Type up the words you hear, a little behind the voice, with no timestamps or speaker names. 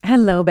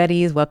Hello,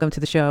 Betties. Welcome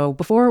to the show.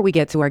 Before we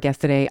get to our guest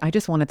today, I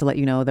just wanted to let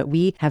you know that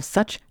we have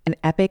such an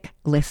epic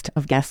list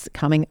of guests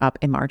coming up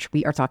in March.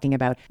 We are talking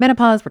about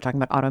menopause, we're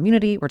talking about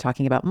autoimmunity, we're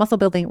talking about muscle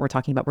building, we're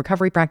talking about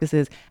recovery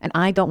practices, and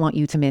I don't want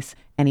you to miss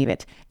any of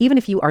it. Even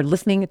if you are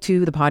listening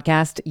to the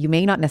podcast, you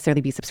may not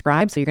necessarily be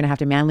subscribed, so you're going to have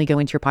to manually go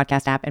into your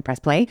podcast app and press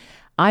play.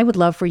 I would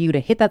love for you to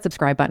hit that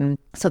subscribe button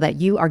so that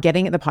you are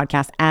getting the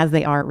podcast as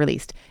they are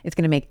released. It's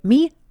going to make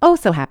me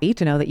so happy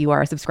to know that you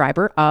are a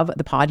subscriber of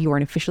the pod. You are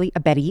officially a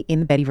Betty in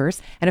the Bettyverse.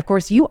 And of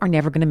course, you are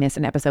never going to miss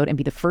an episode and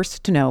be the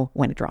first to know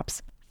when it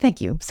drops. Thank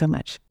you so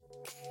much.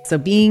 So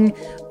being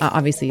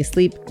obviously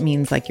asleep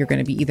means like you're going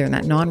to be either in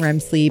that non-REM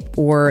sleep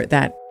or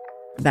that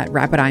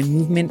rapid eye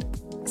movement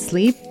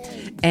sleep.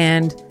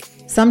 And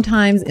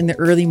sometimes in the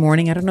early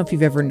morning, I don't know if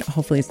you've ever,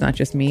 hopefully it's not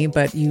just me,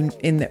 but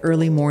in the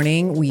early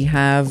morning, we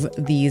have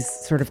these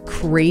sort of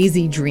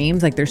crazy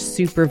dreams, like they're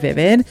super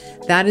vivid.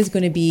 That's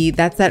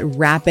that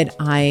rapid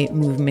eye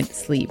movement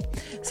sleep.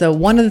 So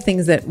one of the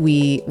things that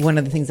we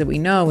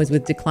know is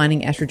with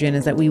declining estrogen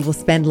is that we will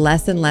spend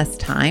less and less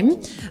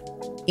time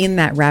in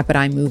that rapid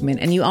eye movement.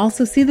 And you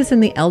also see this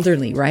in the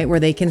elderly, right? Where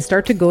they can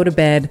start to go to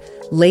bed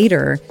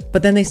later,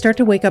 but then they start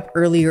to wake up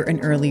earlier and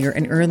earlier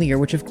and earlier,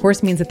 which of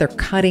course means that they're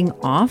cutting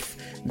off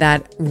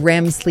that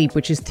REM sleep,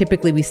 which is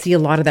typically, we see a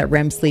lot of that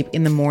REM sleep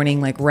in the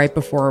morning, like right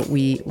before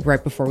we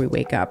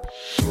wake up.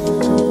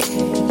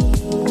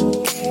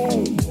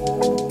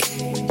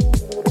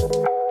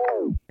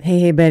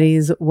 Hey,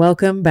 Betties.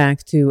 Welcome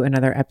back to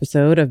another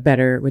episode of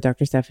Better with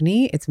Dr.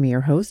 Stephanie. It's me,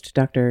 your host,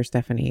 Dr.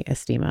 Stephanie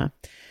Estima.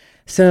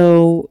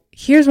 So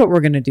here's what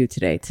we're going to do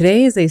today.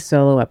 Today is a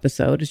solo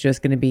episode. It's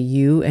just going to be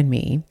you and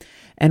me.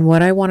 And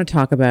what I want to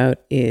talk about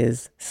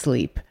is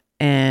sleep.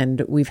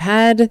 And we've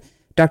had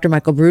Dr.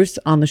 Michael Bruce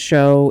on the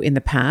show in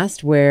the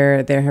past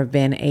where there have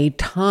been a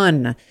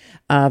ton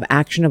of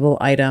actionable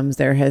items.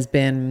 There has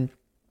been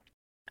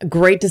a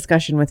great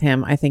discussion with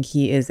him. I think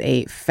he is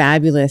a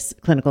fabulous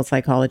clinical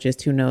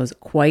psychologist who knows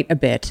quite a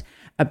bit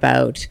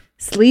about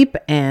sleep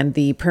and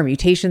the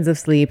permutations of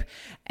sleep.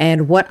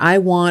 And what I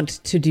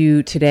want to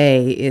do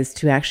today is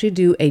to actually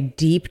do a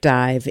deep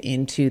dive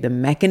into the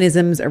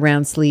mechanisms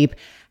around sleep,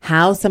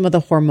 how some of the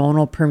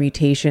hormonal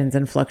permutations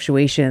and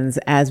fluctuations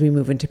as we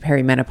move into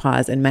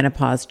perimenopause and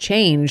menopause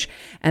change.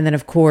 And then,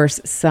 of course,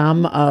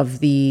 some of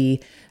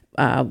the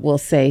we'll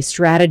say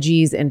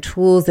strategies and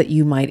tools that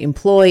you might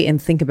employ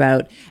and think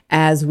about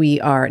as we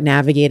are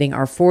navigating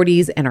our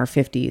 40s and our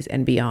 50s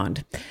and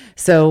beyond.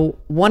 So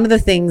one of the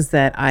things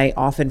that I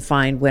often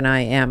find when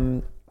I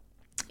am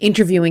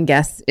interviewing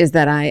guests is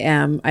that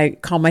I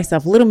call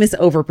myself a little Miss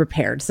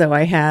Overprepared. So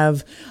I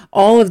have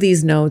all of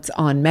these notes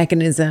on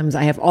mechanisms.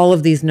 I have all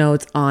of these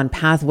notes on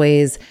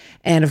pathways.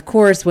 And of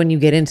course, when you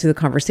get into the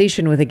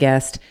conversation with a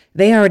guest,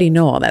 they already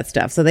know all that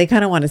stuff. So they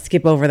kind of want to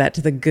skip over that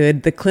to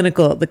the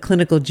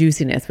clinical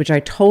juiciness, which I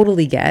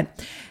totally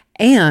get.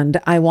 And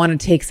I want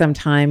to take some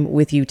time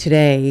with you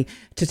today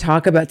to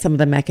talk about some of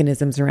the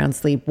mechanisms around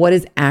sleep, what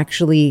is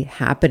actually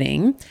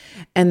happening,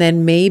 and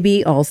then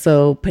maybe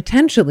also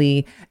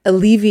potentially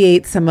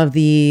alleviate some of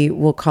the,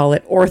 we'll call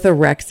it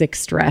orthorexic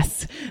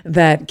stress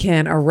that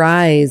can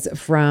arise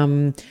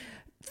from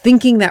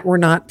thinking that we're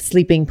not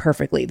sleeping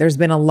perfectly. There's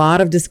been a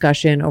lot of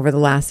discussion over the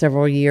last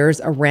several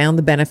years around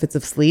the benefits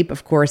of sleep.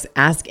 Of course,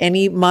 ask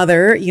any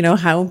mother,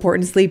 how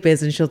important sleep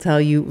is, and she'll tell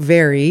you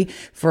vary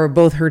for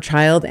both her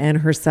child and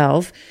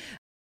herself.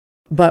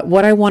 But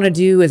what I want to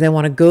do is I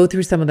want to go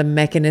through some of the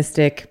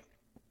mechanistic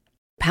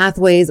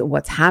pathways,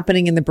 what's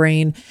happening in the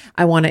brain.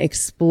 I want to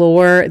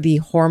explore the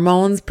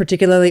hormones,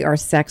 particularly our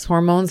sex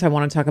hormones. I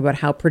want to talk about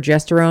how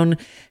progesterone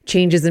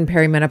changes in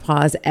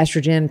perimenopause,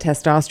 estrogen,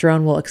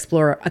 testosterone. We'll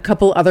explore a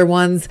couple other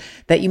ones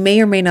that you may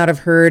or may not have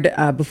heard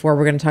before.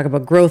 We're going to talk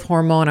about growth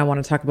hormone. I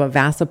want to talk about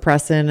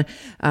vasopressin,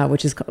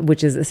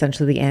 which is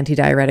essentially the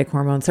antidiuretic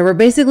hormone. So we're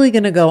basically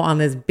going to go on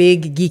this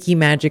big geeky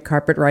magic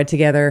carpet ride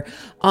together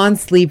on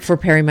sleep for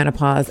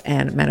perimenopause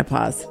and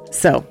menopause.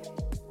 So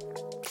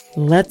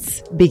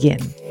let's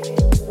begin.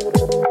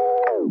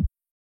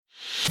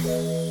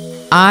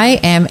 I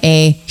am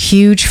a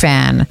huge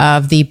fan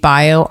of the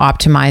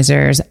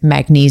BioOptimizer's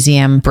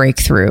Magnesium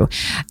Breakthrough.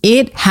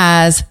 It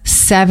has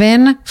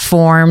 7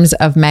 forms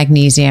of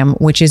magnesium,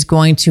 which is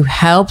going to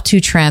help to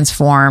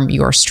transform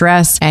your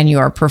stress and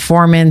your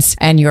performance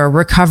and your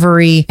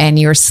recovery and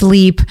your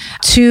sleep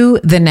to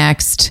the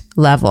next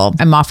level.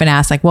 I'm often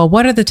asked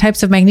what are the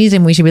types of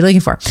magnesium we should be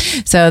looking for?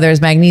 So there's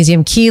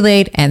magnesium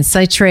chelate and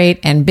citrate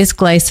and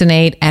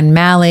bisglycinate and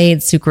malate,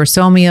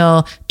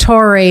 sucrosomial,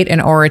 taurate, and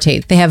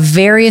orotate. They have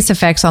various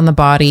effects on the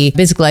body.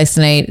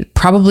 Bisglycinate,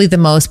 probably the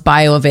most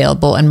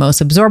bioavailable and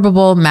most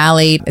absorbable.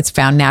 Malate, it's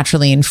found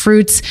naturally in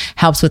fruits,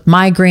 helps with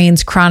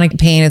migraines, chronic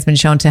pain, has been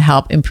shown to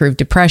help improve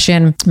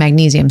depression.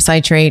 Magnesium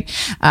citrate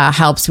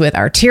helps with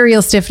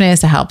arterial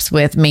stiffness, it helps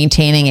with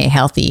maintaining a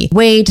healthy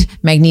weight.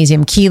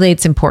 Magnesium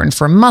chelate's important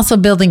for muscle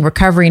building,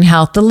 recovery, and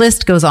health. The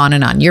list goes on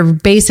and on. You're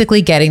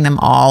basically getting them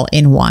all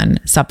in one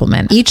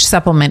supplement. Each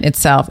supplement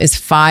itself is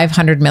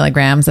 500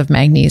 milligrams of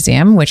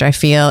magnesium, which I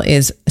feel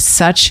is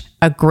such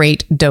a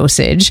great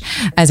dosage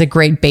as a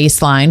great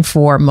baseline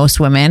for most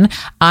women.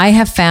 I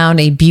have found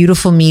a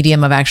beautiful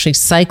medium of actually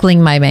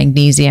cycling my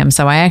magnesium.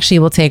 So I actually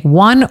will take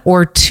 1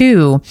 or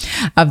 2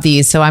 of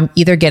these. So I'm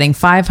either getting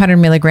 500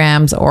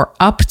 milligrams or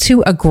up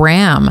to a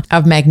gram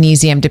of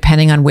magnesium,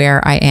 depending on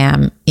where I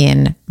am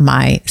in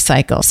my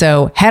cycle.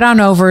 So head on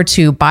over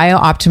to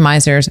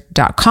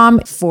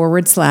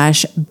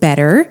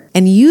biooptimizers.com/better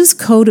and use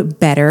code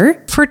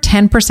BETTER for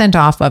 10%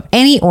 off of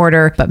any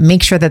order, but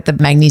make sure that the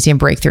magnesium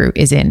breakthrough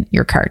is in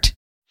your cart.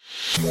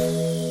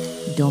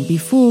 Don't be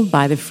fooled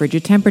by the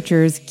frigid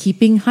temperatures.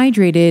 Keeping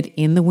hydrated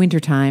in the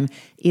wintertime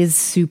is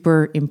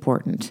super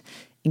important.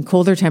 In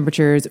colder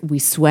temperatures, we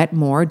sweat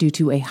more due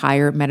to a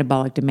higher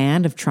metabolic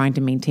demand of trying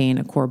to maintain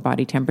a core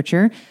body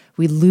temperature.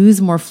 We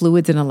lose more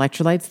fluids and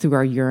electrolytes through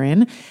our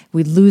urine.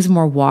 We lose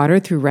more water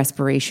through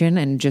respiration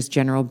and just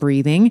general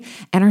breathing.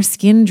 And our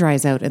skin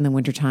dries out in the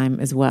wintertime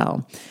as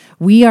well.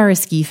 We are a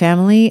ski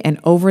family, and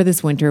over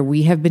this winter,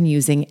 we have been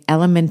using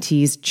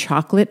Elementi's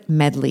chocolate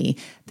medley.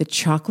 The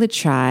chocolate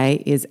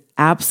chai is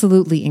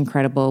absolutely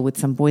incredible with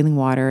some boiling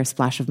water, a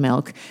splash of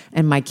milk,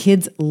 and my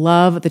kids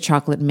love the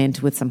chocolate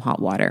mint with some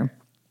hot water.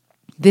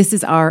 This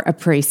is our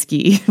après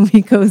ski.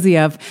 We cozy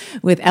up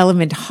with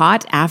Element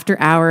hot after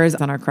hours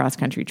on our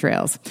cross-country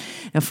trails.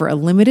 Now, for a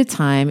limited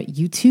time,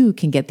 you too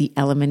can get the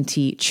Element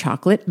Tea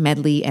chocolate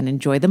medley and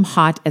enjoy them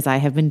hot, as I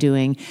have been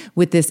doing,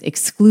 with this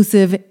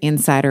exclusive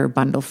insider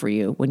bundle for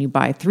you. When you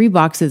buy 3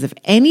 boxes of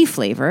any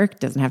flavor, it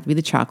doesn't have to be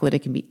the chocolate, it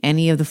can be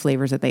any of the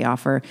flavors that they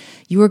offer,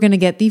 you are going to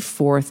get the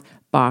 4th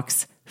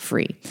box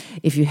free.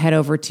 If you head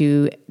over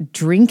to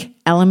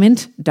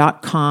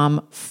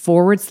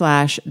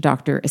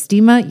drinkelement.com/Dr.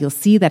 Estima, you'll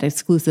see that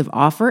exclusive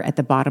offer at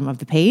the bottom of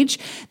the page.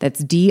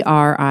 That's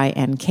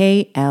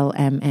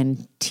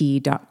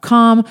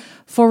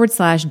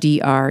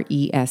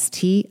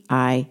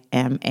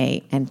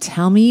drinklmnt.com/DRESTIMA. And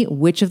tell me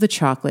which of the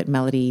chocolate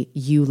melody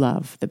you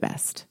love the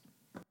best.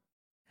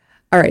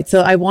 All right.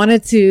 So I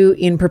wanted to,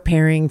 in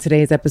preparing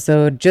today's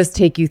episode, just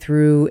take you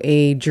through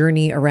a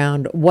journey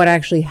around what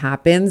actually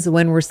happens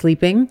when we're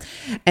sleeping.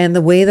 And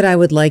the way that I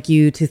would like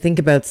you to think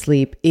about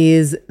sleep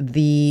is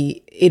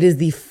it is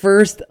the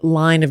first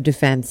line of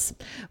defense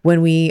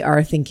when we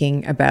are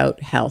thinking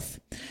about health.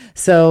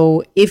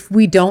 So if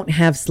we don't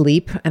have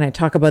sleep, and I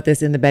talk about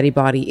this in the Betty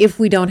Body, if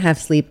we don't have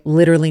sleep,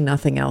 literally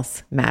nothing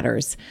else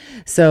matters.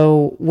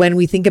 So when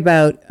we think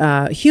about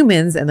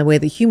humans and the way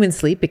that humans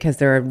sleep, because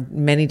there are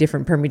many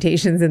different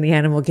permutations in the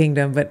animal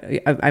kingdom, but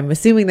I'm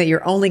assuming that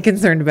you're only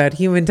concerned about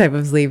human type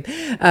of sleep.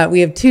 We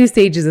have 2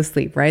 stages of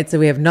sleep, right? So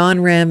we have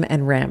non-REM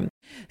and REM.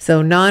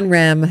 So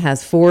non-REM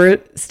has 4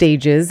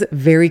 stages,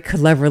 very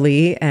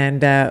cleverly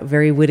and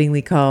very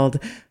wittingly called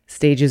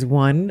stages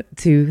 1,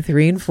 2,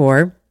 3, and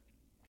 4.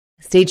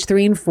 Stage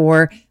 3 and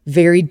 4,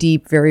 very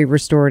deep, very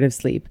restorative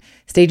sleep.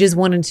 Stages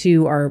 1 and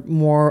 2 are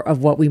more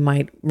of what we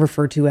might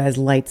refer to as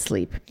light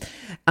sleep.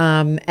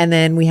 And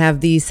then we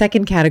have the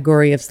second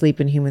category of sleep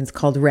in humans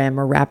called REM,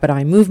 or rapid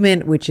eye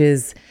movement, which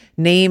is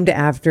named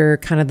after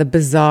kind of the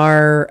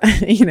bizarre,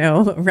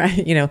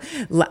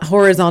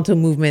 horizontal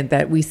movement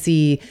that we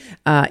see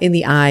in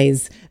the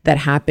eyes that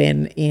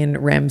happen in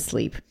REM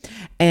sleep.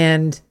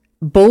 And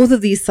both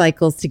of these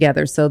cycles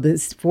together, so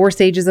there's 4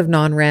 stages of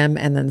non-REM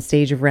and then the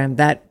stage of REM,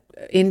 that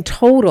in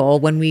total,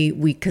 when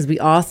because we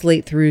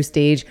oscillate through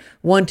stage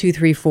 1, 2,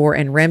 3, 4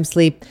 and REM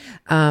sleep,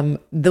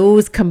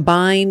 those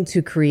combine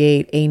to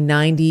create a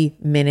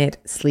 90-minute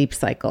sleep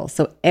cycle.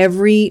 So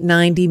every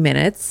 90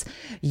 minutes,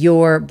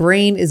 your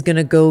brain is going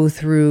to go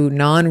through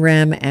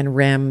non-REM and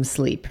REM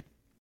sleep.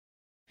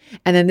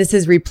 And then this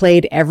is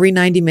replayed every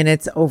 90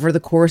 minutes over the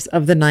course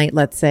of the night,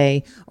 let's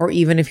say, or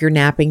even if you're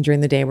napping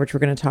during the day, which we're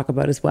going to talk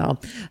about as well.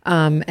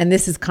 And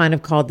this is kind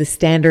of called the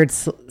standard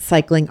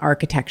cycling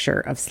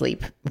architecture of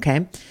sleep.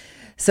 Okay.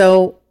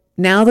 So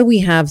now that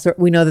we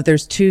know that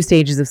there's 2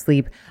 stages of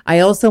sleep, I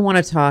also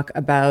want to talk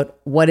about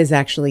what is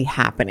actually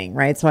happening,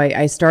 right? So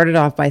I started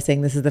off by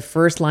saying this is the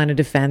first line of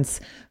defense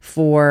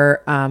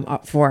for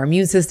our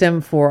immune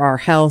system, for our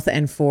health,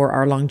 and for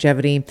our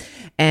longevity.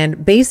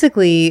 And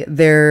basically,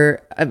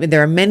 there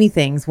are many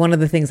things. One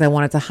of the things I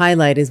wanted to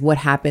highlight is what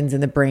happens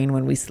in the brain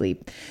when we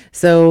sleep.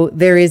 So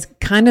there is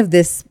kind of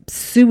this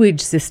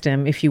sewage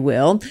system, if you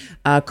will,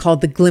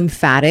 called the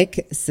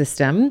glymphatic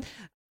system,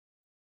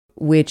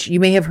 which you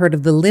may have heard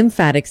of the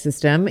lymphatic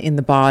system in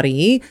the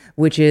body,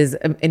 which is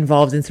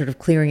involved in sort of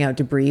clearing out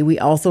debris. We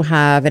also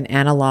have an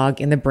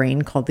analog in the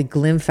brain called the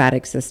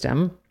glymphatic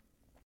system.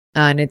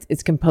 And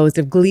it's composed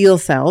of glial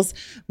cells,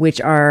 which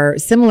are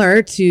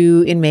similar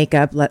to in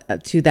makeup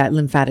to that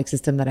lymphatic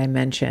system that I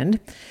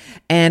mentioned.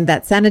 And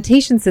that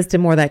sanitation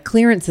system, or that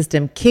clearance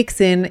system, kicks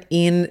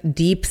in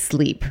deep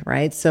sleep,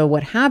 right? So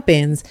what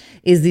happens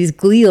is these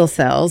glial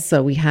cells,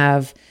 so we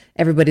have,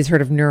 everybody's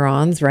heard of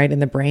neurons, right, in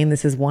the brain.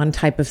 This is one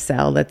type of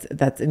cell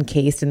that's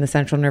encased in the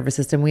central nervous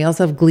system. We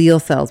also have glial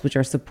cells, which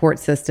are support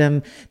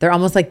system. They're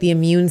almost like the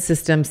immune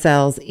system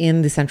cells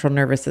in the central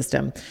nervous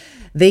system.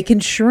 They can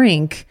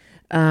shrink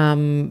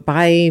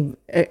by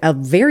a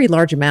very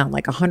large amount,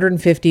 like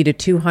 150 to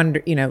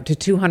 200, to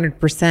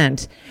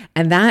 200%.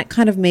 And that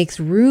kind of makes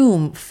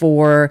room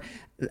for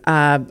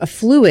a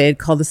fluid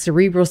called the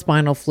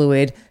cerebrospinal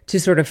fluid to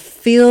sort of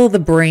fill the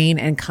brain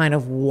and kind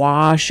of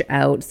wash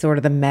out sort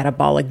of the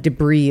metabolic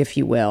debris, if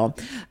you will,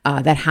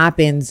 that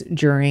happens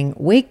during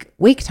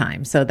wake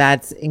time. So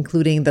that's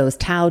including those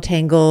tau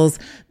tangles,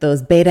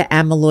 those beta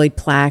amyloid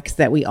plaques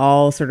that we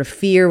all sort of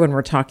fear when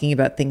we're talking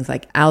about things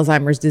like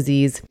Alzheimer's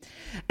disease.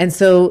 And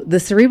so the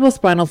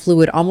cerebrospinal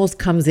fluid almost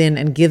comes in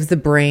and gives the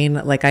brain,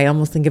 like I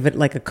almost think of it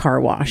like a car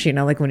wash,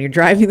 like when you're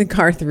driving the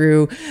car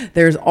through,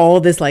 there's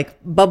all this like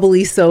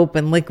bubbly soap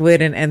and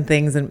liquid and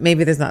things. And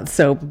maybe there's not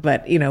soap,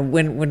 but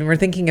when we're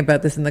thinking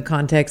about this in the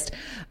context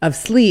of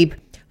sleep,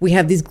 we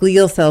have these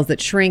glial cells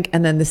that shrink,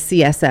 and then the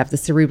CSF, the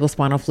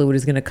cerebrospinal fluid,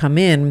 is going to come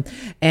in,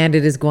 and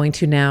it is going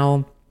to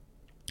now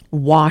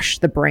wash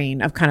the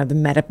brain of kind of the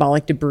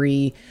metabolic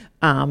debris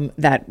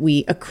that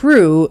we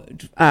accrue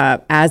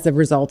as a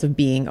result of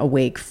being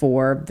awake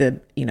for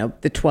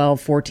the 12,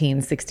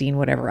 14, 16,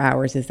 whatever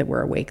hours is that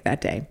we're awake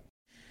that day.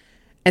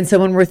 And so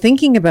when we're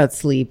thinking about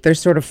sleep, there's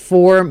sort of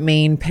four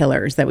main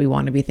pillars that we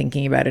want to be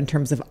thinking about in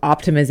terms of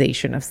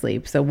optimization of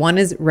sleep. So one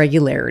is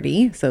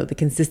regularity, so the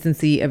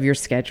consistency of your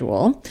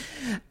schedule.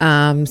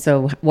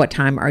 So what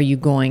time are you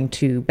going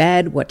to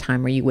bed? What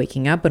time are you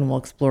waking up? And we'll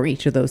explore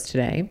each of those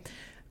today.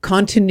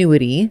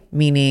 Continuity,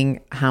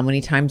 meaning how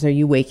many times are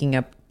you waking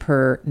up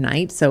per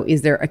night? So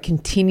is there a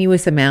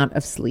continuous amount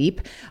of sleep?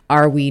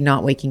 Are we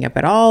not waking up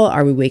at all?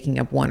 Are we waking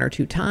up one or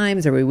two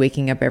times? Are we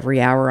waking up every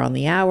hour on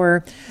the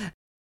hour?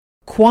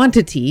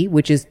 Quantity,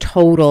 which is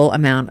total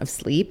amount of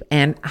sleep,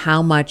 and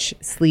how much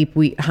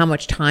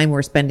time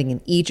we're spending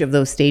in each of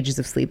those stages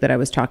of sleep that I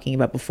was talking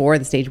about before,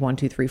 the stage 1,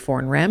 2, 3, 4,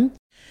 and REM.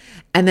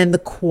 And then the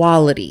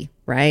quality,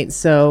 right?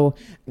 So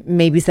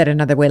maybe said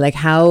another way, like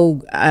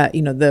how,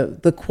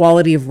 the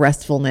quality of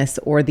restfulness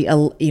or the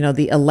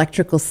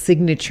electrical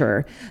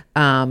signature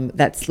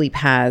that sleep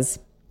has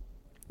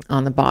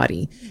on the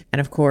body.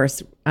 And of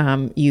course,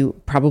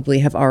 you probably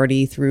have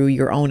already, through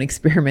your own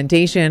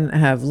experimentation,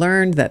 have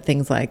learned that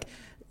things like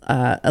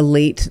a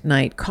late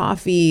night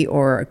coffee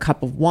or a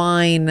cup of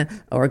wine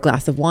or a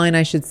glass of wine,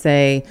 I should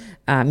say,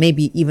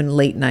 maybe even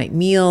late night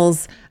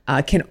meals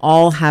can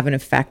all have an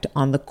effect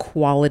on the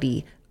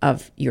quality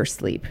of your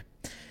sleep.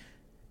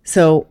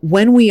 So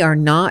when we are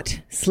not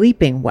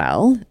sleeping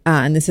well,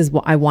 and this is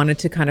what I wanted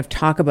to kind of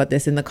talk about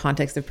this in the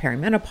context of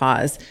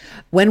perimenopause,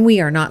 when we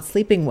are not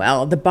sleeping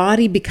well, the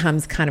body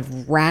becomes kind of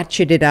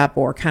ratcheted up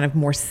or kind of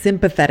more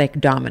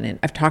sympathetic dominant.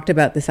 I've talked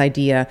about this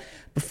idea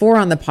before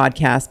on the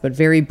podcast, but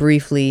very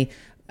briefly,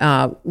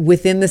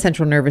 within the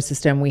central nervous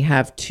system, we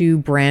have two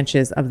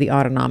branches of the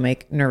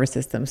autonomic nervous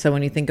system. So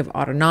when you think of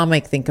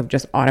autonomic, think of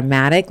just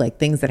automatic, like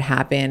things that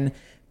happen.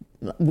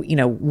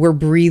 We're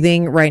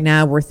breathing right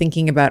now. We're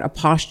thinking about a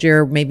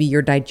posture. Maybe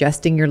you're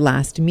digesting your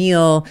last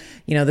meal.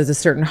 There's a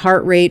certain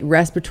heart rate,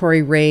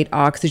 respiratory rate,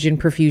 oxygen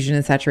perfusion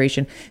and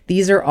saturation.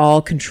 These are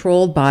all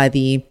controlled by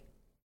the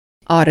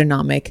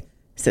autonomic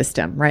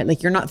system, right?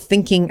 Like you're not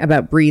thinking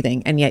about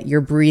breathing, and yet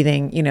you're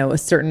breathing, a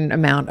certain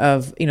amount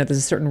of, there's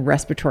a certain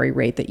respiratory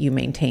rate that you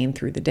maintain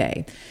through the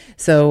day.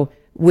 So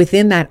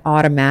within that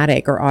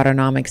automatic or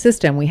autonomic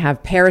system, we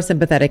have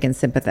parasympathetic and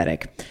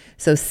sympathetic.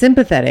 So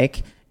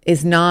sympathetic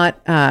is not,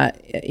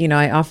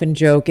 I often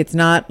joke, it's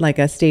not like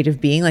a state of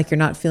being, like you're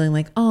not feeling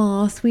like,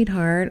 oh,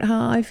 sweetheart,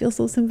 oh, I feel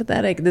so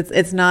sympathetic.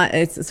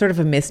 It's sort of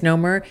a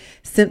misnomer.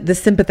 The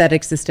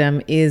sympathetic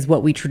system is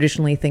what we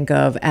traditionally think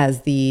of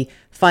as the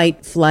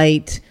fight,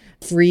 flight,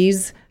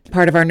 freeze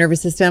part of our nervous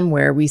system,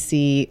 where we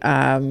see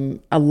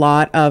a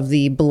lot of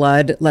the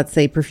blood, let's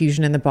say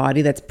perfusion in the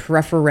body, that's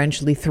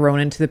preferentially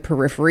thrown into the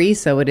periphery.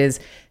 So it is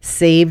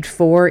saved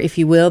for, if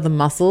you will, the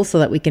muscles so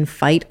that we can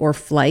fight or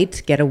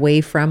flight, get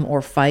away from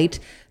or fight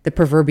the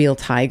proverbial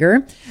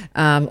tiger,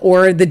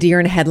 or the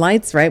deer in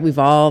headlights, right? We've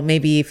all,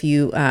 maybe if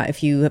you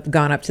have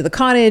gone up to the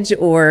cottage,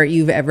 or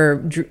you've ever,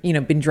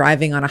 been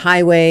driving on a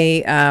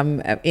highway,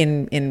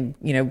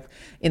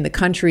 in the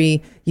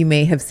country, you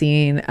may have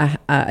seen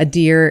a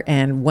deer,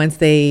 and once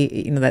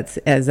they, that's,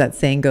 as that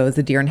saying goes,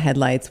 the deer in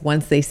headlights,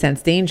 once they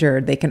sense danger,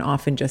 they can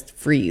often just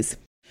freeze.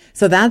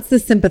 So that's the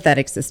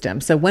sympathetic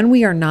system. So when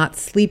we are not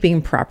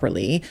sleeping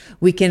properly,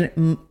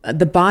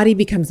 the body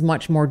becomes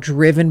much more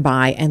driven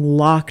by and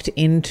locked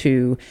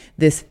into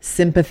this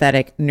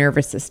sympathetic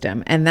nervous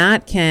system. And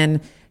that can,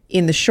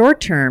 in the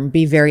short term,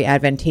 be very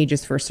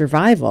advantageous for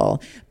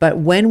survival. But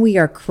when we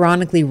are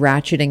chronically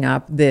ratcheting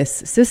up this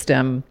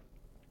system,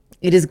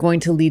 it is going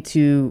to lead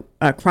to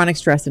chronic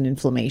stress and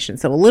inflammation.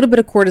 So a little bit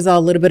of cortisol, a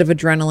little bit of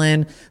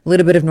adrenaline, a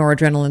little bit of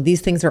noradrenaline. These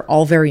things are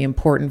all very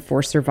important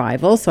for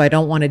survival. So I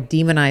don't want to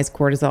demonize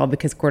cortisol,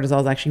 because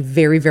cortisol is actually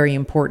very, very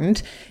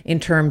important in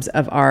terms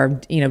of our,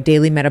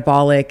 daily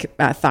metabolic,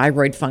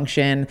 thyroid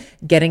function,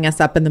 getting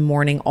us up in the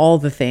morning, all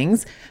the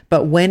things.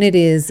 But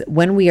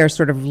when we are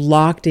sort of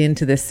locked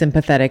into this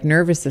sympathetic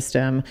nervous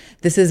system,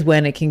 this is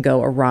when it can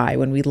go awry,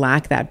 when we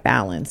lack that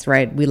balance,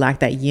 right? We lack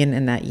that yin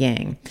and that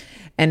yang.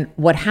 And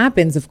what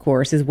happens, of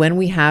course, is when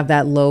we have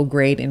that low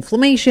grade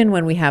inflammation,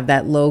 when we have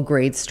that low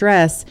grade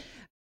stress,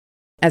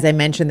 as I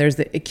mentioned, there's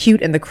the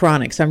acute and the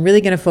chronic. So I'm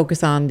really going to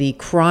focus on the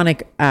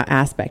chronic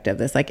aspect of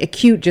this. Like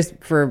acute, just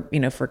for,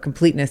 for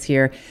completeness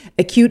here,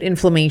 acute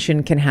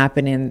inflammation can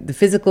happen in the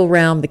physical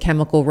realm, the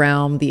chemical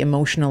realm, the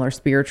emotional or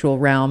spiritual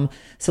realm.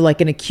 So like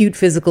an acute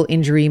physical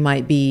injury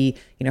might be,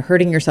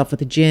 hurting yourself at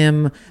the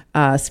gym,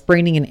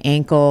 spraining an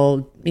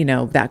ankle,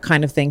 that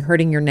kind of thing,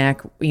 hurting your neck,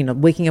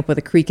 waking up with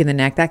a creak in the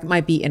neck. That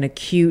might be an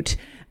acute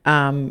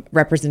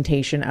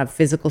representation of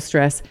physical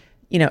stress.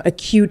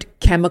 Acute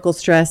chemical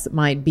stress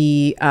might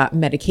be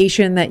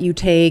medication that you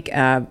take,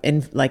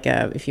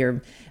 if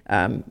you're,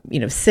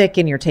 sick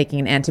and you're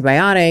taking an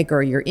antibiotic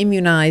or you're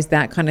immunized,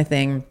 that kind of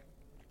thing.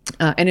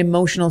 An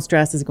emotional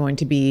stress is going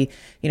to be,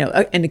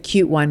 an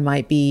acute one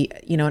might be,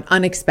 an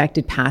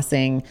unexpected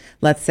passing,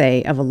 let's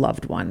say, of a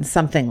loved one,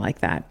 something like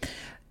that.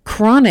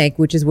 Chronic,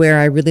 which is where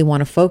I really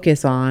want to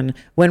focus on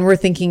when we're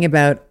thinking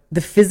about the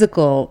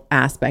physical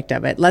aspect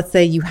of it. Let's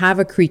say you have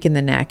a creak in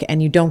the neck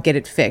and you don't get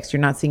it fixed.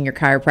 You're not seeing your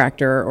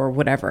chiropractor or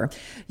whatever.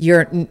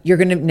 You're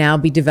going to now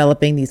be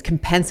developing these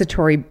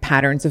compensatory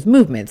patterns of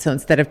movement. So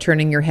instead of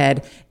turning your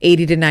head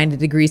 80 to 90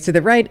 degrees to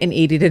the right and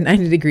 80 to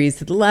 90 degrees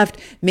to the left,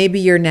 maybe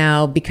you're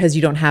now, because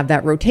you don't have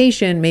that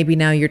rotation, maybe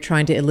now you're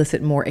trying to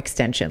elicit more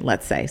extension,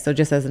 let's say. So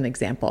just as an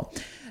example.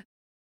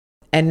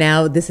 And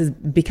now this is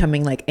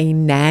becoming like a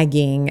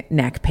nagging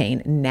neck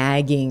pain,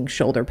 nagging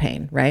shoulder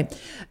pain, right?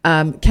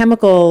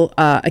 Chemical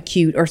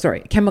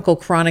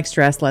chronic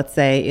stress, let's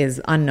say,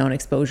 is unknown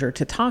exposure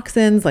to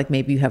toxins, like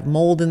maybe you have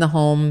mold in the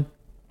home.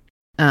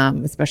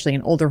 Especially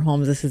in older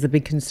homes, this is a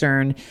big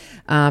concern.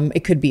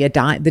 It could be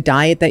the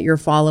diet that you're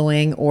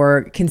following,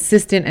 or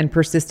consistent and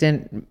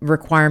persistent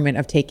requirement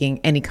of taking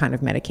any kind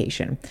of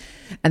medication.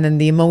 And then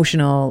the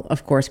emotional,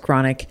 of course,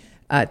 chronic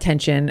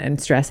tension and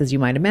stress, as you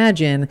might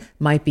imagine,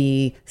 might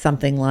be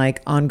something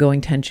like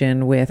ongoing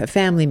tension with a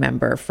family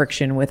member,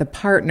 friction with a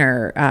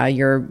partner,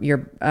 your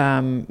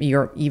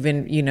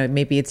even,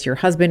 maybe it's your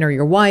husband or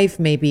your wife,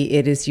 maybe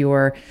it is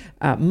your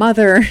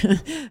mother,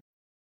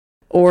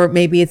 or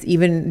maybe it's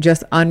even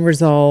just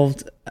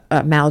unresolved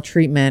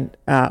maltreatment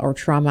or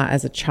trauma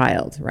as a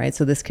child, right?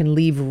 So this can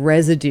leave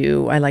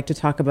residue. I like to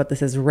talk about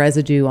this as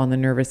residue on the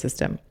nervous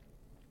system.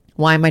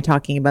 Why am I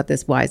talking about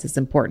this? Why is this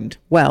important?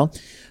 Well,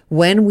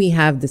 when we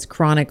have this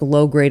chronic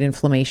low-grade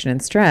inflammation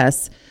and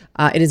stress,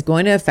 it is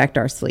going to affect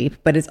our sleep,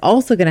 but it's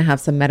also going to have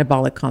some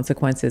metabolic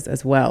consequences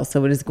as well.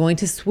 So it is going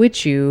to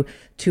switch you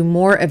to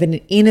more of an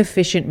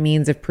inefficient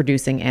means of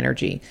producing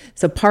energy.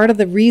 So part of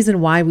the reason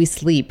why we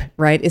sleep,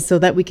 right, is so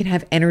that we can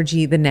have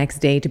energy the next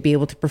day to be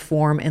able to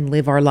perform and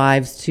live our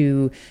lives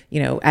to,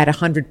 at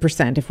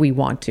 100% if we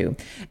want to.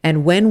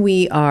 And when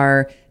we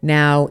are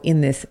now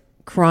in this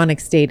chronic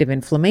state of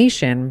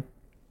inflammation,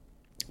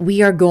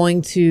 we are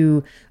going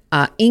to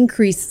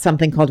increase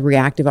something called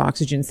reactive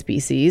oxygen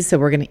species. So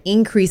we're going to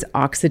increase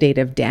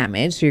oxidative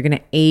damage. So you're going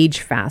to age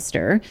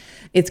faster.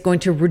 It's going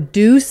to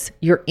reduce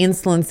your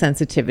insulin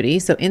sensitivity.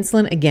 So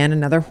insulin, again,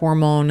 another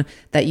hormone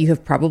that you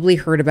have probably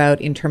heard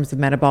about in terms of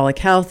metabolic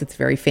health. It's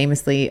very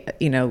famously,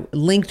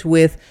 linked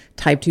with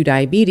type 2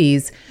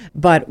 diabetes,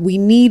 but we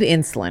need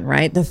insulin,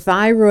 right? The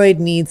thyroid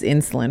needs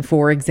insulin,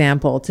 for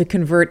example, to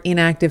convert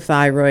inactive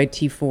thyroid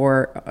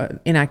T4,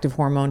 inactive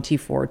hormone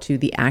T4 to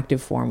the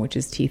active form, which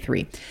is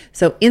T3.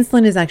 So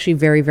insulin is actually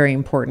very, very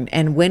important.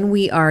 And when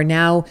we are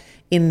now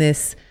in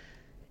this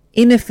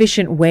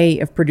inefficient way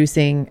of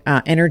producing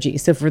energy.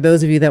 So for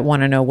those of you that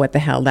want to know what the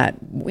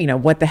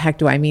heck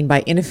do I mean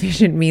by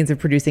inefficient means of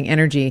producing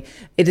energy?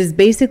 It is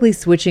basically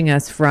switching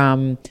us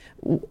from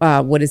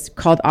what is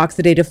called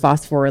oxidative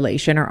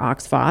phosphorylation, or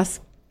OXPHOS,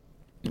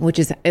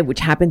 which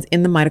happens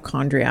in the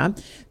mitochondria,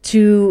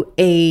 to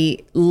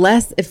a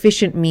less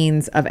efficient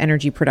means of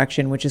energy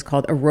production, which is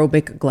called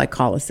aerobic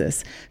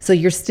glycolysis. So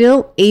you're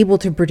still able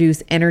to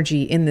produce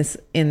energy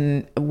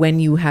when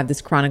you have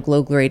this chronic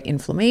low-grade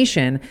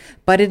inflammation,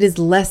 but it is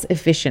less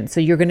efficient. So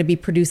you're going to be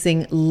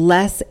producing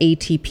less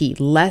ATP,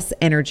 less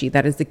energy.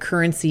 That is the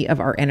currency of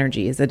our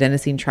energy, is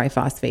adenosine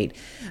triphosphate,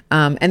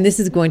 and this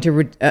is going to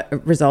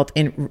result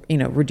in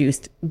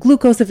reduced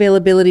glucose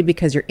availability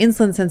because your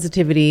insulin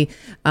sensitivity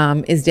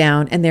is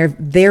down, and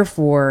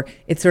therefore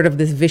it's sort of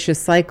this vicious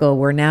cycle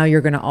where now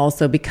you're going to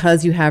also,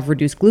 because you have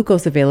reduced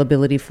glucose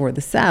availability for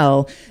the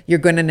cell, you're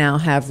going to now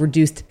have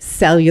reduced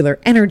cellular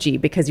energy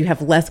because you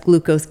have less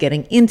glucose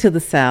getting into the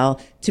cell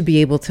to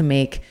be able to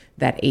make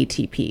that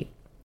ATP.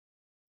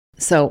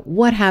 So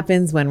what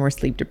happens when we're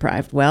sleep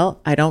deprived? Well,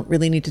 I don't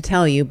really need to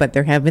tell you, but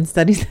there have been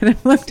studies that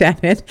have looked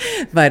at it.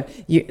 But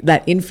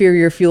that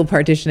inferior fuel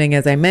partitioning,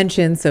 as I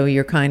mentioned, so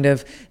you're kind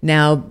of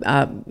now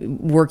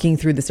working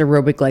through this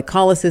aerobic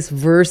glycolysis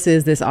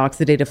versus this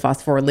oxidative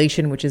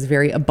phosphorylation, which is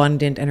very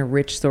abundant and a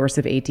rich source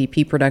of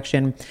ATP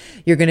production.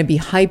 You're going to be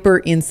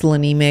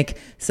hyperinsulinemic.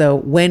 So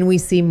when we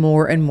see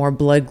more and more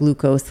blood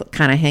glucose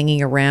kind of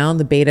hanging around,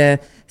 the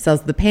beta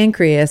cells of the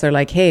pancreas are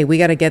like, hey, we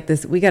got to get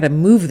this, we got to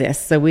move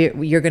this. So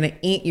you're going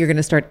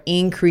to start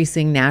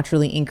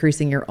naturally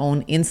increasing your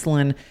own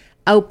insulin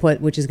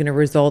output, which is going to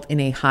result in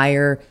a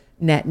higher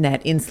net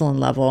insulin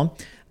level.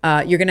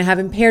 You're going to have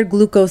impaired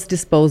glucose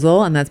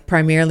disposal, and that's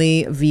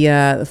primarily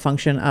via the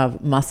function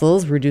of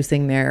muscles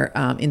reducing their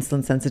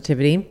insulin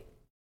sensitivity.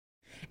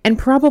 And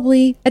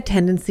probably a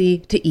tendency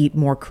to eat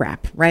more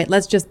crap, right?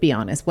 Let's just be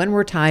honest. When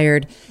we're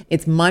tired,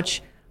 it's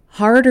much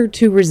harder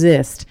to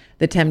resist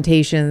the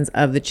temptations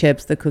of the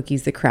chips, the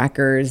cookies, the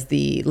crackers,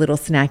 the little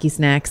snacky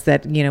snacks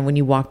that, when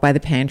you walk by the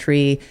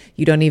pantry,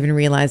 you don't even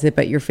realize it,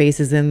 but your face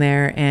is in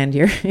there and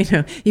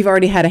you've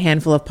already had a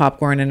handful of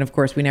popcorn. And of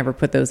course, we never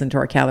put those into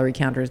our calorie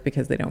counters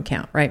because they don't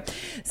count, right?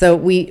 So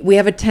we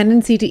have a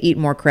tendency to eat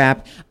more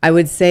crap. I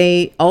would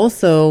say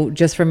also,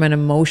 just from an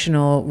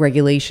emotional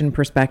regulation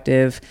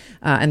perspective,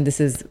 and this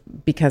is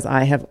because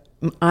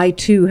I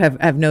too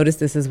have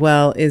noticed this as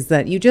well, is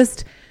that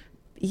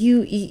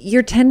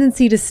your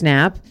tendency to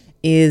snap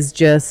is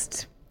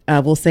just,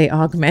 we'll say,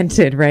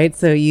 augmented, right?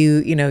 So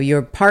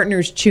your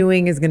partner's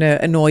chewing is going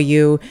to annoy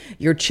you.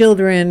 Your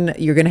children,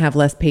 you're going to have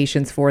less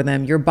patience for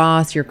them. Your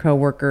boss, your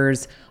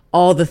coworkers,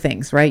 all the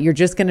things, right? You're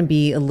just going to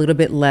be a little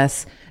bit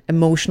less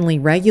emotionally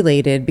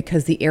regulated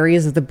because the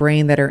areas of the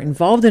brain that are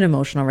involved in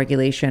emotional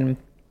regulation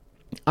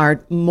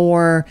are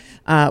more,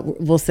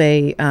 we'll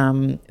say,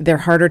 they're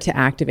harder to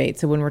activate.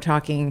 So when we're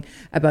talking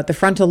about the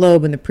frontal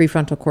lobe and the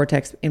prefrontal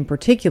cortex in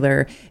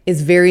particular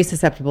is very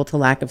susceptible to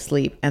lack of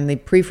sleep. And the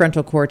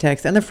prefrontal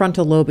cortex and the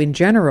frontal lobe in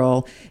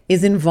general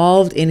is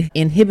involved in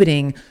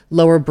inhibiting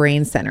lower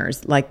brain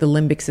centers like the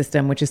limbic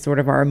system, which is sort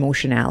of our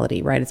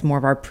emotionality, right? It's more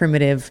of our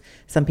primitive,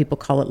 some people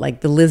call it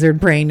like the lizard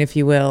brain, if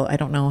you will. I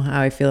don't know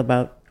how I feel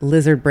about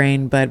lizard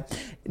brain, but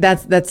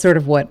that's sort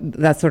of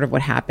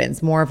what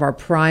happens. More of our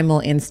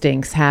primal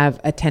instincts have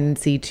a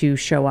tendency to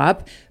show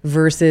up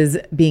versus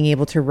being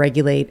able to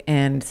regulate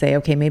and say,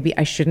 okay, maybe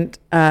I shouldn't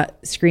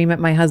scream at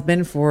my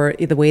husband for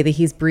the way that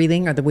he's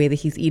breathing or the way that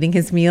he's eating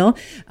his meal.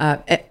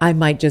 I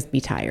might just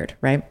be tired,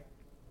 right?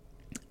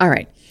 All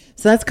right.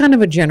 So that's kind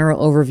of a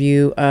general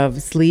overview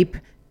of sleep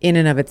in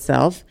and of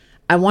itself.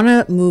 I want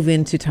to move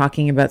into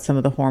talking about some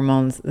of the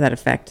hormones that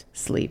affect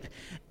sleep.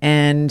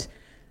 And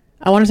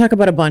I want to talk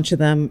about a bunch of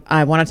them.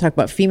 I want to talk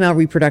about female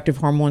reproductive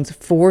hormones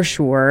for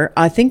sure.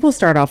 I think we'll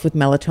start off with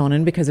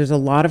melatonin because there's a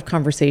lot of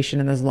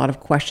conversation and there's a lot of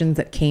questions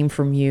that came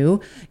from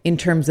you in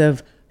terms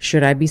of,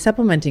 should I be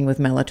supplementing with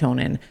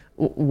melatonin?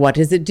 What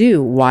does it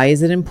do? Why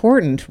is it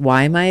important?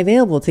 Why am I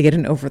available to get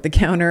an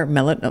over-the-counter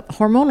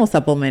hormonal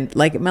supplement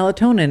like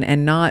melatonin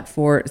and not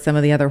for some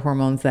of the other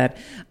hormones that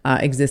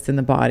exist in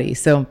the body?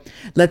 So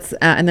let's,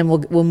 and then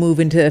we'll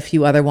move into a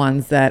few other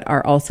ones that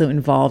are also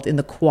involved in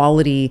the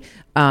quality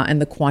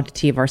and the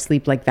quantity of our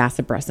sleep, like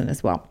vasopressin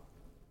as well.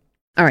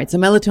 All right, so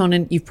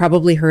melatonin, you've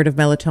probably heard of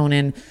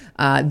melatonin.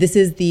 This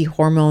is the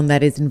hormone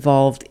that is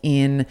involved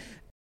in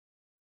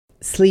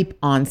sleep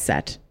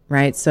onset,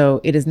 right?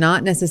 So it is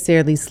not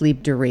necessarily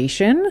sleep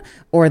duration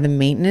or the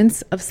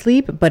maintenance of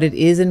sleep, but it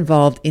is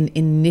involved in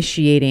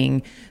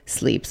initiating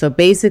sleep. So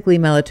basically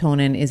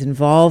melatonin is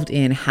involved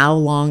in how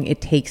long it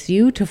takes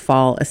you to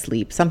fall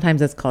asleep. Sometimes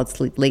that's called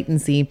sleep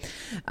latency.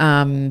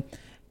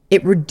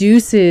 It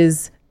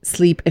reduces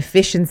sleep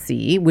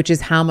efficiency, which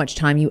is how much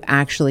time you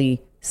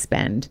actually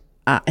spend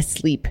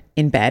asleep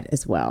in bed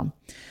as well.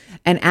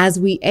 And as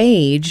we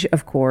age,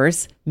 of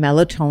course,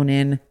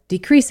 melatonin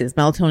decreases.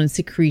 Melatonin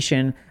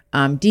secretion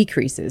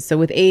decreases. So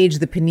with age,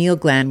 the pineal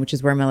gland, which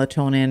is where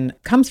melatonin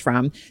comes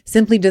from,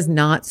 simply does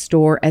not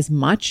store as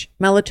much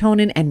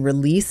melatonin and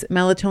release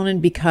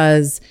melatonin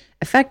because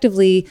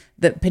effectively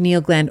the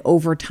pineal gland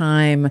over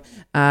time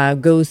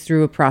goes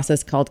through a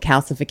process called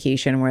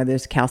calcification where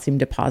there's calcium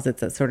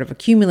deposits that sort of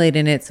accumulate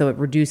in it. So it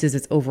reduces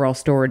its overall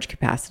storage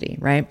capacity,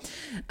 right?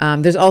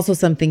 There's also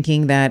some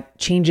thinking that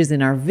changes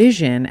in our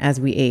vision as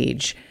we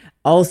age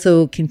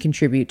also can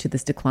contribute to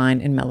this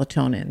decline in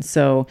melatonin.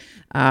 So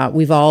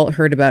we've all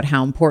heard about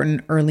how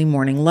important early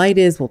morning light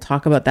is. We'll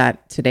talk about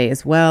that today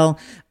as well.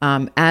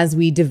 As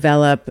we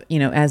develop,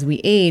 as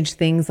we age,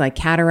 things like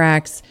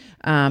cataracts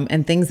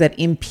and things that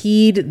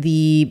impede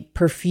the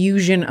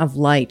perfusion of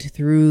light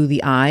through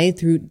the eye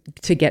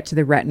to get to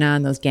the retina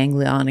and those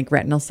ganglionic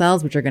retinal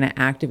cells, which are going to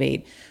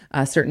activate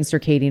certain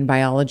circadian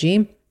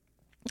biology.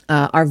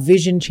 Our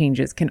vision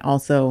changes can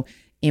also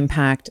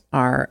impact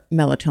our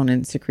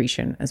melatonin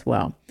secretion as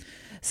well.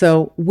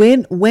 So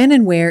when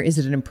and where is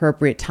it an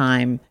appropriate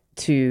time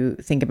to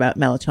think about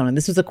melatonin?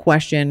 This was a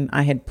question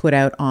I had put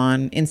out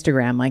on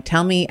Instagram. Like,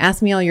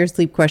 ask me all your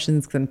sleep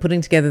questions because I'm putting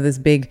together this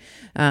big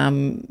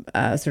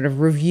sort of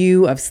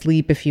review of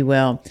sleep, if you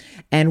will.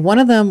 And one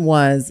of them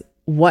was,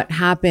 what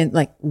happened?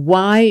 Like,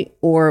 why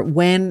or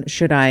when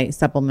should I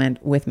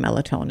supplement with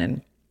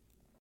melatonin?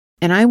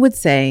 And I would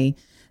say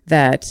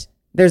that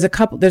there's a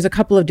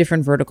couple of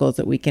different verticals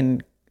that we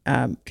can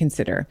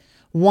consider.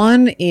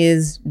 One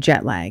is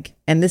jet lag.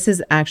 And this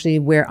is actually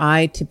where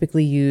I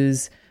typically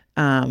use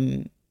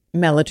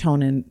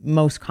melatonin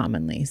most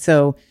commonly.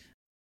 So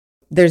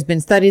there's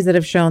been studies that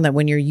have shown that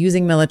when you're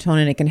using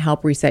melatonin, it can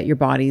help reset your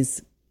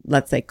body's,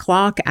 let's say,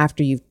 clock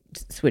after you've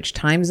switch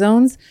time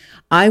zones.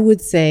 I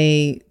would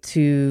say,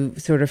 to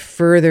sort of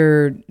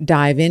further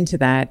dive into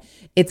that,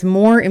 it's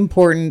more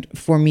important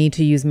for me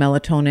to use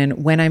melatonin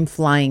when I'm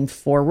flying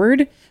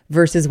forward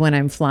versus when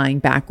I'm flying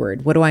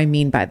backward. What do I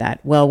mean by that?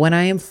 Well, when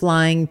I am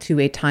flying to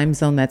a time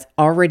zone that's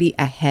already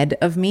ahead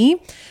of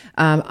me,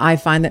 I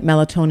find that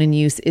melatonin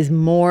use is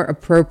more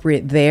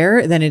appropriate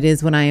there than it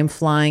is when I am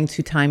flying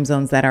to time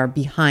zones that are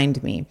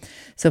behind me.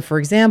 So for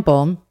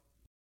example,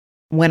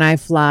 when I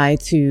fly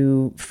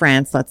to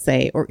France, let's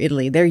say, or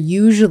Italy, they're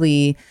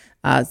usually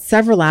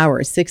several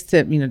hours,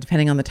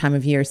 depending on the time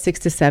of year, 6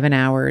 to 7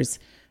 hours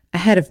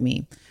ahead of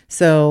me.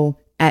 So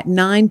at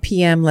 9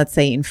 p.m., let's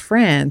say in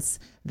France,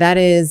 that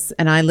is,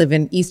 and I live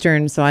in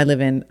Eastern, so I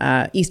live in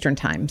Eastern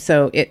time.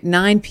 So at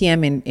 9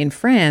 p.m. in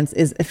France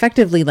is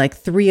effectively like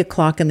 3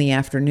 o'clock in the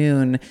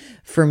afternoon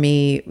for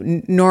me,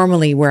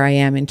 normally where I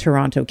am in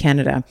Toronto,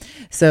 Canada.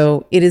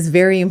 So it is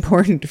very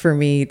important for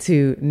me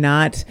to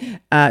not,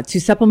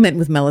 to supplement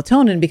with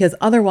melatonin, because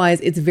otherwise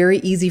it's very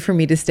easy for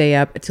me to stay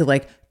up to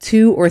like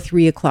 2 or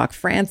 3 o'clock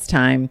France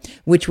time,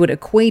 which would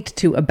equate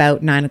to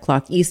about 9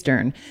 o'clock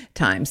Eastern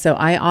time. So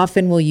I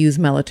often will use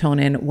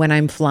melatonin when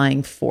I'm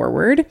flying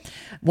forward.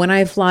 When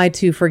I fly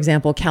to, for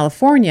example,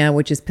 California,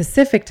 which is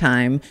Pacific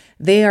time,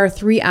 they are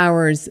 3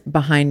 hours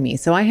behind me.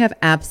 So I have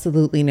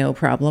absolutely no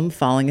problem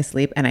falling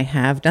asleep. And I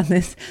have done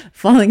this,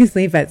 falling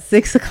asleep at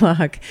 6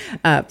 o'clock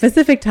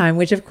Pacific time,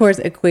 which of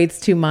course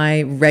equates to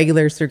my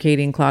regular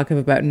circadian clock of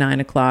about 9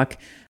 o'clock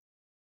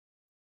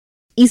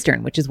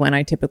Eastern, which is when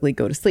I typically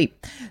go to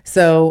sleep.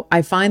 So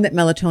I find that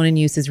melatonin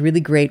use is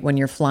really great when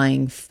you're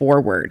flying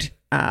forward,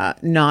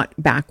 not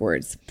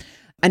backwards.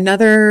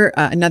 Another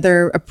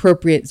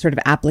appropriate sort of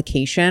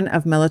application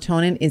of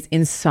melatonin is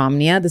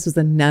insomnia. This was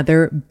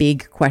another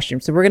big question.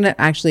 So I'm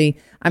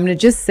going to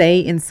just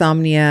say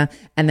insomnia,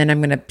 and then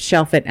I'm going to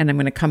shelf it, and I'm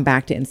going to come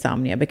back to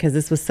insomnia, because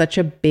this was such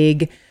a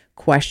big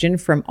question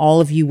from all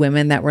of you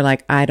women that were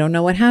like, I don't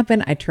know what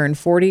happened. I turned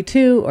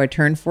 42 or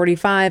turned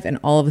 45 and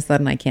all of a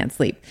sudden I can't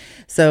sleep.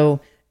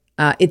 So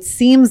it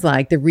seems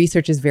like the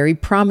research is very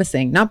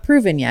promising, not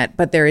proven yet,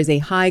 but there is a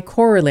high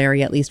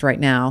corollary, at least right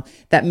now,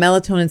 that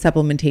melatonin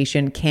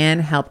supplementation can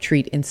help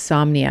treat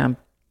insomnia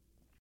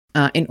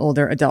in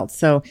older adults.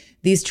 So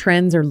these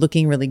trends are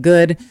looking really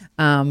good,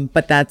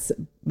 but that's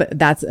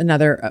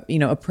another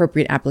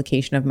appropriate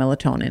application of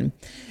melatonin.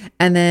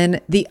 And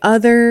then the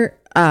other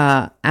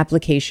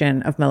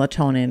application of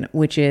melatonin,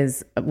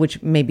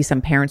 which maybe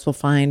some parents will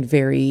find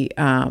very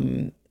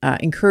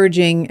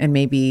encouraging and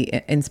maybe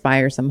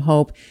inspire some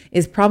hope,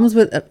 is problems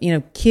with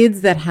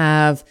kids that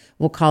have,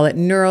 we'll call it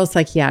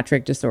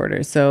neuropsychiatric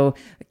disorders. So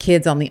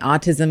kids on the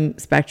autism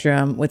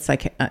spectrum with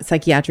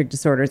psychiatric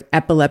disorders,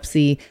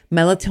 epilepsy.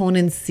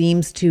 Melatonin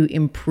seems to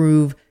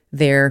improve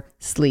their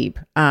sleep.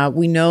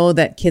 We know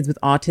that kids with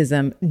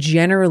autism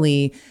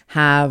generally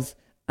have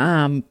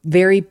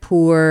very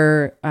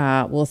poor,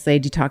 we'll say,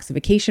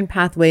 detoxification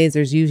pathways.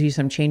 There's usually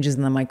some changes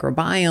in the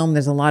microbiome.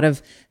 There's a lot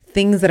of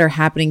things that are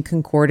happening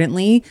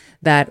concordantly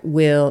that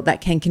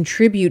can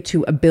contribute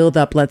to a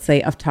buildup, let's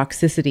say, of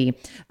toxicity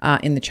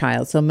in the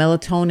child. So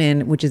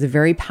melatonin, which is a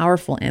very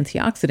powerful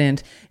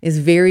antioxidant, is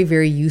very,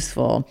 very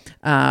useful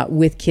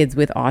with kids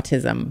with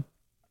autism.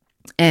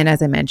 And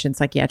as I mentioned,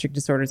 psychiatric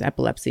disorders,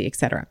 epilepsy,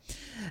 etc.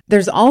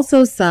 There's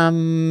also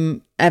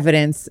some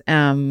evidence,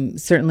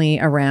 certainly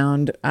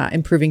around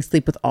improving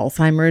sleep with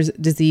Alzheimer's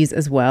disease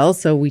as well.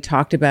 So we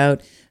talked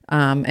about,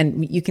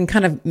 and you can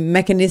kind of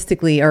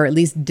mechanistically, or at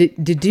least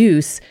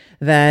deduce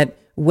that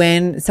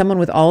when someone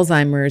with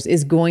Alzheimer's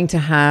is going to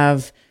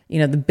have,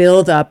 the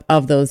buildup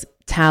of those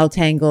tau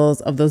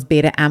tangles, of those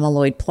beta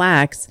amyloid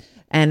plaques.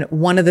 And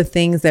one of the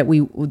things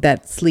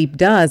that sleep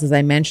does, as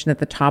I mentioned at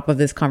the top of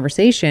this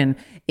conversation,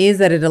 is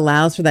that it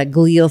allows for that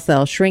glial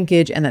cell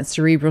shrinkage and that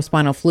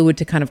cerebrospinal fluid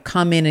to kind of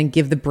come in and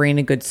give the brain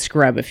a good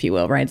scrub, if you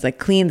will, right? It's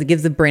like it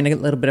gives the brain a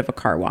little bit of a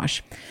car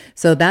wash.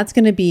 So that's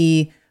going to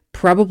be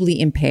probably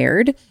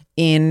impaired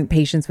in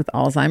patients with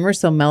Alzheimer's.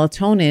 So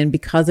melatonin,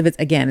 because of its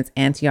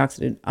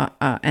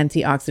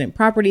antioxidant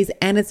properties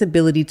and its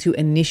ability to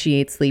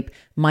initiate sleep,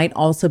 might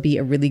also be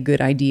a really good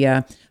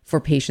idea for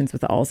patients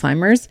with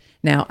Alzheimer's.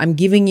 Now, I'm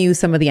giving you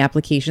some of the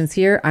applications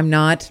here. I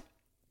want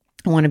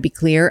to be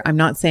clear. I'm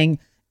not saying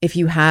if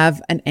you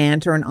have an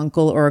aunt or an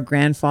uncle or a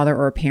grandfather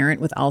or a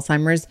parent with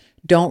Alzheimer's,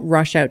 don't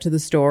rush out to the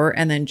store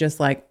and then just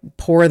like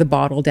pour the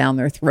bottle down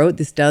their throat.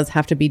 This does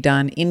have to be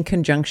done in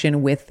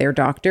conjunction with their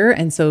doctor.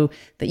 And so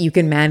that you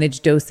can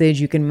manage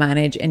dosage, you can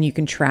manage and you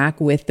can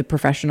track with your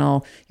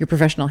professional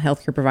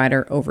healthcare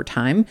provider over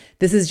time.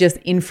 This is just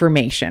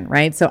information,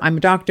 right? So I'm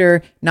a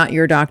doctor, not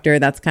your doctor.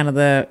 That's kind of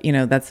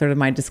that's sort of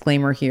my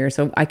disclaimer here.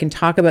 So I can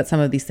talk about some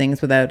of these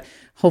things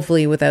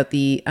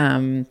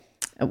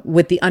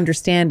with the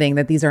understanding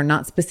that these are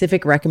not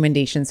specific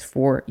recommendations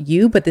for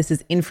you, but this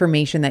is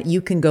information that you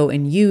can go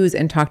and use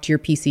and talk to your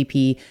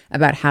PCP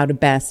about how to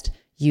best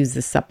use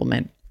this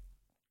supplement.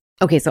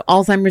 Okay, so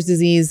Alzheimer's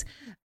disease.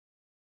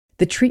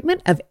 the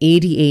treatment of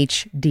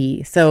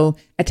ADHD. So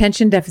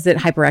attention deficit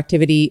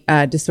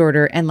hyperactivity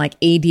disorder and like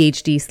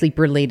ADHD sleep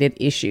related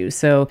issues.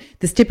 So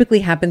this typically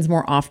happens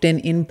more often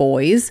in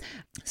boys.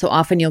 So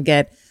often you'll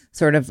get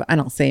sort of, I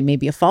don't say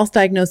maybe a false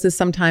diagnosis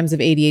sometimes of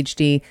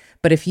ADHD,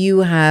 but if you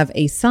have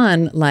a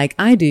son like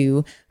I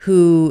do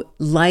who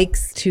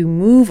likes to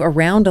move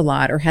around a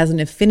lot or has an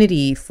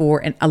affinity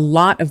for a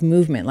lot of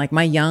movement, like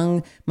my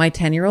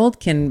 10-year-old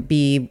can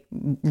be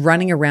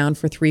running around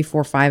for 3,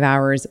 4, 5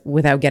 hours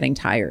without getting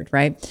tired,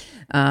 right?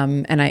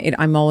 And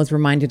I'm always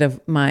reminded of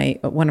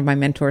one of my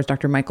mentors,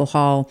 Dr. Michael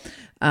Hall,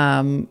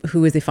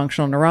 who is a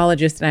functional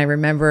neurologist. And I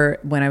remember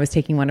when I was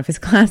taking one of his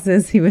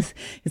classes, he's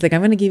like,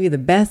 I'm going to give you the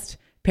best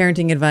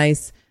parenting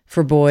advice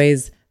for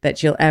boys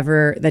that you'll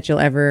ever,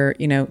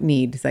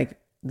 need. It's like,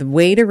 the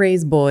way to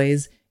raise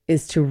boys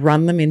is to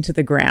run them into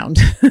the ground.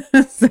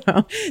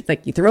 So it's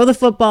like, you throw the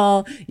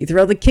football,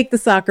 kick the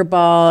soccer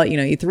ball,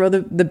 you throw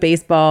the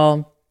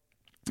baseball,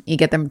 you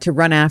get them to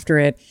run after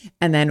it.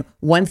 And then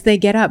once they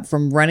get up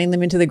from running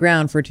them into the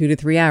ground for 2 to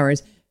 3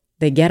 hours,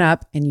 they get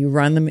up and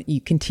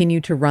you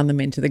continue to run them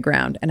into the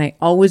ground. And I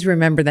always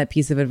remember that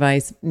piece of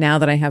advice now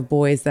that I have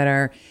boys that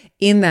are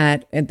in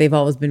that, and they've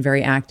always been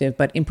very active,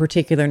 but in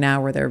particular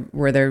now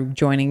where they're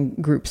joining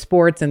group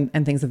sports and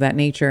things of that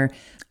nature.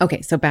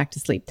 Okay, so back to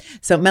sleep.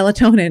 So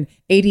melatonin,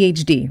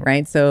 ADHD,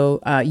 right?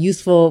 So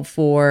useful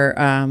for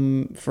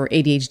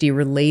ADHD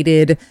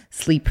related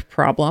sleep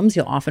problems.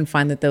 You'll often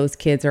find that those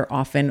kids are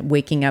often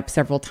waking up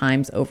several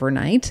times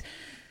overnight.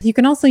 You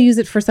can also use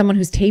it for someone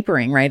who's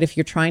tapering, right? If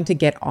you're trying to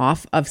get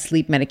off of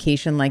sleep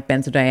medication like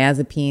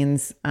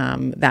benzodiazepines,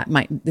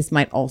 this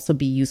might also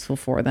be useful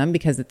for them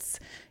because it's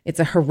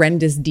a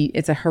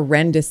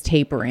horrendous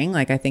tapering.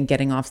 Like I think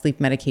getting off sleep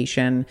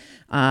medication,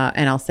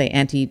 and I'll say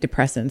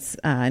antidepressants,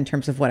 in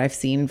terms of what I've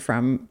seen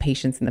from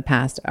patients in the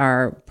past,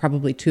 are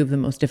probably two of the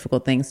most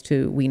difficult things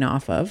to wean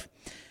off of.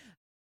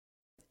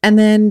 And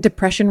then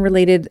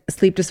depression-related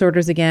sleep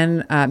disorders,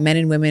 again, men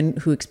and women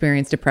who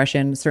experience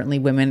depression, certainly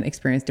women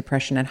experience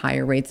depression at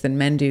higher rates than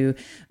men do.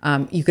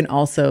 You can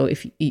also,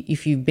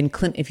 if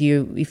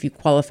you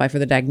qualify for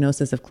the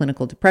diagnosis of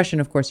clinical depression,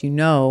 of course, you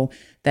know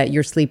that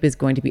your sleep is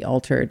going to be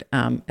altered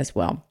as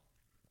well.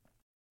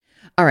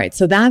 All right,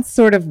 so that's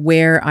sort of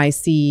where I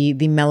see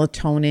the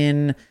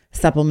melatonin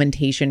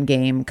supplementation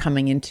game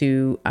coming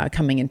into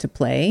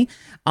play.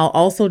 I'll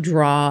also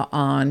draw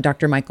on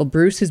Dr. Michael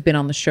Bruce, who's been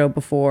on the show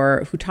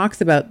before, who talks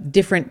about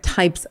different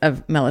types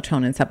of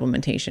melatonin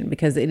supplementation,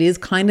 because it is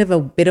kind of a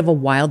bit of a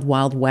wild,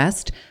 wild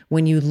west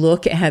when you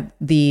look at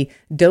the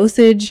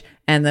dosage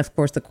and of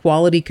course the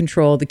quality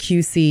control, the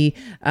QC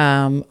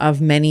of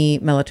many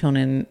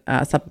melatonin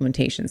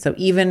supplementation. So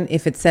even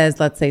if it says,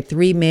 let's say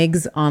 3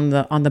 mgs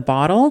on the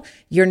bottle,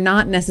 you're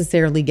not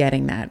necessarily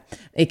getting that.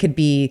 It could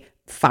be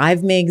 5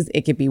 mgs,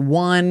 it could be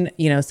 1,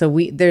 so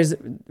there's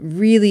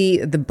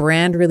really, the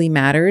brand really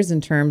matters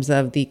in terms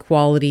of the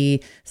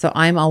quality. So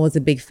I'm always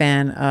a big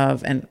fan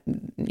of, and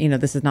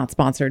this is not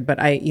sponsored, but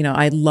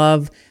I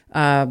love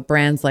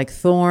brands like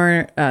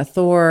Thor,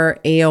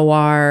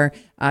 AOR,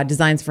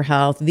 Designs for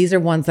Health. These are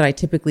ones that I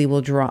typically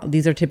will draw.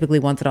 These are typically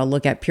ones that I'll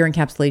look at. Pure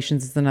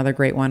Encapsulations is another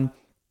great one.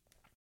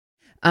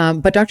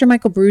 But Dr.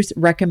 Michael Bruce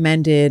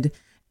recommended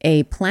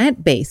a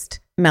plant-based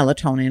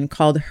melatonin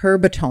called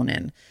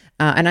herbatonin.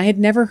 And I had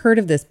never heard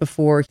of this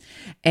before.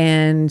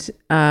 And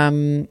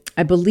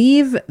I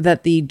believe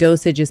that the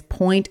dosage is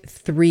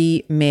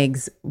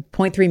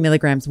 0.3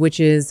 milligrams, which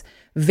is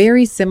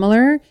very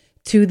similar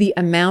to the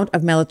amount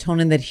of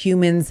melatonin that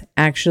humans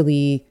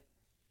actually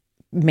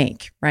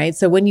make, right?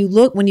 So when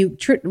you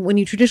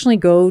traditionally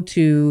go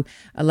to,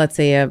 let's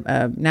say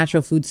a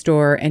natural food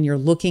store and you're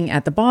looking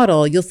at the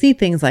bottle, you'll see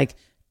things like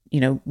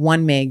 1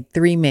 mg,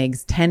 3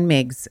 mgs, 10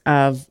 mgs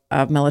of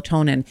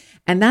melatonin.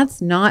 And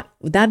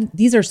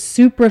these are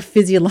super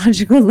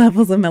physiological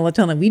levels of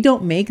melatonin. We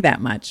don't make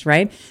that much,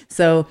 right?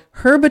 So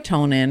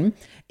herbatonin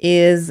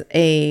is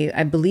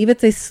I believe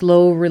it's a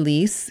slow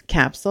release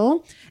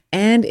capsule,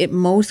 and it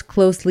most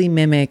closely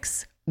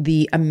mimics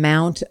the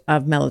amount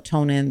of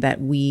melatonin that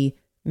we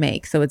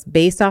make. So it's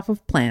based off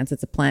of plants.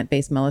 It's a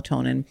plant-based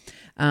melatonin.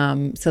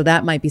 So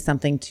that might be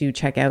something to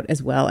check out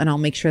as well. And I'll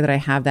make sure that I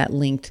have that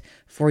linked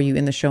for you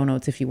in the show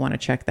notes if you want to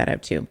check that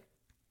out too.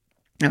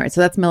 All right, so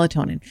that's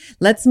melatonin.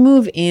 Let's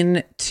move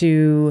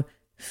into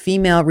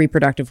female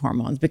reproductive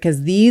hormones,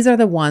 because these are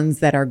the ones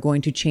that are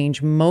going to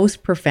change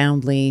most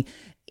profoundly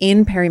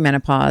in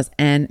perimenopause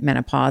and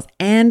menopause,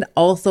 and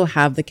also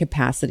have the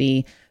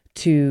capacity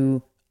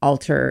to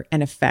alter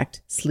and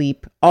affect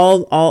sleep,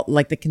 all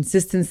like the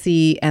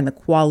consistency and the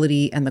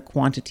quality and the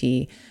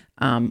quantity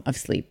of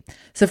sleep.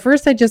 So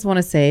first, I just want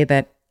to say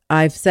that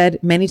I've said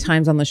many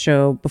times on the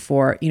show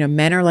before,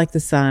 men are like the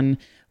sun,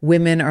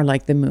 women are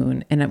like the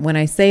moon. And when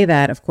I say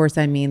that, of course,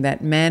 I mean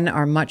that men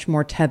are much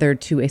more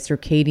tethered to a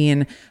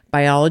circadian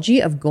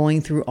biology of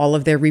going through all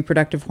of their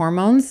reproductive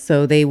hormones.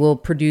 So they will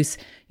produce,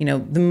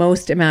 the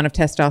most amount of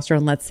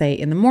testosterone, let's say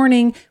in the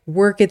morning,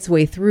 work its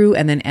way through,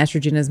 and then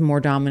estrogen is more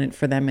dominant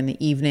for them in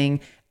the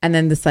evening. And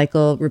then the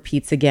cycle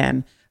repeats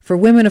again. For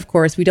women, of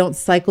course, we don't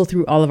cycle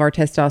through all of our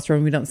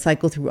testosterone. We don't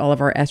cycle through all of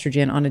our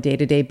estrogen on a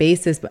day-to-day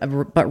basis,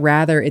 but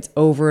rather it's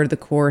over the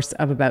course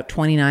of about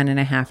 29 and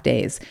a half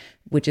days,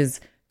 which is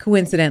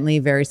coincidentally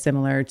very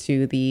similar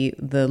to the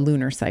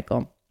lunar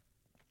cycle.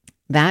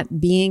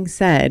 That being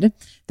said,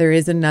 there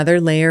is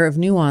another layer of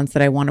nuance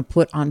that I want to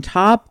put on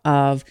top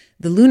of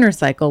the lunar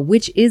cycle,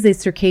 which is a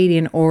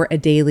circadian or a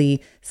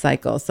daily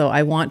cycle. So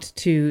I want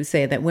to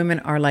say that women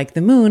are like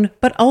the moon,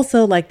 but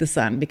also like the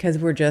sun, because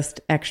we're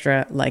just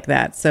extra like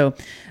that. So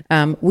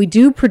we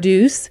do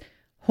produce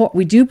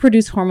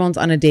hormones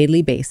on a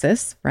daily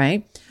basis,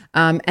 right?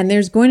 And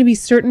there's going to be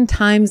certain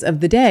times of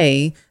the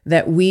day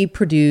that we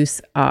produce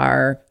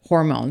our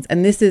hormones.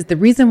 And this is the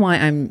reason why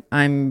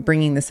I'm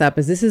bringing this up,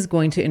 is this is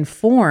going to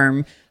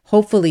inform,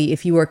 hopefully,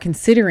 if you are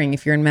considering,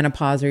 if you're in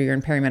menopause or you're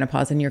in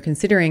perimenopause and you're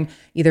considering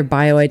either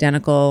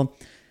bioidentical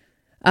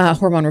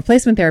hormone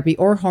replacement therapy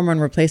or hormone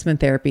replacement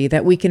therapy,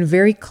 that we can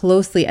very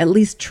closely at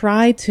least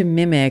try to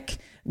mimic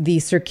the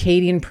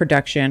circadian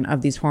production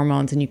of these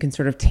hormones, and you can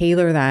sort of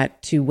tailor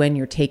that to when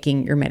you're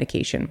taking your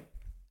medication.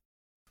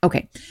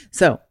 Okay,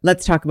 so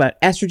let's talk about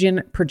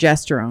estrogen,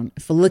 progesterone,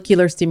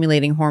 follicular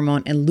stimulating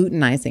hormone, and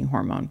luteinizing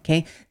hormone.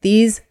 Okay,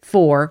 these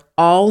four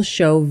all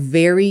show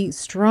very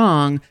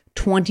strong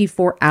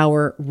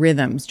 24-hour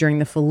rhythms during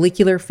the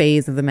follicular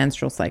phase of the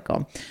menstrual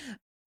cycle.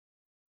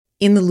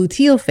 In the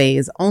luteal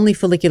phase, only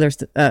follicular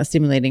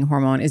stimulating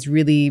hormone is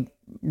really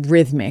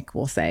rhythmic,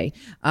 we'll say,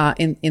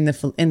 in the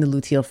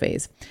luteal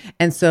phase.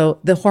 And so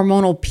the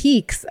hormonal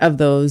peaks of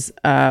those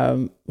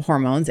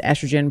hormones,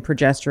 estrogen,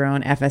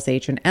 progesterone,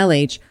 FSH, and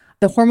LH,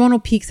 the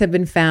hormonal peaks have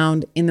been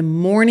found in the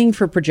morning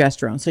for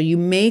progesterone. So you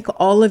make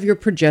all of your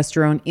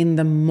progesterone in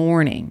the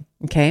morning,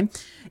 okay?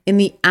 In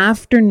the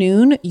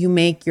afternoon, you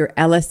make your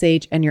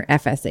LSH and your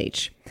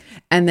FSH.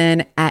 And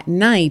then at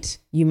night,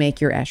 you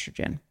make your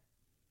estrogen.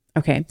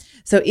 Okay.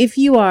 So if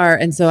you are,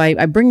 and so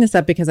I bring this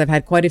up because I've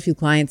had quite a few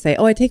clients say,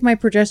 oh, I take my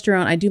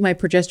progesterone, I do my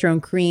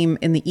progesterone cream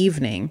in the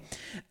evening.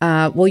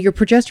 Well, your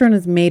progesterone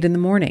is made in the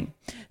morning.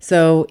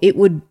 So it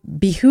would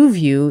behoove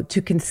you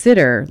to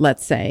consider,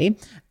 let's say,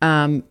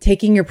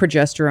 taking your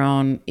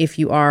progesterone, if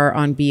you are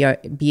on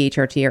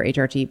BHRT or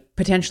HRT,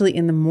 potentially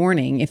in the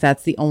morning, if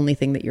that's the only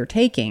thing that you're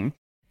taking.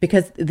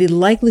 Because the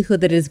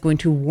likelihood that it is going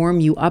to warm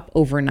you up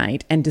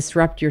overnight and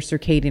disrupt your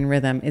circadian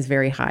rhythm is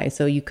very high.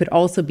 So you could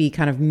also be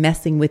kind of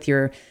messing with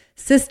your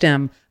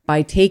system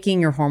by taking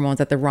your hormones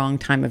at the wrong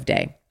time of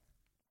day.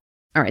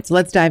 All right, so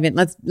let's dive in.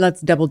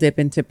 Let's double dip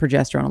into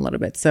progesterone a little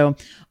bit. So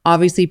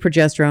obviously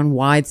progesterone,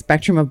 wide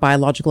spectrum of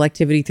biological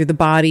activity through the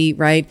body,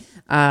 right?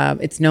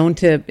 It's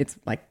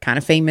like kind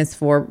of famous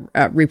for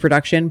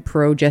reproduction,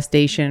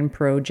 progestation,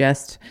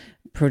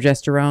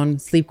 progesterone,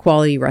 sleep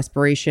quality,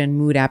 respiration,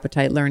 mood,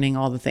 appetite, learning,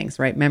 all the things,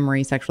 right?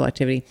 Memory, sexual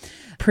activity.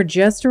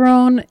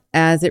 Progesterone,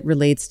 as it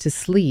relates to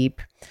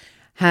sleep,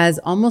 has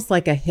almost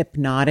like a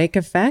hypnotic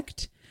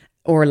effect,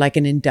 or like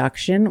an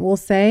induction, we'll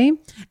say.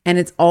 And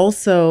it's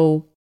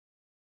also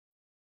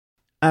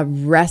a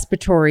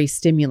respiratory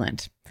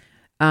stimulant.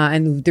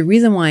 And the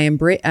reason why I'm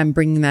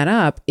bringing that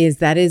up is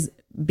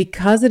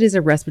because it is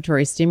a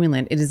respiratory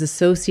stimulant, it is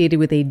associated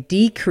with a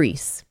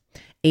decrease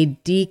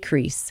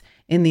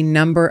in the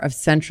number of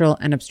central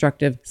and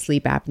obstructive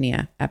sleep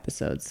apnea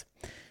episodes.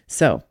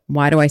 So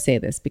why do I say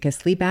this? Because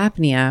sleep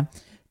apnea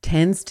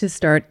tends to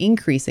start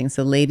increasing.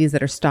 So ladies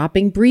that are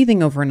stopping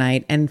breathing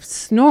overnight and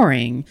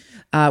snoring,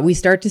 we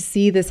start to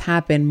see this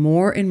happen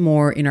more and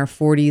more in our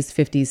 40s,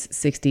 50s,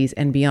 60s,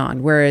 and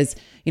beyond. Whereas,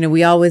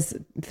 we always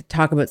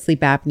talk about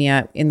sleep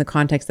apnea in the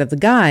context of the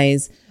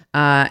guys.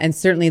 And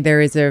certainly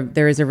there is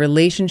a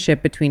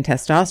relationship between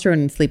testosterone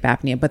and sleep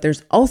apnea, but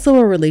there's also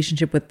a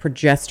relationship with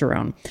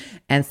progesterone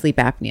and sleep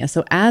apnea.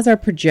 So as our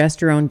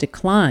progesterone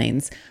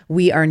declines,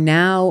 we are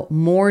now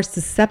more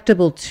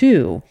susceptible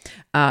to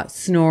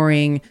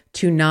snoring,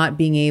 to not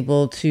being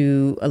able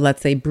to,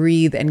 let's say,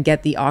 breathe and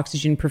get the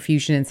oxygen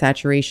perfusion and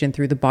saturation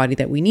through the body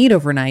that we need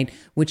overnight,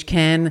 which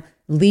can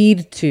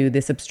lead to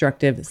this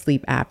obstructive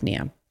sleep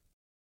apnea.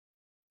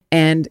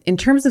 And in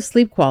terms of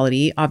sleep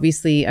quality,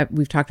 obviously,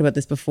 we've talked about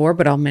this before,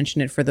 but I'll mention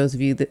it for those of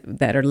you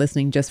that are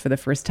listening just for the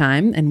first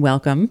time. And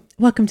welcome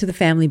to the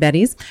family,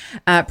 Betties.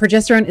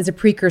 Progesterone is a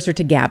precursor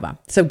to GABA.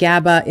 So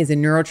GABA is a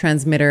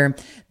neurotransmitter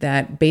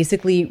that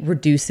basically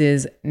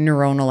reduces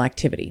neuronal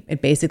activity.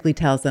 It basically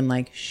tells them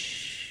like,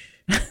 shh,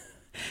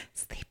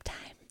 sleep time.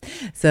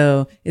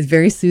 So it's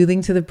very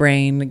soothing to the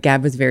brain.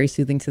 GABA is very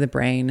soothing to the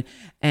brain.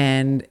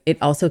 And it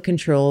also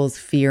controls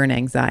fear and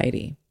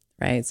anxiety,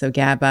 right? So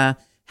GABA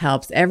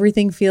helps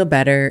everything feel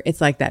better. It's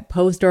like that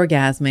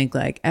post-orgasmic,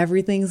 like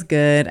everything's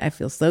good. I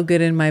feel so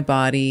good in my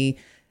body.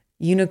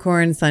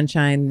 Unicorn,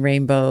 sunshine,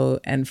 rainbow,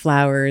 and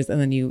flowers. And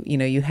then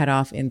you head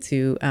off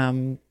into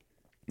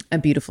a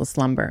beautiful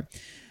slumber.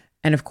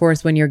 And of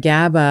course, when your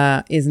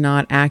GABA is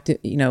not active,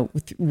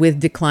 with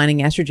declining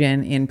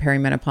estrogen in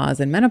perimenopause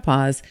and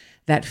menopause,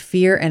 that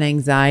fear and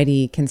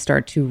anxiety can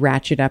start to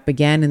ratchet up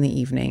again in the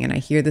evening. And I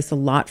hear this a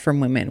lot from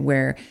women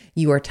where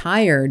you are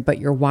tired, but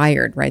you're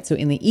wired, right? So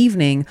in the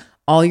evening,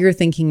 all you're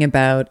thinking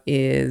about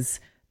is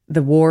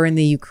the war in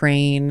the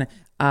Ukraine,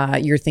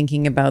 You're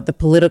thinking about the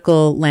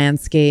political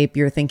landscape.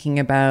 You're thinking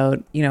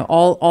about,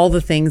 all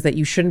the things that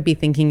you shouldn't be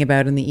thinking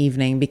about in the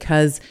evening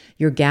because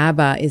your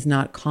GABA is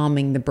not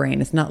calming the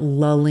brain. It's not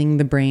lulling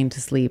the brain to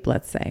sleep,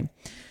 let's say.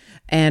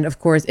 And of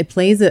course, it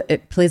plays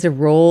a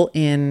role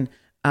in,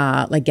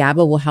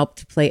 GABA will help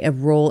to play a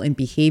role in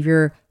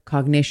behavior,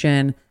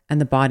 cognition,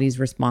 and the body's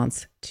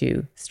response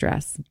to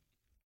stress.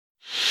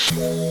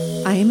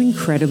 I am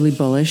incredibly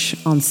bullish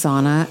on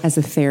sauna as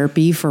a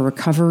therapy for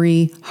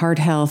recovery, heart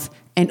health,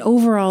 and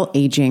overall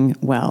aging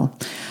well.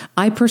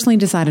 I personally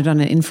decided on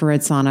an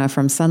infrared sauna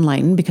from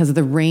Sunlighten because of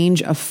the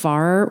range of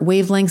far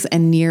wavelengths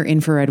and near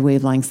infrared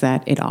wavelengths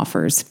that it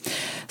offers.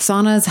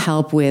 Saunas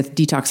help with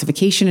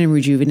detoxification and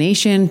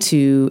rejuvenation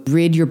to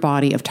rid your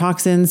body of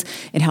toxins.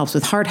 It helps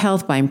with heart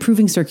health by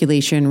improving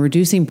circulation,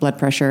 reducing blood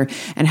pressure,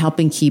 and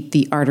helping keep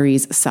the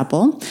arteries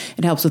supple.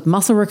 It helps with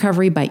muscle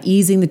recovery by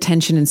easing the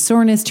tension and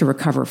soreness to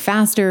recover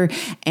faster.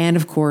 And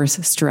of course,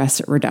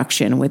 stress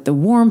reduction. With the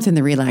warmth and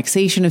the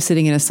relaxation of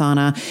sitting in a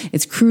sauna,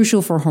 it's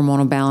crucial for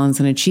hormonal balance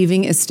and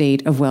achieving a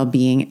state of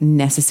well-being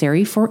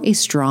necessary for a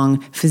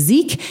strong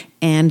physique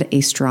and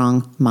a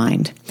strong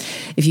mind.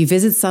 If you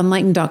visit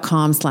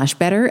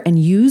sunlighten.com/better and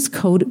use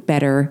code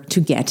BETTER to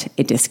get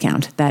a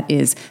discount. That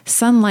is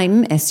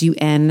Sunlighten,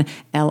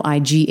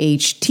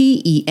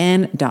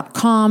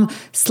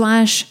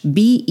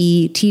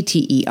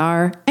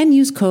 sunlighten.com/BETTER and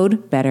use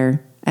code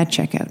BETTER at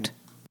checkout.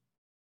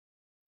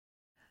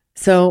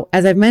 So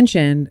as I've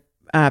mentioned,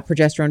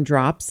 progesterone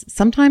drops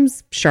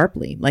sometimes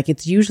sharply. Like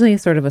it's usually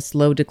sort of a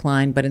slow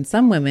decline, but in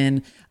some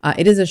women,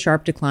 it is a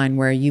sharp decline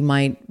where you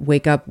might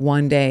wake up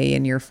one day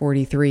and you're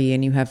 43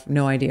 and you have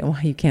no idea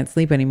why you can't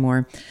sleep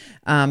anymore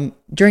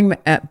during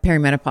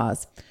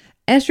perimenopause.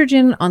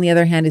 Estrogen, on the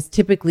other hand, is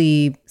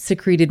typically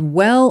secreted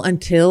well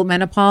until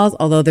menopause,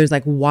 although there's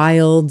like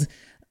wild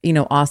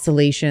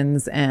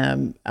oscillations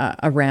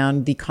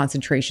around the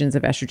concentrations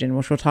of estrogen,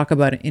 which we'll talk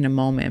about in a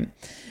moment.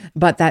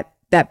 But that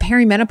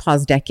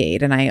perimenopause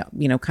decade, and I,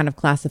 kind of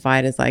classify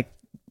it as like,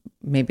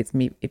 maybe it's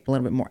a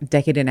little bit more,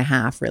 decade and a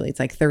half, really. It's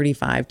like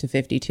 35 to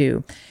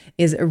 52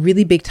 is a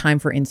really big time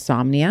for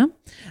insomnia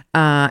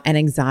and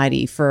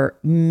anxiety for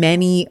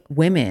many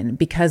women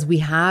because we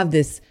have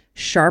this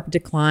sharp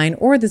decline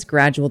or this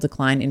gradual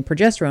decline in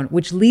progesterone,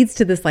 which leads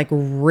to this like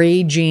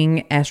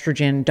raging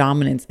estrogen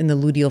dominance in the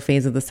luteal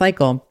phase of the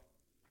cycle.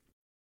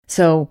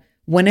 So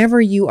whenever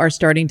you are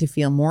starting to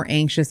feel more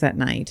anxious at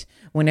night,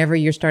 whenever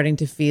you're starting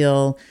to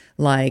feel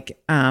like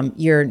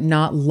you're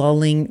not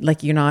lulling,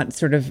 like you're not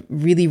sort of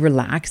really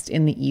relaxed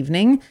in the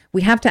evening,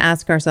 we have to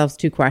ask ourselves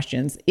two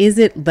questions. Is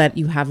it that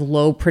you have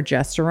low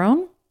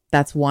progesterone?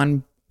 That's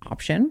one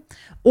option.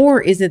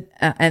 Or is it,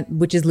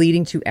 which is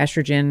leading to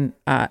estrogen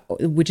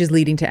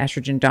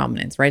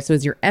dominance, right? So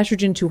is your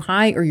estrogen too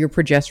high or your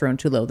progesterone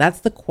too low? That's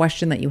the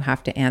question that you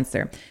have to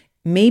answer.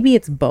 Maybe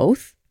it's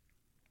both.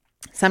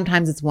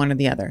 Sometimes it's one or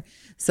the other.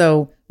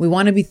 So we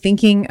want to be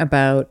thinking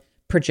about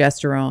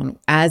progesterone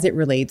as it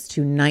relates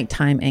to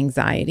nighttime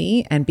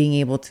anxiety and being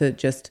able to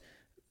just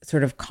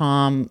sort of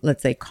calm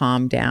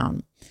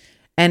down.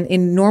 And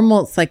in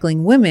normal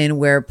cycling women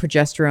where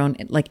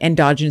progesterone, like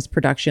endogenous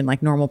production,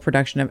 like normal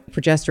production of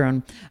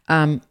progesterone,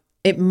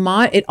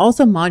 it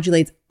also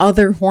modulates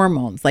other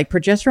hormones. Like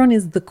progesterone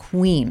is the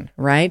queen,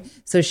 right?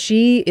 So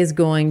she is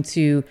going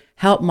to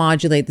help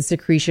modulate the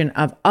secretion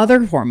of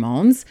other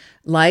hormones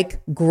like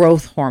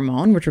growth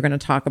hormone, which we're going to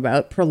talk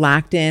about,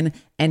 prolactin,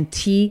 and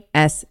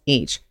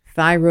TSH,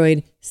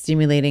 thyroid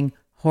stimulating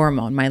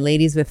hormone. My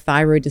ladies with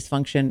thyroid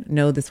dysfunction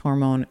know this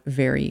hormone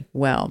very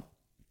well.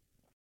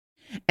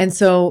 And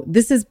so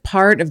this is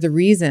part of the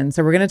reason.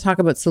 So we're going to talk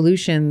about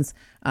solutions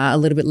a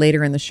little bit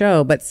later in the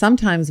show. But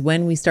sometimes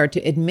when we start to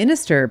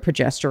administer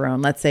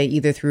progesterone, let's say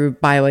either through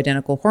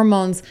bioidentical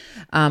hormones,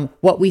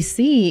 what we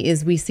see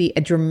is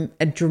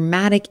a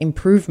dramatic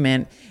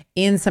improvement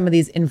in some of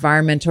these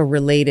environmental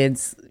related,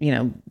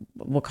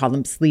 we'll call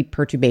them sleep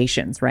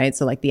perturbations, right?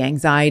 So like the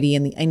anxiety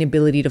and the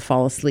inability to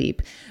fall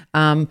asleep.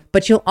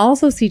 But you'll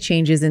also see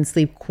changes in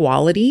sleep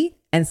quality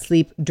and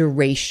sleep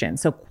duration.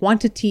 So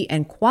quantity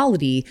and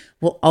quality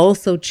will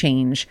also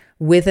change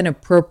with an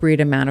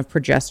appropriate amount of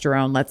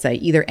progesterone, let's say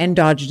either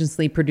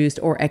endogenously produced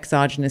or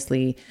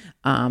exogenously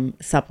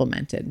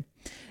supplemented.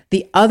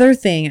 The other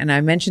thing, and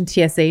I mentioned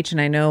TSH,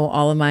 and I know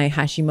all of my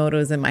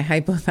Hashimoto's and my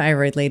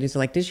hypothyroid ladies are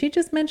like, did she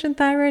just mention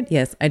thyroid?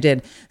 Yes, I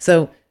did.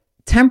 So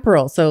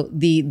temporal, so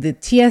the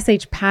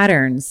TSH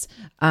patterns,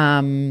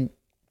 when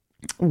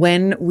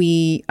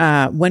we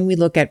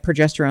look at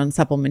progesterone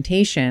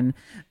supplementation,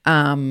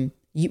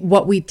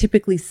 what we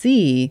typically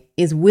see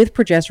is with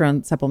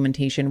progesterone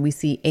supplementation, we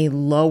see a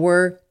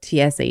lower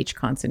TSH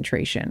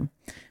concentration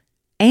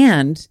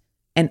and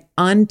an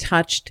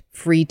untouched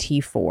free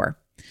T4.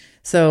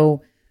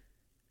 So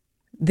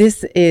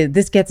this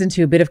gets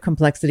into a bit of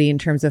complexity in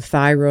terms of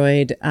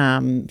thyroid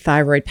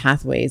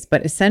pathways,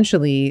 but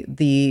essentially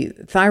the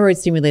thyroid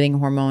stimulating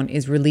hormone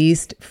is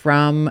released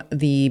from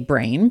the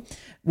brain,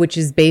 which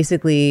is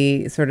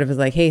basically sort of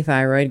like, hey,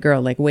 thyroid girl,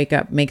 like wake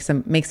up, make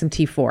some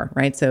T4,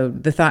 right? So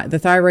the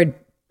thyroid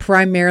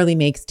primarily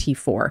makes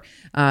T4.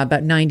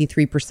 About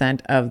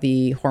 93% of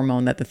the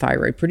hormone that the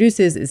thyroid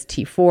produces is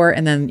T4.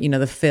 And then,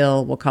 the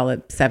fill, we'll call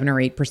it 7 or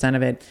 8%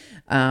 of it,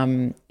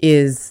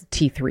 is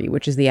T3,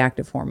 which is the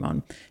active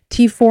hormone.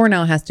 T4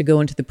 now has to go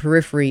into the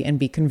periphery and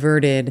be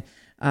converted,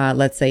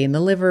 let's say in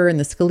the liver, in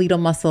the skeletal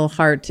muscle,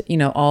 heart,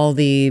 all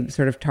the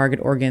sort of target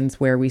organs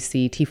where we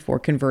see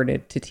T4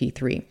 converted to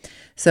T3.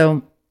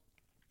 So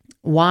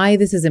why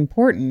this is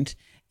important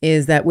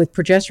is that with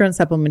progesterone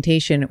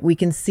supplementation, we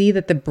can see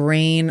that the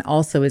brain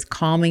also is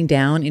calming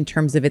down in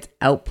terms of its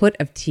output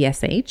of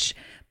TSH,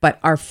 but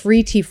our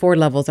free T4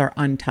 levels are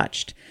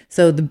untouched.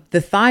 So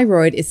the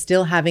thyroid is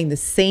still having the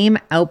same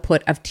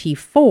output of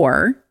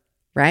T4,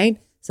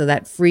 right? So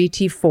that free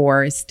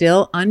T4 is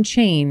still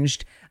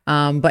unchanged,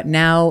 but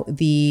now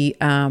the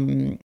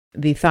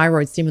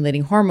thyroid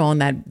stimulating hormone,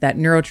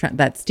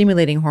 that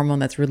stimulating hormone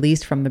that's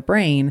released from the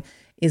brain,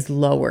 is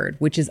lowered,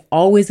 which is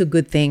always a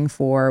good thing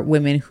for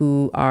women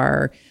who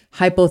are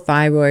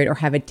hypothyroid or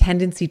have a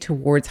tendency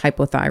towards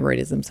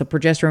hypothyroidism. So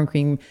progesterone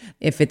cream,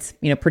 if it's,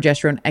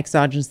 progesterone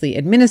exogenously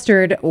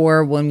administered,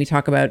 or when we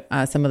talk about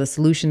some of the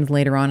solutions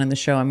later on in the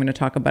show, I'm going to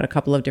talk about a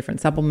couple of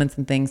different supplements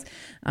and things.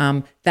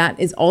 That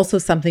is also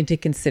something to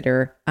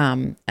consider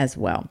as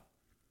well.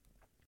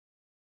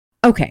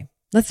 Okay,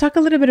 let's talk a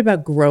little bit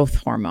about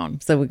growth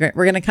hormone. So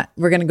we're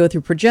gonna go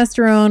through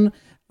progesterone,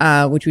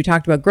 which we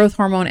talked about, growth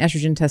hormone,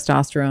 estrogen,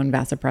 testosterone,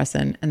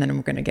 vasopressin, and then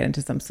we're going to get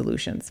into some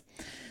solutions.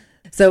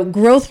 So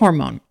growth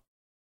hormone.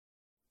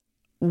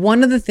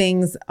 One of the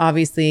things,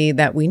 obviously,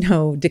 that we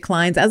know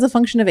declines as a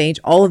function of age,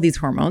 all of these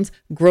hormones,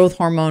 growth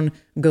hormone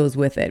goes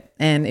with it.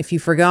 And if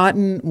you've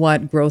forgotten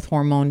what growth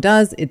hormone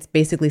does, it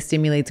basically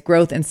stimulates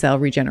growth and cell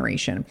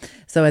regeneration.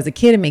 So as a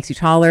kid, it makes you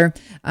taller.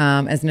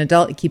 As an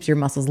adult, it keeps your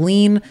muscles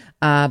lean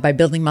by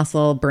building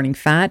muscle, burning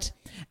fat.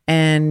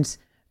 And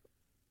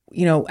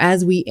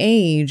as we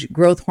age,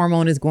 growth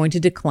hormone is going to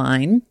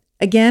decline.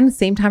 Again,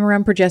 same time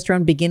around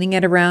progesterone, beginning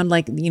at around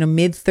mid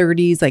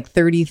 30s, like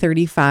 30,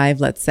 35,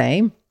 let's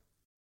say.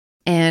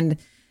 And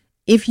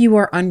if you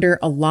are under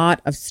a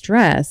lot of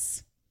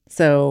stress,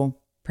 so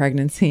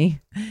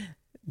pregnancy,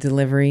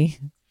 delivery,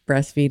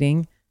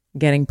 breastfeeding,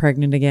 getting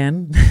pregnant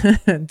again,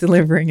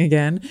 delivering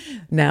again,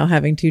 now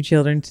having 2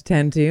 children to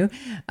tend to,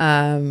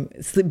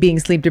 being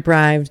sleep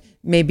deprived,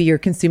 maybe you're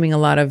consuming a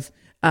lot of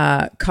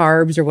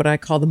carbs, or what I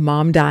call the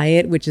mom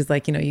diet, which is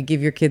like, you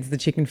give your kids the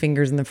chicken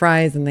fingers and the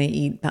fries and they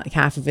eat like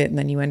half of it, and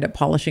then you end up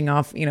polishing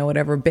off,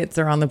 whatever bits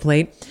are on the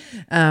plate.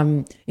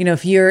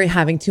 If you're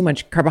having too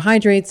much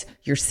carbohydrates,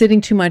 you're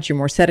sitting too much, you're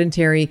more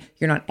sedentary,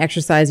 you're not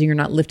exercising, you're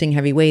not lifting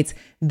heavy weights.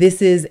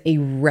 This is a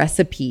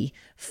recipe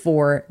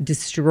for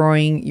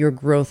destroying your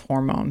growth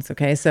hormones.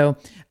 Okay. So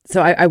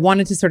I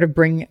wanted to sort of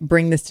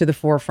bring this to the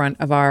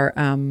forefront of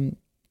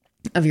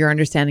of your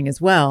understanding as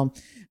well.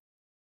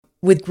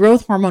 With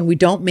growth hormone, we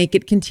don't make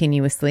it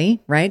continuously,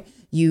 right?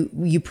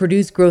 You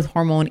produce growth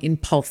hormone in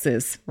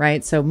pulses,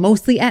 right? So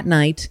mostly at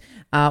night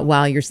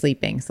while you're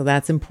sleeping. So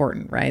that's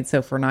important, right? So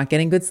if we're not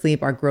getting good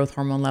sleep, our growth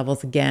hormone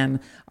levels, again,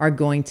 are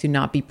going to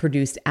not be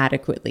produced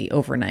adequately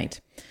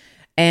overnight.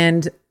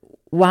 And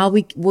while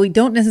we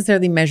don't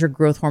necessarily measure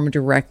growth hormone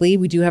directly,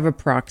 we do have a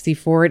proxy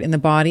for it in the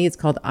body. It's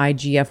called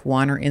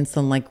IGF-1, or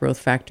insulin-like growth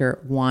factor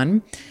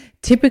 1.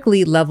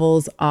 Typically,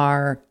 levels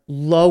are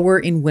lower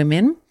in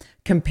women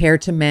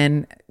compared to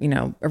men.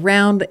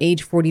 Around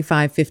age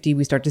 45, 50,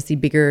 we start to see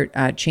bigger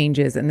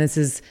changes. And this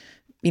is,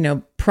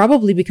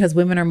 probably because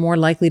women are more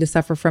likely to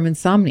suffer from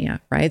insomnia,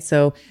 right?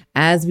 So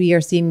as we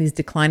are seeing these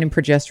decline in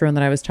progesterone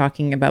that I was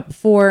talking about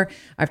before,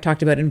 I've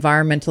talked about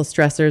environmental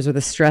stressors, or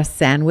the stress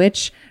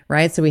sandwich,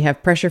 right? So we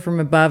have pressure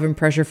from above and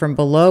pressure from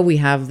below. We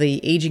have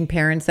the aging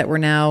parents that we're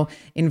now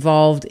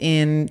involved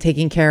in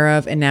taking care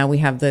of. And now we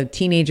have the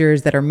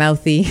teenagers that are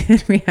mouthy.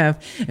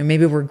 And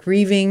maybe we're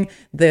grieving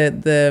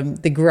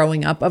the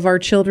growing up of our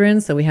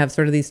children. So we have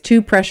sort of these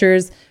two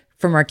pressures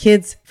from our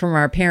kids, from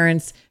our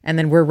parents, and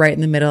then we're right in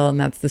the middle, and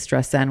that's the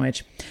stress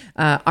sandwich.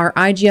 Our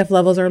IGF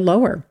levels are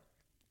lower.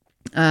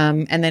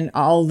 And then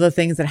all the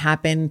things that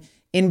happen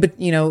in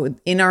our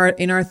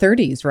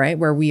 30s, right?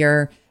 Where we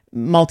are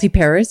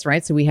multiparous,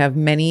 right? So we have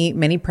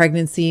many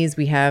pregnancies.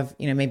 We have,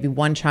 maybe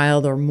one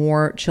child or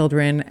more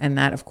children. And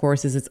that, of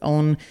course, is its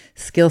own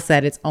skill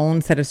set, its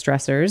own set of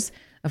stressors.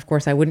 Of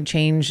course, I wouldn't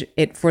change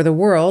it for the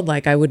world.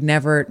 Like I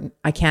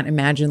can't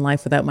imagine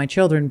life without my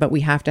children, but we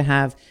have to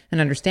have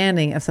an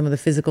understanding of some of the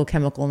physical,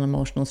 chemical, and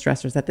emotional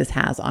stressors that this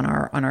has on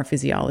our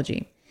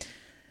physiology.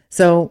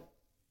 So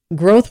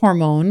growth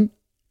hormone,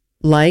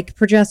 like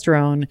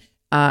progesterone,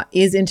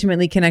 is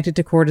intimately connected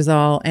to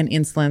cortisol and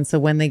insulin. So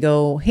when they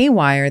go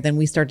haywire, then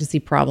we start to see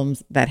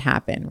problems that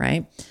happen,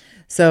 right?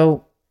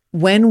 So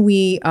when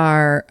we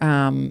are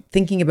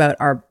thinking about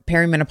our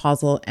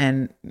perimenopausal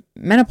and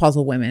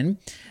menopausal women,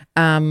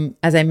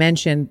 as I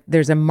mentioned,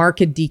 there's a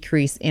marked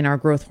decrease in our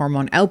growth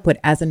hormone output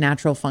as a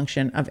natural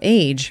function of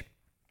age.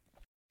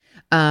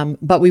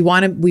 But we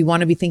want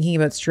to be thinking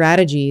about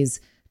strategies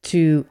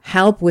to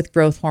help with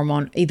growth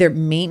hormone, either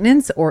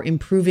maintenance or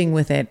improving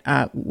with it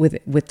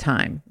with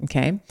time.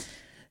 Okay,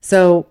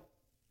 so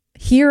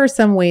here are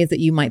some ways that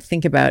you might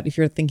think about if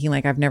you're thinking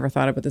like, I've never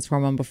thought about this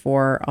hormone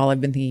before. All I've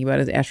been thinking about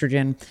is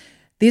estrogen.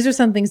 These are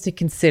some things to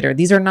consider.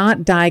 These are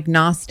not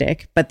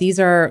diagnostic, but these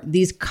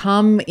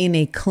come in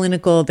a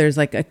clinical, there's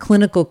like a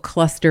clinical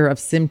cluster of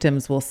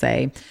symptoms, we'll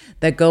say,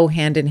 that go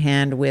hand in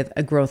hand with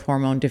a growth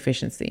hormone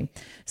deficiency.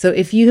 So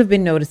if you have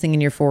been noticing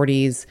in your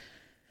 40s,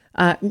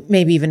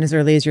 maybe even as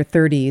early as your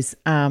 30s,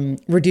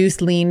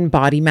 reduced lean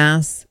body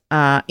mass,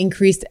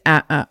 increased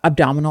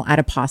abdominal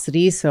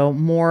adiposity, so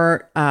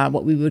more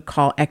what we would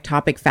call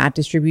ectopic fat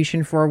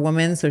distribution for a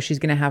woman. So she's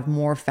going to have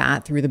more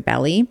fat through the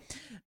belly.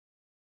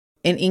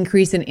 An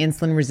increase in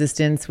insulin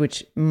resistance,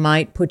 which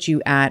might put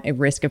you at a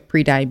risk of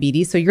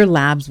prediabetes. So your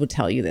labs would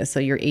tell you this. So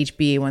your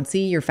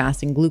HbA1c, your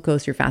fasting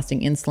glucose, your fasting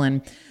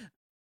insulin.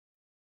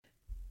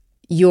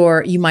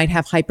 You might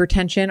have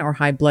hypertension or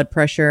high blood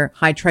pressure,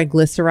 high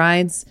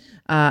triglycerides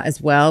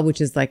as well, which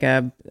is like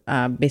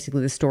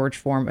basically the storage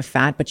form of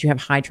fat, but you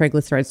have high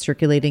triglycerides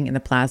circulating in the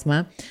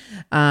plasma.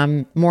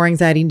 More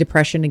anxiety and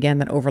depression, again,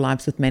 that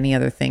overlaps with many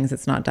other things.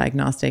 It's not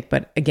diagnostic,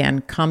 but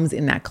again, comes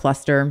in that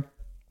cluster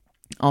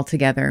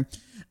altogether.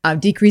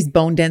 Decreased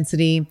bone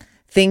density,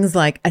 things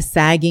like a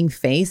sagging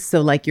face. So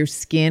like your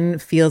skin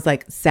feels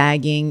like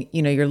sagging,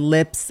 your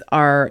lips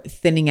are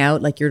thinning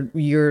out, like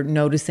you're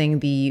noticing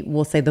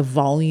we'll say the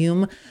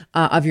volume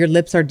of your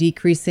lips are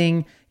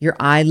decreasing. Your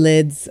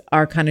eyelids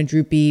are kind of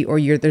droopy, or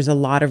there's a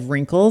lot of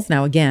wrinkles.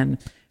 Now, again,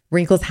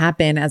 wrinkles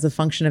happen as a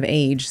function of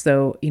age.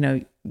 So,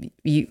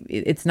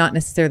 it's not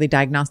necessarily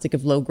diagnostic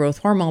of low growth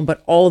hormone,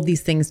 but all of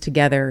these things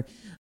together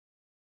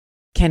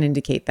can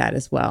indicate that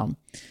as well.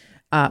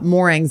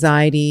 More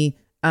anxiety,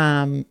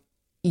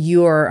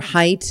 your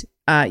height.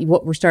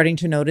 What we're starting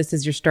to notice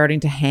is you're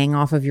starting to hang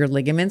off of your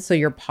ligaments. So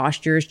your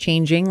posture is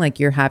changing, like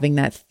you're having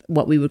that,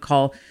 what we would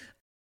call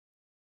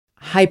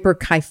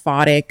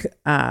hyperkyphotic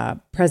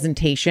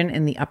presentation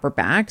in the upper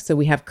back. So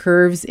we have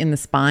curves in the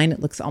spine. It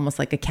looks almost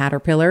like a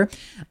caterpillar.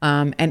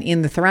 And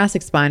in the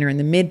thoracic spine or in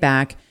the mid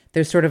back,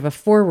 there's sort of a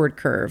forward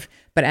curve.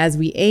 But as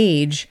we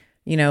age,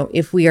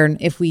 if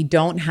we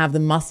don't have the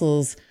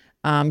muscles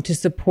to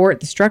support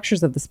the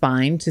structures of the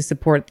spine, to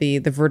support the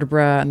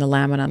vertebra and the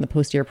lamina and the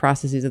posterior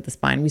processes of the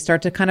spine, we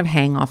start to kind of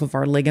hang off of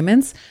our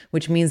ligaments,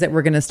 which means that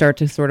we're going to start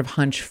to sort of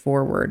hunch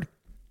forward.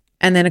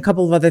 And then a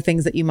couple of other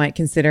things that you might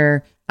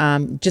consider,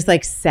 just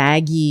like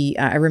saggy.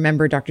 I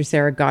remember Dr.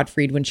 Sarah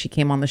Gottfried, when she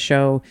came on the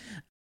show,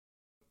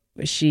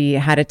 she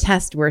had a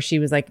test where she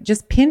was like,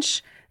 just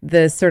pinch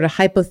the sort of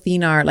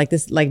hypothenar, like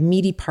this like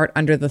meaty part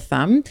under the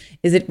thumb.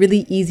 Is it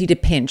really easy to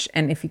pinch?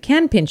 And if you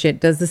can pinch it,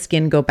 does the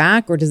skin go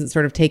back, or does it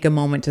sort of take a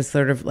moment to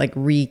sort of like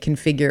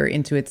reconfigure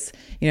into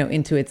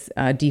its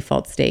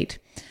default state?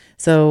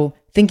 So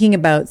thinking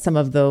about some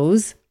of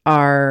those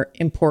are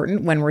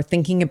important when we're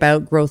thinking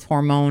about growth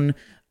hormone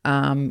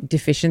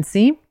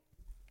deficiency.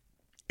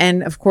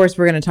 And of course,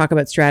 we're going to talk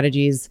about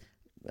strategies.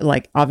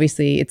 Like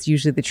obviously it's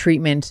usually the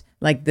treatment,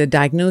 like the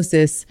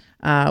diagnosis,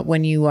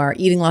 when you are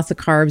eating lots of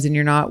carbs and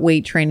you're not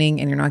weight training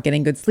and you're not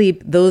getting good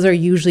sleep, those are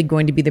usually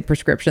going to be the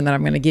prescription that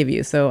I'm going to give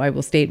you. So I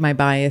will state my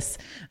bias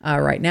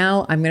right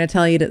now. I'm going to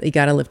tell you that you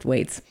got to lift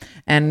weights.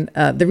 And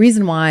the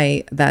reason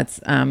why that's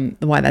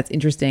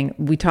interesting,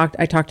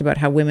 I talked about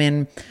how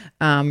women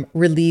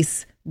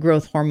release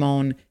growth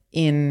hormone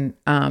in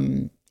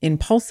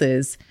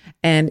pulses,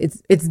 and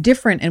it's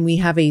different. And we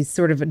have a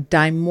sort of a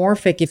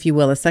dimorphic, if you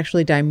will, a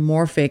sexually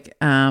dimorphic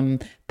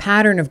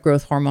pattern of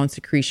growth hormone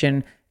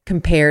secretion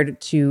compared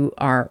to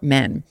our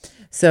men.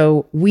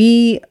 So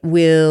we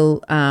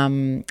will,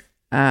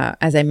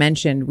 as I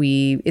mentioned,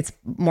 it's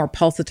more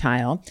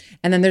pulsatile,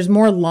 and then there's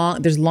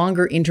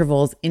longer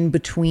intervals in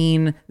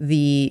between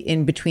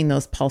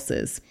those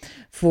pulses.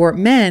 For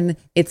men,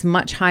 it's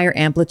much higher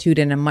amplitude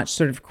and a much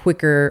sort of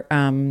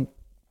quicker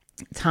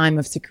time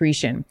of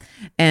secretion.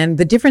 And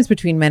the difference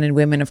between men and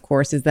women, of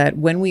course, is that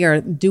when we are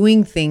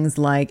doing things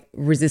like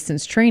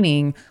resistance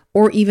training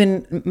or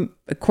even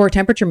core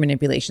temperature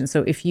manipulation.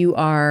 So if you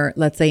are,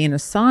 let's say, in a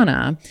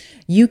sauna,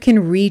 you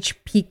can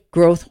reach peak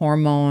growth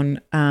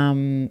hormone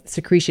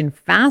secretion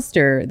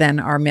faster than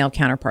our male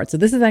counterparts. So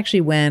this is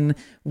actually when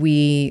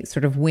we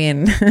sort of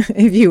win,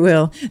 if you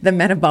will, the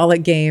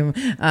metabolic game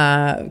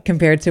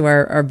compared to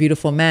our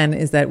beautiful men,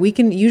 is that we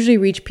can usually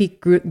reach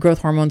peak growth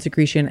hormone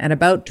secretion at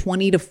about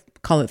 20 to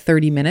call it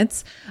 30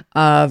 minutes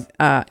of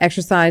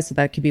exercise. So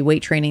that could be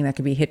weight training, that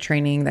could be HIIT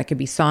training, that could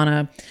be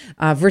sauna,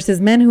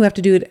 versus men who have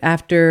to do it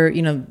after,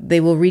 they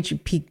will reach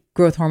peak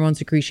growth hormone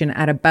secretion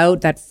at about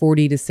that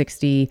 40 to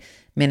 60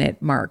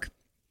 minute mark.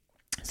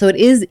 So it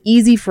is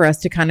easy for us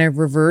to kind of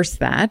reverse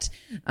that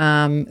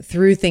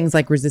through things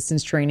like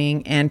resistance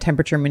training and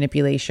temperature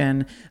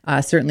manipulation,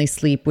 certainly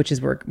sleep, which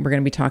is we're going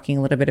to be talking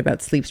a little bit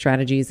about sleep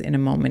strategies in a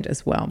moment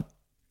as well.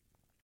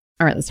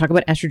 All right, let's talk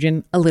about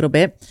estrogen a little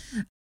bit.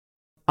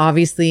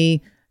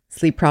 Obviously,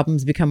 sleep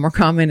problems become more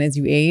common as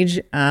you age.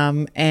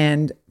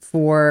 And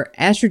for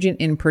estrogen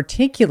in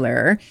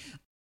particular,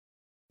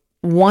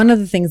 one of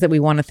the things that we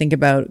want to think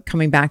about,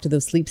 coming back to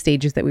those sleep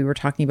stages that we were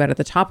talking about at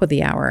the top of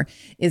the hour,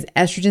 is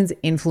estrogen's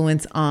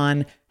influence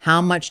on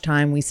how much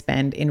time we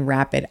spend in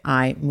rapid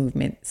eye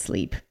movement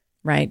sleep.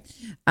 right?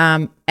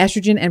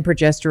 Estrogen and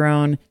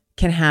progesterone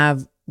can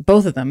have,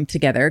 both of them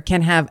together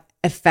can have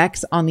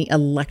effects on the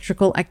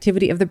electrical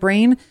activity of the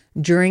brain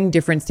during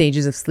different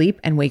stages of sleep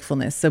and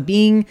wakefulness. So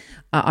being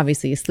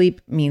obviously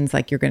asleep means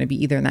like you're going to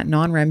be either in that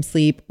non-REM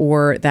sleep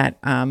or that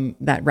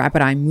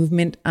rapid eye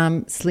movement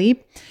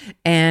sleep.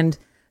 And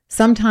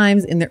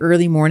sometimes in the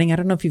early morning, I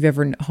don't know if you've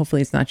ever,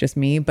 hopefully it's not just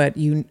me, but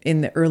in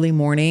the early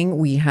morning,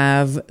 we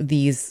have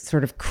these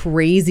sort of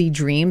crazy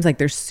dreams, like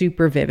they're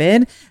super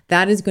vivid.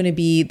 That's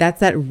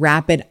that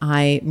rapid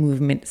eye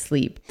movement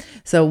sleep.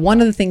 So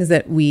one of the things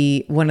that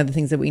we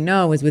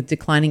know is with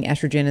declining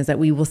estrogen is that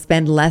we will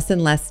spend less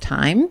and less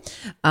time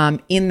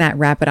in that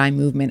rapid eye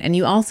movement. And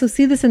you also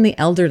see this in the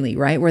elderly,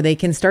 right? Where they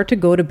can start to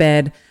go to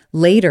bed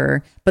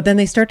later, but then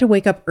they start to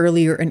wake up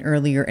earlier and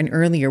earlier and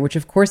earlier, which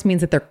of course means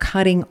that they're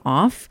cutting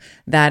off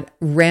that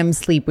REM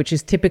sleep, which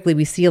is typically,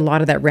 we see a lot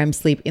of that REM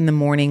sleep in the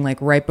morning,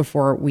 like right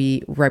before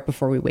we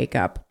wake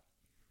up.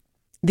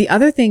 The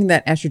other thing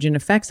that estrogen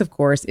affects, of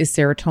course, is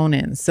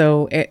serotonin.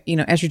 So,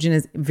 estrogen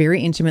is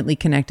very intimately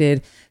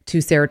connected to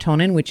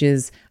serotonin, which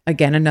is,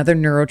 again, another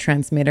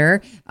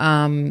neurotransmitter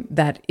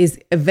that is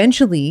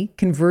eventually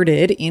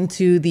converted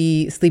into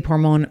the sleep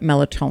hormone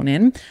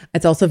melatonin.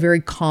 It's also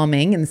very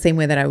calming in the same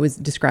way that I was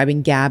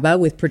describing GABA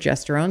with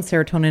progesterone.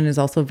 Serotonin is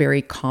also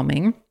very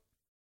calming.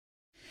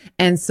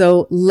 And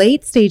so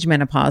late stage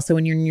menopause, so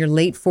when you're in your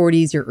late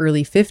 40s, your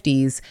early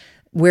 50s,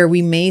 where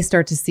we may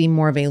start to see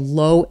more of a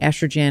low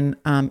estrogen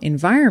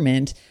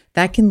environment,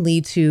 that can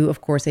lead to,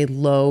 of course, a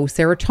low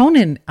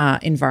serotonin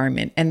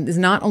environment, and is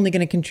not only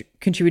going to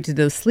contribute to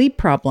those sleep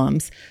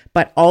problems,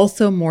 but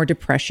also more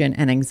depression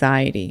and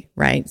anxiety,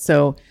 right?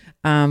 So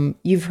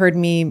you've heard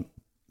me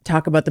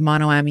talk about the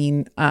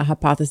monoamine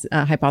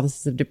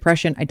hypothesis of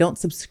depression. I don't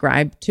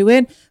subscribe to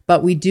it,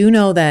 but we do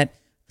know that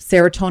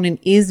serotonin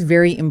is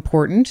very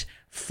important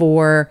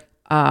for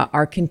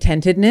our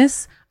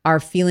contentedness, our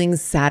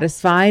feelings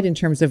satisfied in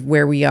terms of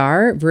where we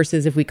are,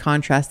 versus if we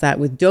contrast that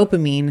with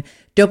dopamine.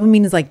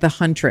 Dopamine is like the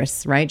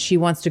huntress, right? She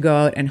wants to go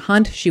out and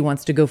hunt. She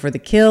wants to go for the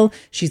kill.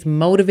 She's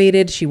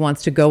motivated. She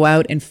wants to go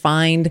out and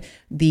find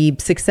the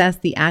success,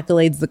 the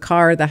accolades, the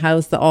car, the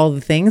house, all the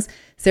things.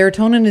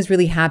 Serotonin is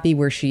really happy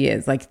where she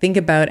is. Like, think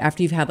about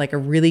after you've had like a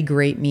really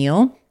great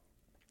meal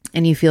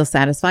and you feel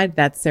satisfied,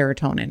 that's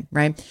serotonin,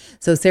 right?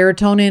 So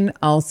serotonin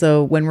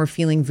also, when we're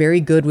feeling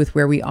very good with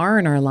where we are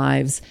in our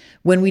lives,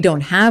 when we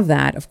don't have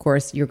that, of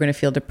course, you're going to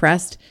feel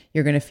depressed,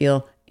 you're going to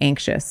feel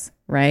anxious,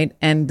 right?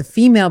 And the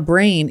female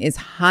brain is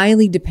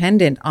highly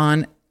dependent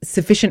on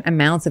sufficient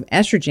amounts of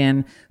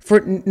estrogen for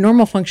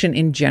normal function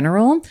in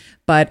general,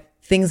 but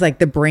things like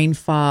the brain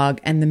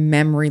fog and the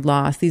memory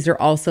loss, these are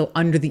also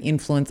under the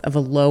influence of a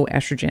low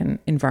estrogen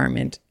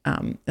environment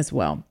as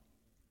well.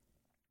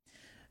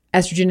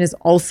 Estrogen is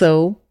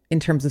also, in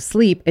terms of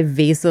sleep, a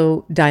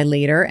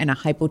vasodilator and a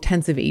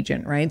hypotensive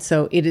agent, right?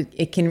 So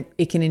it can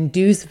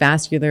induce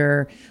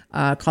vascular,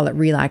 call it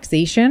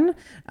relaxation,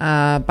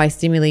 by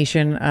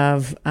stimulation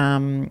of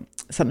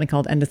something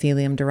called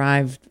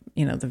endothelium-derived,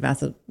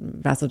 the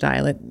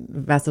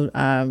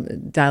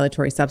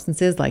vasodilatory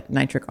substances like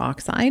nitric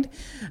oxide,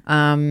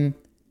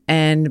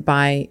 and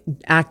by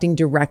acting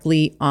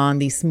directly on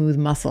the smooth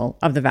muscle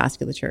of the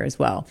vasculature as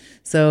well.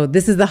 So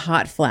this is the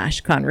hot flash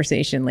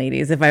conversation,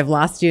 ladies. If I've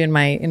lost you in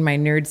my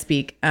nerd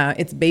speak,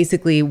 it's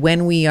basically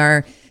when we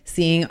are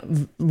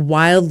seeing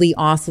wildly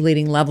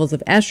oscillating levels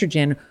of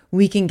estrogen,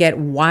 we can get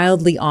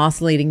wildly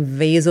oscillating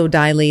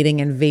vasodilating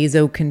and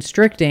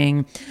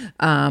vasoconstricting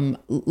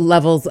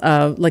levels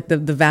of, like, the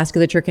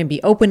vasculature can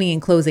be opening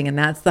and closing, and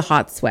that's the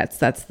hot sweats.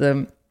 That's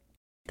the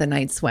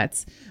night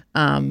sweats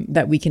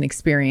that we can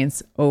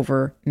experience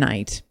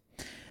overnight.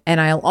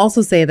 And I'll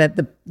also say that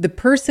the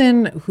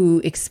person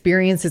who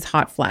experiences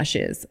hot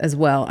flashes as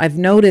well, I've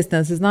noticed, now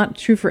this is not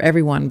true for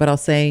everyone, but I'll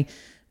say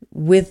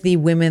with the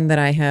women that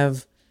I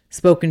have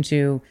spoken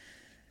to,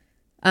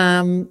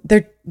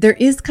 there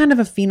is kind of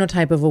a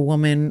phenotype of a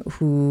woman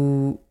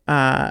who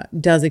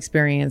does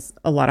experience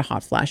a lot of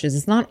hot flashes.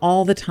 It's not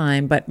all the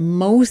time, but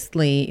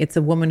mostly it's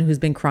a woman who's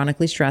been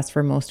chronically stressed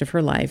for most of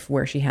her life,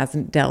 where she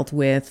hasn't dealt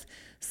with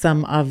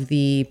some of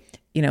the,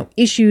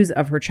 issues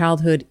of her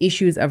childhood,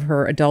 issues of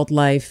her adult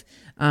life.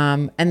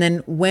 And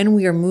then when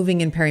we are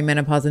moving in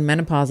perimenopause and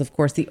menopause, of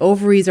course, the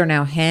ovaries are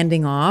now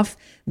handing off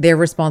their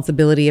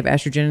responsibility of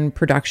estrogen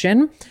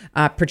production,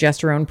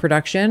 progesterone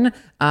production,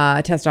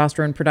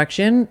 testosterone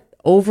production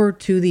over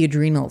to the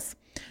adrenals.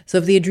 So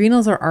if the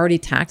adrenals are already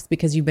taxed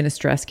because you've been a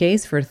stress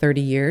case for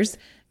 30 years,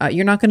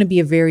 you're not going to be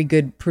a very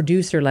good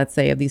producer, let's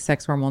say, of these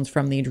sex hormones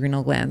from the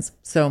adrenal glands.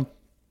 So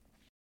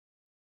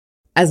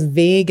as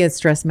vague as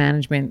stress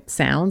management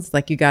sounds,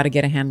 like, you got to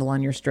get a handle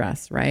on your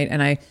stress, right?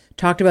 And I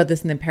talked about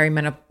this in the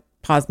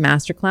perimenopause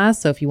masterclass.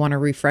 So if you want a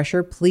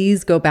refresher,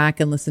 please go back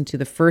and listen to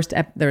the first.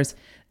 There's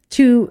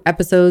 2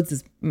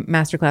 episodes,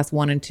 masterclass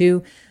 1 and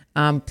 2.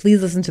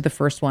 Please listen to the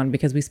first one,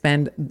 because we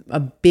spend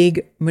a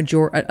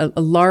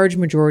large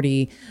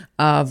majority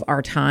of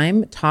our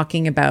time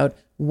talking about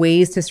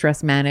ways to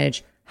stress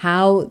manage,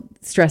 how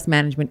stress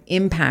management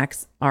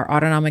impacts our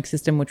autonomic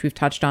system, which we've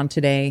touched on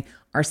today,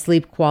 our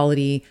sleep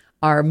quality,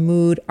 our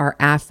mood, our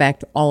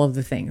affect, all of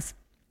the things.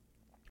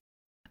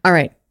 All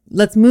right.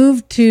 Let's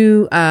move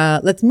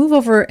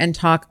over and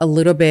talk a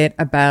little bit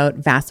about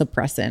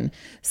vasopressin.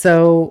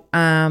 So,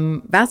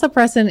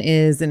 vasopressin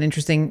is an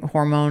interesting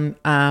hormone.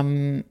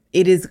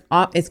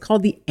 It's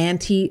called the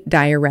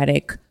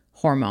antidiuretic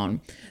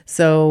hormone.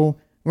 So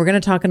we're going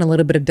to talk in a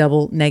little bit of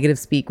double negative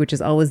speak, which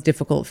is always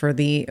difficult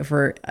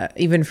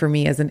even for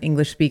me as an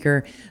English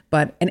speaker.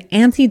 But an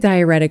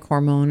antidiuretic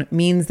hormone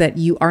means that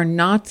you are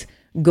not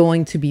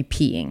going to be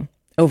peeing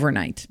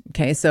overnight.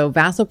 Okay. So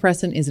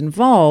vasopressin is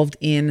involved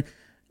in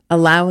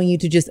allowing you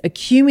to just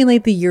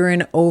accumulate the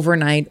urine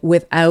overnight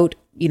without,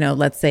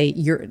 let's say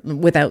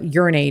without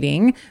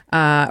urinating,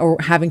 or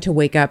having to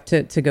wake up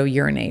to go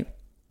urinate.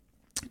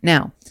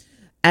 Now,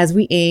 as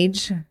we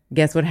age,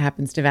 guess what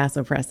happens to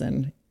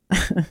vasopressin?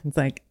 It's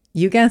like,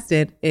 you guessed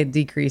it, it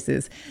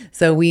decreases.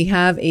 So we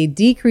have a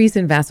decrease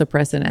in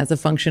vasopressin as a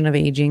function of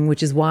aging,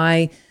 which is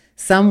why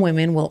some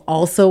women will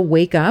also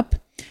wake up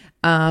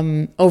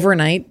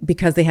overnight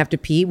because they have to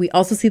pee. We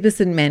also see this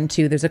in men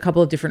too. There's a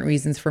couple of different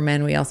reasons for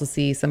men. We also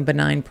see some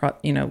benign,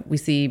 we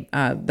see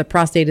the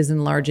prostate is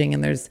enlarging,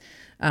 and there's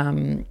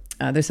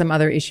some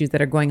other issues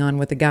that are going on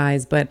with the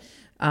guys. But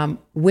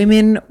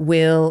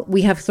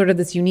we have sort of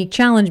this unique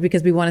challenge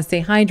because we want to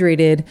stay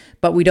hydrated,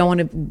 but we don't want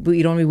to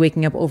be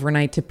waking up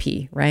overnight to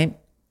pee, right?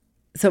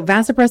 So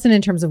vasopressin,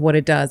 in terms of what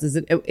it does, is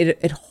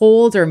it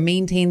holds or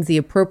maintains the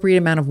appropriate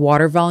amount of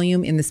water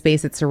volume in the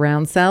space that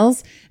surrounds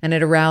cells, and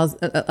it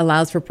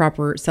allows for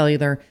proper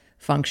cellular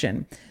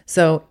function.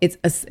 So it's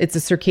a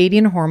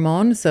circadian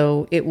hormone.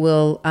 So it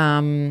will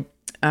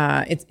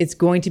it's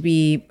going to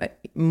be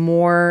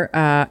more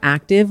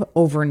active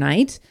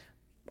overnight,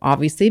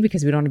 obviously,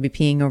 because we don't want to be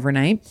peeing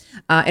overnight.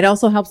 It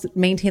also helps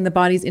maintain the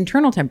body's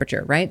internal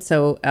temperature, right?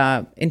 So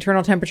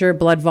internal temperature,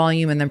 blood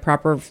volume, and then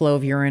proper flow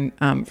of urine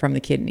from the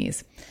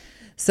kidneys.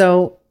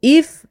 So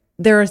if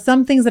there are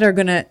some things that are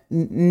going to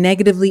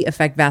negatively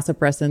affect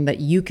vasopressin that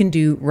you can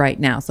do right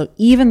now. So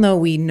even though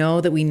we know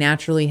that we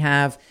naturally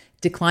have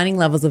declining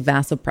levels of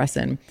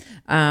vasopressin,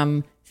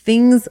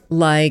 things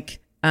like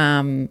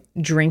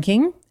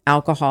drinking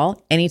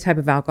alcohol, any type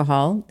of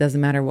alcohol,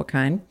 doesn't matter what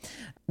kind,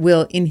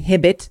 will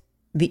inhibit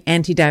the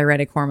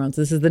antidiuretic hormones.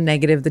 This is the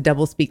negative, the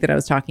double speak that I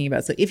was talking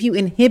about. So if you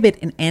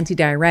inhibit an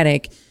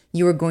antidiuretic,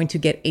 you are going to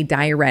get a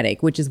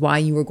diuretic, which is why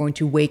you are going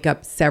to wake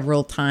up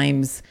several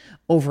times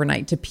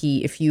overnight to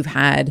pee if you've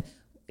had,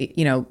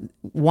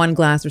 one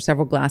glass or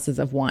several glasses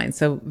of wine.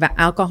 So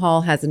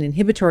alcohol has an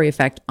inhibitory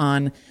effect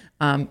on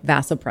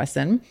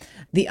vasopressin.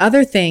 The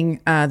other thing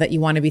that you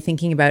want to be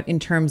thinking about in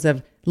terms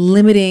of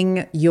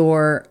limiting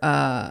your,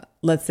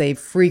 let's say,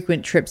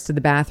 frequent trips to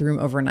the bathroom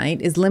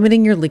overnight is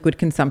limiting your liquid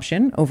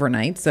consumption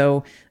overnight.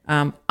 So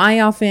I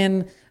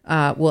often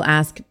will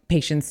ask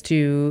patients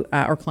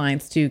or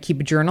clients to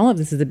keep a journal if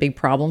this is a big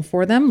problem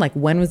for them. Like,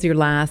 when was your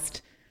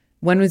last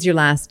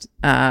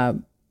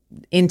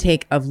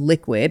intake of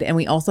liquid? And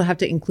we also have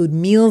to include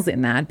meals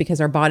in that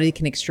because our body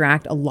can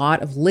extract a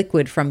lot of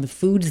liquid from the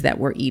foods that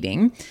we're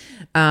eating.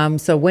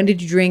 So when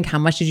did you drink? How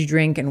much did you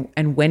drink?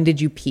 And when did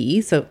you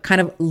pee? So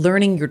kind of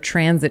learning your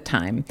transit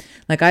time.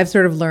 Like, I've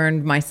sort of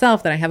learned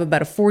myself that I have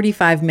about a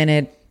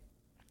 45-minute,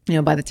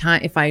 by the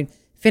time, if I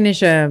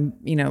finish a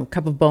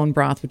cup of bone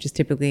broth, which is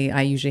typically,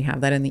 I usually have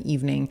that in the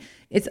evening.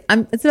 It's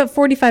about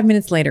 45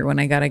 minutes later when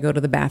I gotta go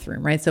to the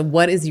bathroom, right? So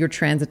what is your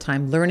transit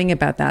time? Learning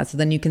about that, so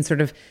then you can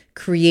sort of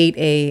create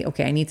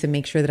I need to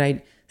make sure that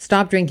I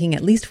stop drinking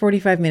at least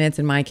 45 minutes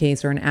in my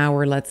case, or an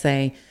hour, let's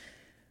say,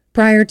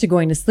 prior to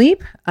going to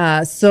sleep,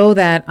 so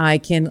that I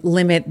can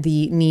limit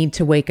the need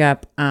to wake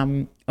up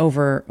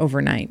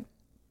overnight.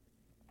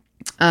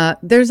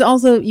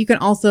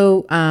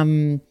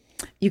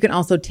 You can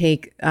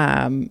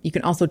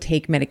also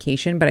take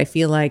medication, but I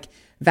feel like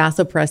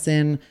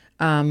vasopressin,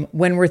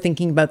 when we're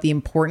thinking about the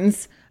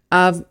importance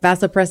of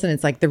vasopressin,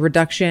 it's like the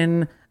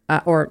reduction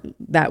or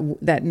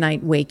that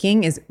night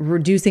waking is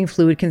reducing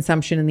fluid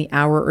consumption in the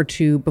hour or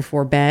two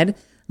before bed,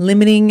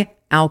 limiting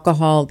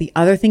alcohol. The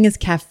other thing is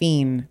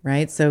caffeine,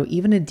 right? So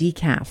even a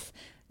decaf,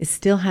 it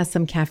still has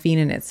some caffeine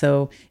in it.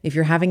 So if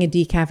you're having a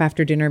decaf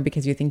after dinner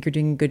because you think you're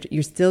doing good,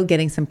 you're still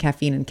getting some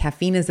caffeine, and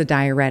caffeine is a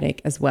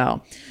diuretic as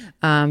well,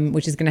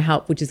 which is going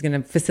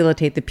to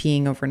facilitate the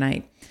peeing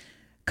overnight.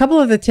 A couple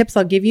of the tips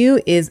I'll give you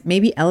is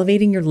maybe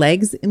elevating your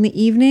legs in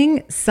the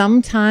evening.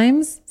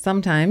 Sometimes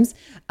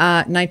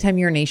nighttime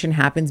urination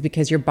happens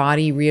because your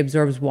body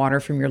reabsorbs water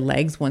from your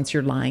legs once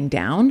you're lying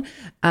down,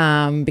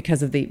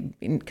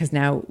 because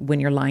now when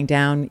you're lying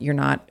down, you're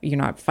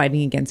not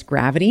fighting against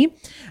gravity.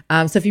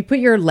 So if you put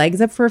your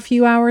legs up for a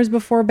few hours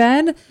before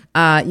bed,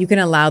 you can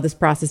allow this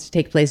process to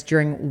take place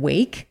during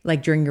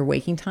your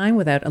waking time,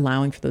 without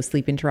allowing for those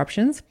sleep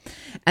interruptions.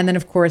 And then,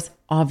 of course,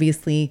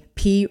 obviously,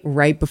 pee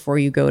right before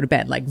you go to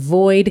bed. Like,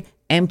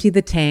 empty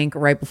the tank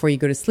right before you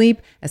go to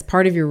sleep as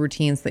part of your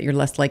routine, so that you're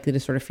less likely to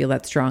sort of feel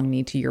that strong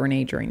need to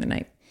urinate during the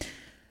night.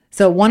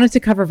 So wanted to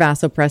cover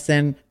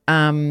vasopressin.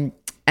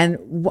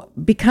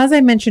 Because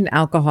I mentioned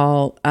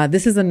alcohol,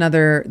 this is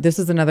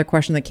another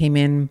question that came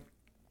in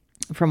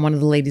from one of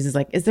the ladies is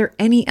like, is there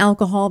any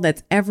alcohol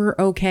that's ever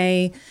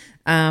okay?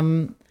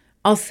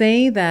 I'll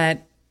say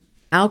that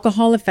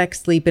alcohol affects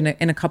sleep in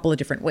a couple of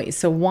different ways.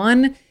 So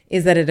one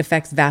is that it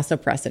affects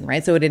vasopressin,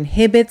 right? So it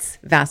inhibits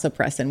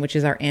vasopressin, which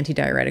is our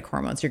antidiuretic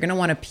hormone. So you're going to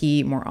want to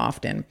pee more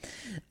often.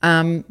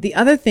 The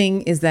other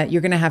thing is that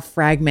you're going to have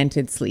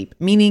fragmented sleep,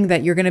 meaning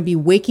that you're going to be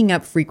waking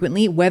up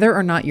frequently, whether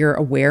or not you're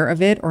aware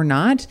of it or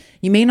not.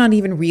 You may not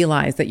even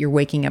realize that you're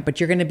waking up, but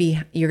you're going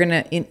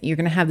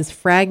to have this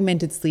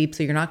fragmented sleep.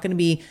 So you're not going to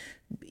be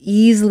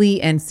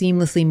easily and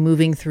seamlessly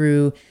moving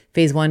through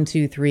phase 1,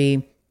 2,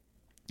 3,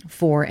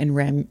 4 and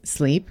REM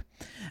sleep.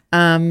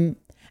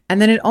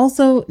 And then it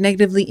also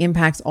negatively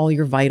impacts all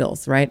your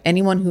vitals, right?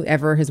 Anyone who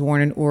ever has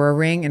worn an Oura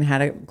ring and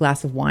had a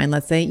glass of wine,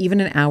 let's say, even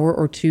an hour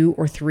or 2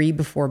 or 3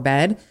 before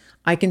bed,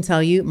 I can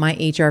tell you my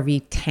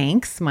HRV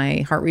tanks, my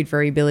heart rate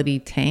variability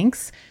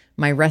tanks,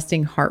 my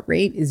resting heart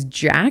rate is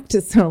jacked.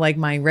 So like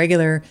my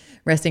regular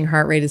resting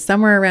heart rate is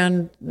somewhere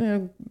around,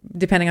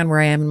 depending on where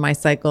I am in my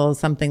cycle,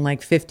 something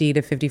like 50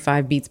 to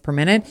 55 beats per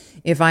minute.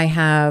 If I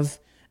have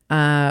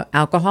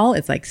alcohol,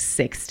 it's like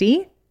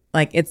 60.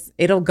 Like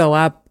it'll go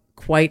up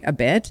quite a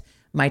bit.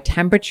 My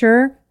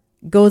temperature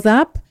goes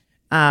up,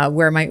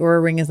 where my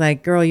Oura ring is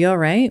like, girl, you all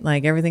right?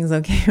 Like everything's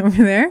okay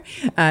over there.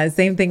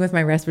 Same thing with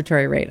my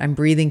respiratory rate. I'm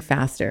breathing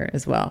faster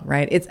as well,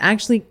 right? It's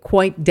actually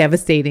quite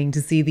devastating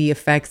to see the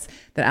effects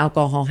that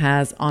alcohol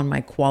has on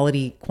my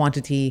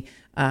quantity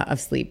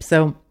of sleep.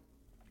 So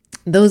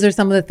those are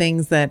some of the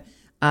things that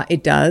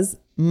it does.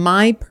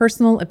 My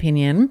personal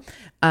opinion,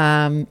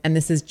 and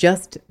this is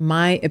just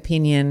my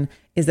opinion,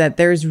 is that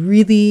there's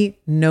really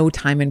no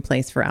time and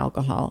place for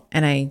alcohol.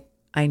 And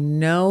I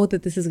know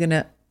that this is going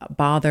to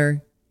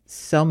bother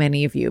so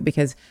many of you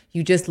because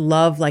you just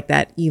love like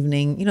that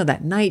evening,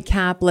 that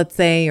nightcap, let's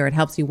say, or it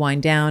helps you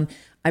wind down.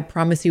 I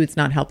promise you it's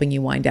not helping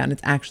you wind down.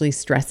 It's actually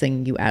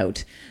stressing you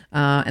out.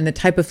 And the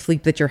type of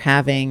sleep that you're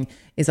having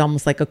is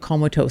almost like a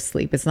comatose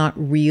sleep. It's not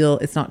real.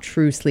 It's not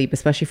true sleep,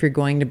 especially if you're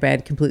going to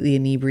bed completely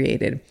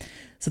inebriated.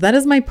 So that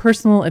is my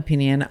personal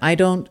opinion. I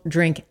don't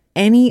drink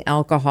any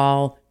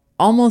alcohol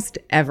almost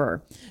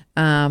ever.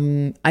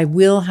 I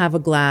will have a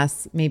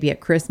glass maybe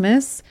at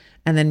Christmas,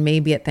 and then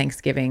maybe at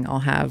Thanksgiving I'll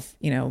have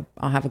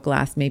a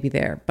glass maybe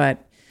there.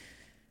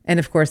 And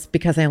of course,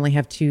 because I only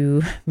have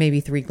 2,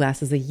 maybe 3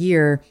 glasses a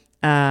year,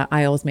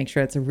 I always make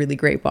sure it's a really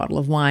great bottle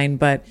of wine.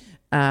 But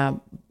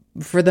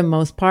for the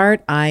most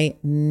part, I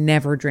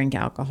never drink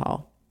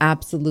alcohol.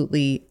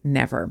 Absolutely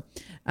never.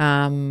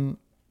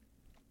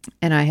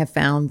 And I have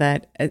found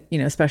that,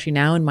 especially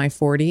now in my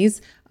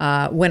 40s,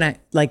 when I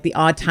like the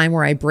odd time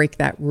where I break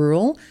that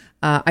rule,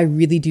 I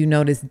really do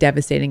notice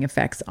devastating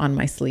effects on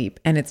my sleep.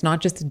 And it's not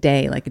just a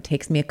day, like it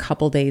takes me a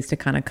couple days to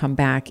kind of come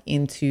back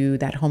into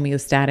that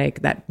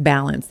homeostatic, that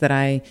balance that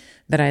I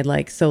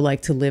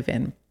like to live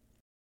in.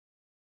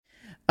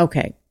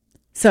 Okay.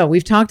 So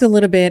we've talked a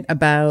little bit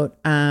about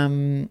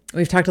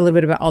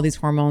all these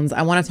hormones.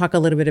 I want to talk a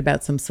little bit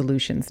about some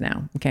solutions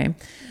now. Okay.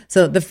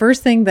 So the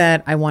first thing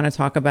that I want to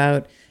talk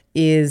about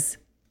is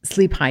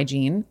sleep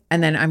hygiene.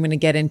 And then I'm going to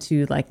get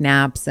into like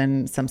naps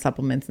and some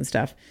supplements and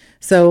stuff.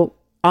 So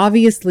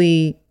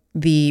obviously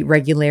the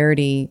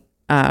regularity,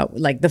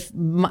 like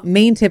the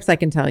main tips I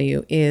can tell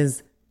you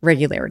is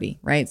regularity,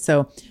 right?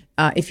 So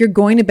if you're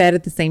going to bed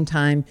at the same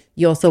time,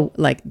 you also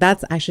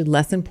that's actually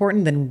less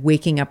important than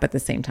waking up at the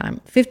same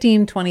time.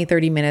 15, 20,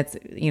 30 minutes,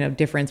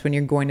 difference when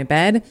you're going to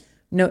bed.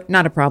 No,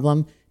 not a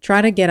problem.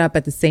 Try to get up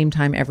at the same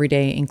time every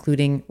day,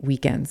 including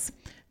weekends.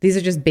 These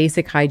are just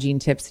basic hygiene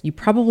tips. You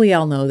probably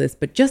all know this,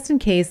 but just in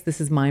case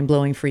this is mind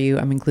blowing for you,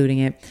 I'm including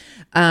it.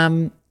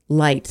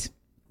 Light,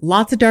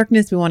 lots of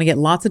darkness. We want to get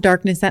lots of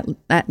darkness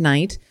at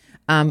night.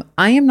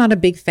 I am not a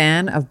big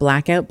fan of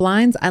blackout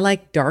blinds. I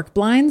like dark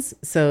blinds.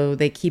 So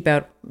they keep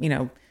out,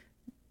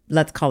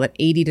 let's call it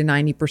 80 to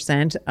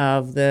 90%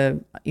 of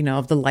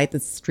the light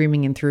that's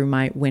streaming in through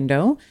my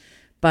window.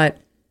 But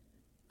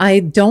I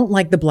don't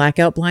like the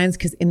blackout blinds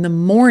because in the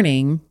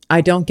morning,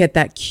 I don't get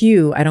that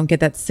cue. I don't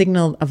get that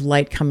signal of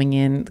light coming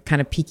in,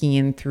 kind of peeking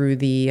in through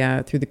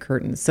the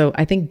curtains. So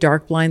I think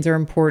dark blinds are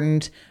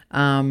important.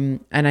 And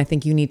I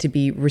think you need to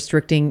be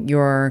restricting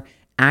your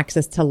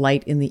access to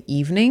light in the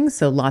evening.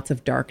 So lots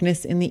of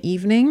darkness in the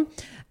evening.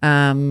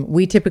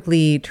 We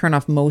typically turn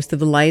off most of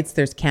the lights.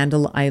 There's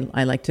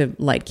I like to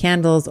light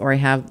candles, or I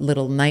have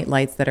little night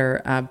lights that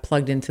are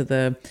plugged into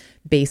the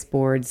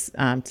baseboards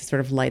to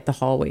sort of light the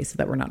hallway so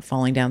that we're not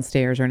falling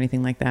downstairs or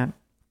anything like that.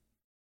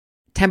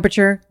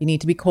 Temperature, you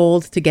need to be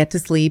cold to get to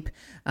sleep.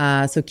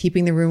 So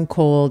keeping the room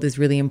cold is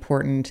really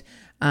important.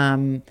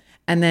 And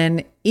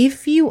then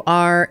if you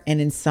are an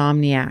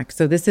insomniac,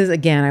 so this is,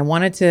 again, I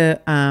wanted to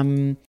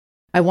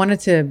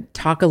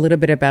talk a little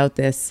bit about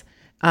this.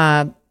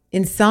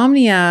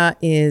 Insomnia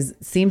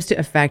seems to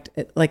affect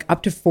like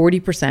up to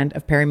 40%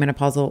 of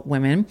perimenopausal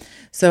women.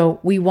 So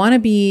we want to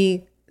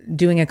be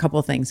doing a couple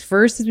of things.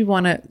 First is we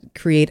want to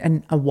create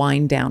a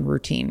wind down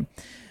routine.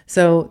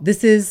 So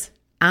this is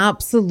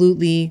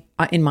absolutely,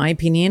 in my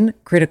opinion,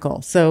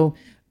 critical. So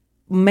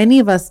many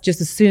of us just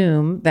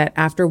assume that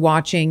after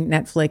watching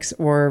Netflix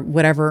or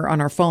whatever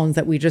on our phones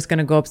that we're just going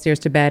to go upstairs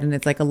to bed and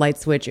it's like a light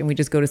switch and we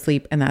just go to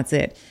sleep and that's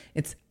it.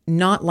 It's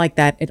not like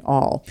that at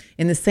all.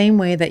 In the same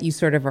way that you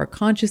sort of are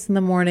conscious in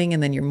the morning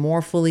and then you're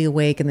more fully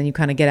awake and then you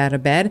kind of get out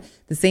of bed,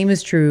 the same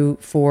is true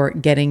for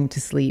getting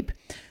to sleep.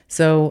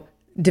 So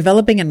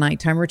developing a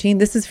nighttime routine,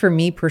 this is for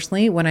me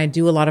personally when I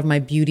do a lot of my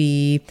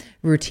beauty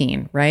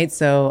routine, right?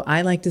 So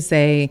I like to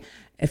say,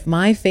 if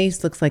my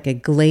face looks like a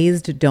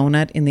glazed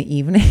donut in the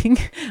evening,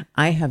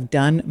 I have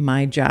done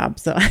my job.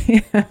 So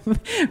I have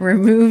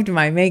removed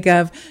my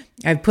makeup.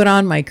 I've put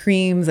on my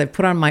creams. I've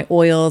put on my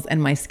oils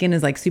and my skin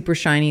is like super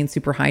shiny and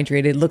super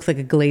hydrated. It looks like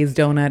a glazed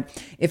donut.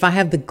 If I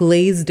have the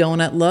glazed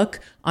donut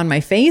look on my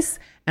face,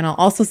 and I'll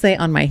also say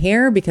on my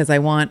hair, because I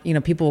want,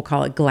 people will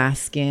call it glass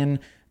skin.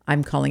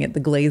 I'm calling it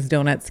the glazed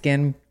donut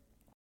skin.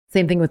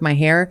 Same thing with my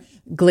hair,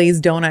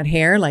 glazed donut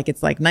hair, like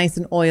it's like nice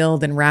and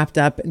oiled and wrapped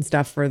up and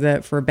stuff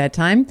for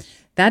bedtime.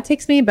 That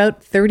takes me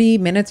about 30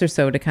 minutes or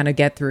so to kind of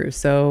get through.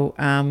 So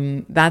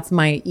that's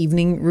my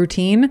evening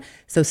routine.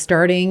 So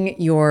starting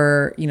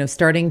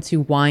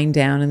to wind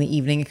down in the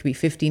evening, it could be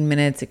 15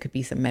 minutes. It could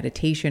be some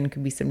meditation, it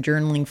could be some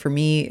journaling. For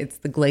me, it's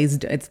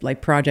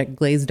like Project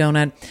Glazed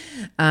Donut,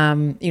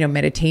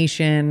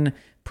 meditation,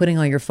 putting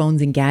all your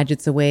phones and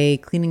gadgets away,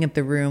 cleaning up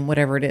the room,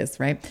 whatever it is,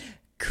 right?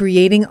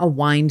 Creating a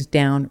wind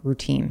down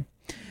routine.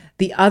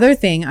 The other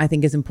thing I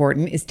think is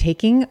important is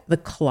taking the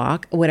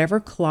clock,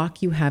 whatever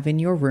clock you have in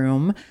your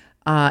room,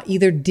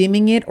 either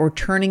dimming it or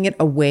turning it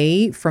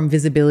away from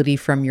visibility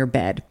from your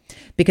bed.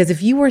 Because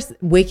if you were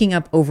waking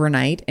up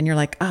overnight and you're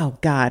like, oh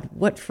God,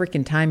 what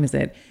freaking time is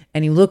it?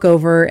 And you look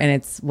over and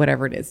it's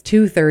whatever it is,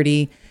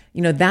 2:30,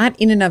 that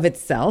in and of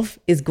itself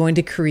is going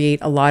to create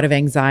a lot of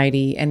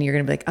anxiety. And you're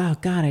going to be like, oh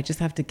God, I just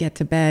have to get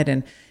to bed.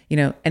 And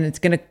it's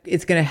going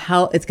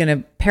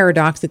to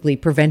paradoxically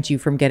prevent you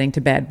from getting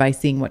to bed by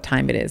seeing what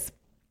time it is.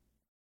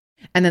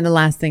 And then the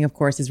last thing, of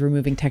course, is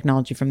removing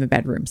technology from the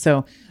bedroom.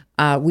 So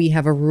we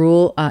have a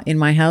rule in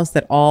my house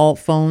that all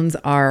phones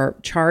are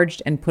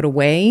charged and put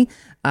away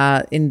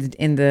in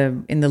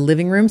the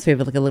living room. So we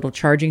have like a little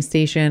charging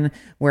station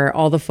where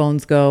all the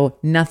phones go.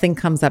 Nothing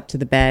comes up to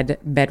the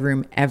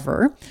bedroom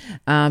ever,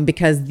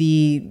 because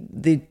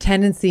the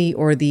tendency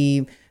or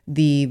the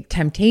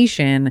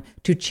temptation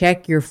to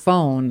check your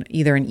phone,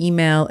 either an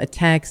email, a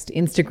text,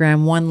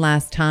 Instagram one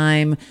last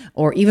time,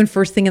 or even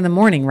first thing in the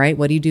morning, right?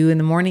 What do you do in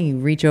the morning? You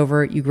reach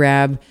over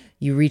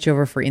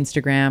for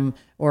Instagram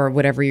or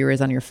whatever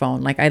is on your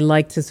phone. Like I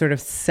like to sort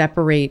of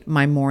separate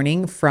my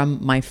morning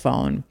from my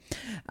phone.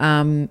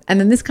 And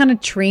then this kind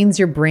of trains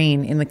your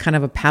brain in the kind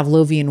of a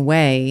Pavlovian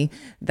way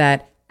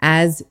that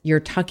as you're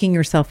tucking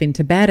yourself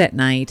into bed at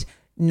night,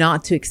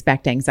 not to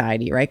expect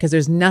anxiety, right? Because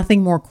there's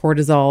nothing more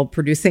cortisol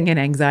producing and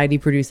anxiety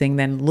producing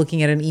than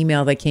looking at an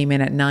email that came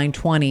in at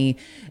 9:20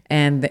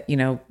 and,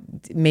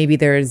 maybe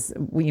there's,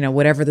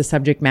 whatever the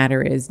subject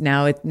matter is.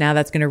 Now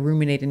that's going to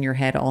ruminate in your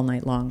head all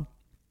night long.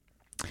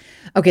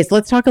 Okay, so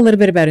let's talk a little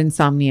bit about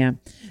insomnia,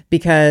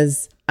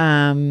 because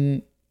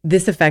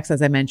this affects,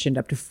 as I mentioned,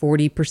 up to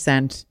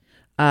 40%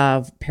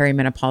 of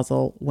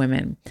perimenopausal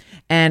women.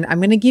 And I'm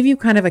going to give you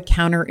kind of a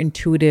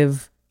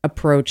counterintuitive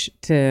approach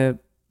to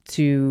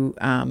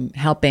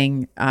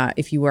helping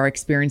if you are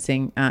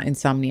experiencing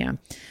insomnia.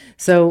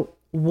 So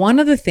one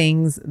of the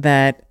things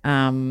that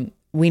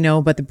we know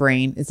about the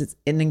brain is it's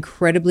an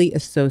incredibly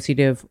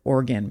associative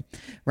organ,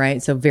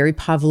 right? So very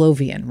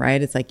Pavlovian,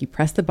 right? It's like you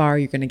press the bar,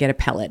 you're going to get a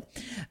pellet.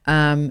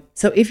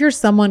 So if you're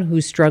someone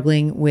who's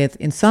struggling with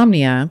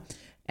insomnia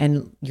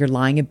and you're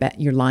lying in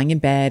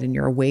bed and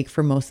you're awake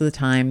for most of the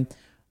time,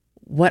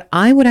 what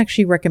I would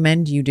actually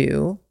recommend you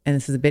do, and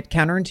this is a bit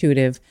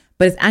counterintuitive,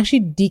 but it's actually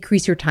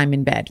decrease your time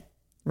in bed,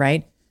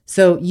 right?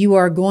 So you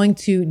are going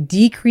to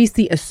decrease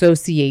the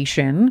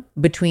association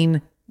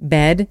between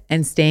bed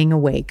and staying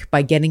awake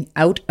by getting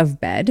out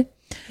of bed.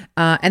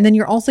 And then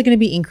you're also going to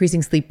be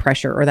increasing sleep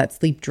pressure or that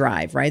sleep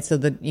drive, right? So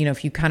that,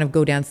 if you kind of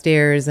go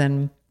downstairs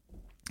and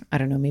I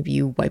don't know, maybe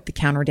you wipe the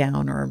counter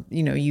down, or,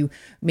 you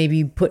maybe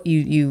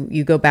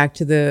you go back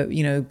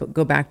to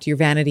go back to your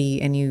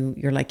vanity and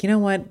you're like, you know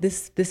what,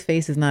 this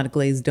face is not a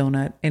glazed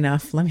donut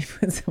enough. Let me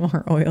put some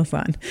more oils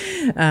on.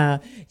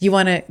 You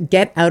want to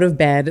get out of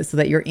bed so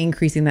that you're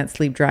increasing that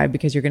sleep drive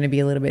because you're going to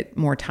be a little bit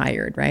more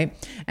tired, right?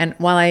 And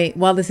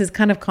while this is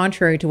kind of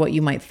contrary to what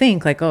you might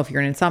think, like, oh, if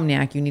you're an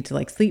insomniac, you need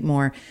to sleep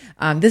more.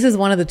 This is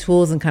one of the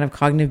tools in kind of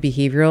cognitive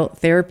behavioral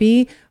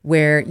therapy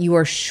where you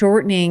are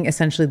shortening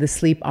essentially the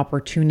sleep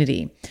opportunity,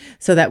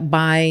 so that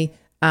by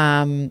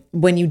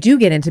when you do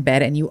get into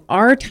bed and you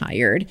are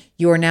tired,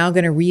 you are now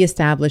going to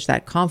reestablish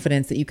that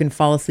confidence that you can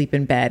fall asleep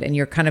in bed, and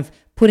you're kind of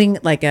putting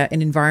like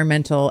an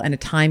environmental and a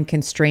time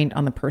constraint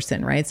on the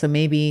person, right? So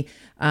maybe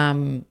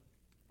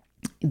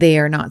they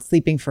are not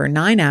sleeping for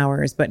 9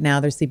 hours, but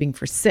now they're sleeping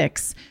for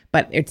 6,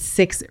 but it's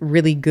 6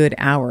 really good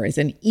hours.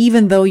 And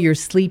even though you're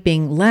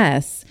sleeping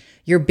less,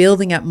 you're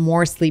building up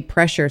more sleep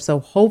pressure. So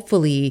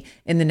hopefully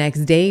in the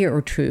next day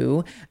or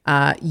two,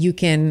 you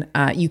can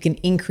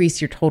increase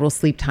your total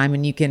sleep time,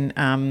 and you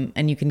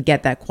can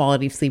get that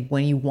quality of sleep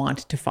when you want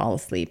to fall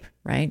asleep.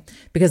 right?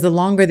 Because the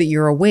longer that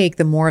you're awake,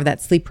 the more of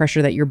that sleep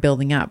pressure that you're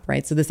building up,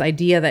 right? So this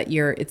idea that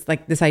it's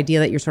like this idea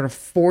that you're sort of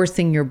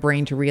forcing your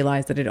brain to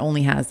realize that it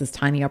only has this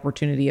tiny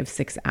opportunity of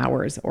 6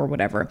 hours or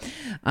whatever.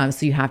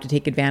 So you have to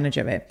take advantage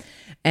of it.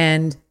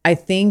 And I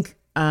think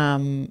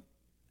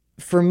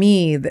for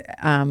me,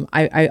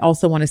 I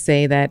also want to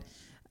say that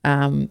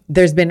I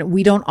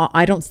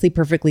don't sleep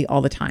perfectly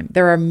all the time.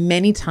 There are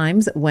many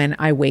times when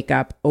I wake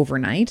up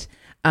overnight.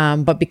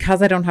 But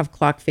because I don't have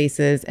clock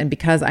faces and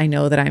because I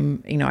know that I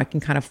can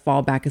kind of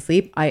fall back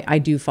asleep, I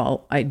do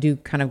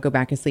kind of go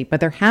back asleep. But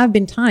there have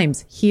been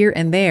times here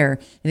and there,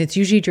 and it's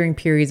usually during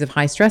periods of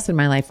high stress in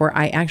my life where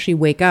I actually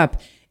wake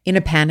up in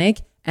a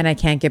panic and I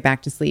can't get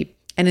back to sleep.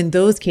 And in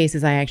those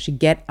cases, I actually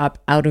get up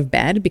out of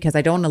bed because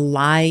I don't want to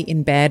lie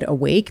in bed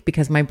awake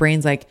because my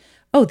brain's like,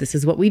 oh, this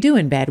is what we do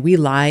in bed. We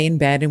lie in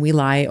bed and we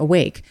lie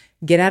awake.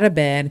 Get out of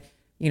bed,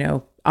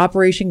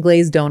 Operation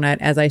Glazed Donut,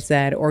 as I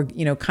said, or,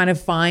 kind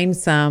of find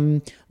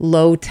some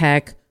low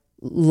tech,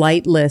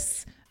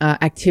 lightless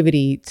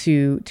activity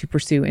to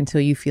pursue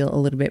until you feel a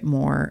little bit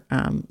more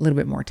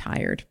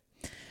tired.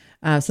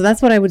 So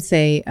that's what I would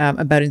say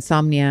about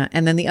insomnia.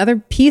 And then the other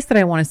piece that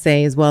I want to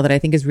say as well that I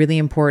think is really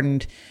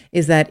important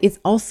is that it's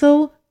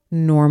also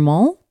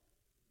normal.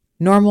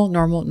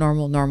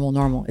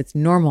 It's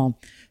normal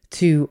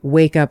to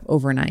wake up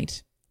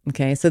overnight.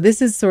 Okay, so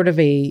this is sort of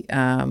a,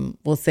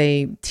 we'll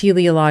say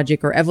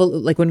teleologic or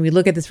like when we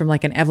look at this from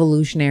like an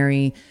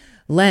evolutionary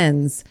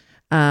lens,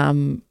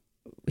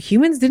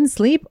 humans didn't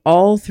sleep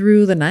all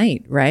through the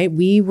night, right?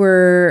 We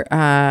were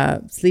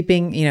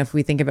sleeping, if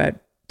we think about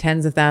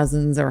tens of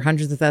thousands or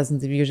hundreds of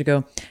thousands of years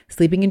ago,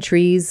 sleeping in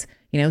trees.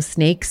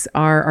 Snakes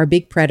are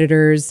big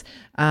predators,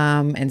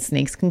 and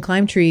snakes can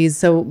climb trees.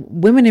 So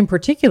women in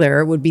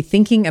particular would be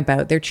thinking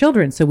about their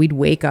children. So we'd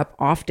wake up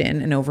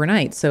often and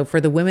overnight. So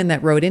for the women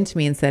that wrote into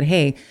me and said,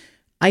 hey,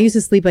 I used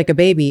to sleep like a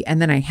baby and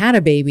then I had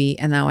a baby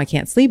and now I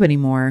can't sleep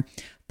anymore.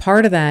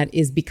 Part of that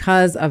is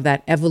because of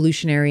that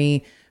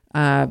evolutionary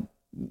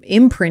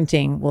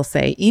imprinting, we'll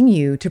say, in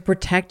you to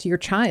protect your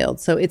child.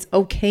 So it's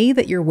okay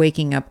that you're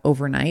waking up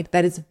overnight.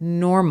 That is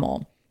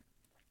normal.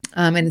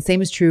 And the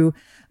same is true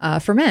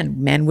for men.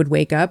 Men would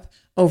wake up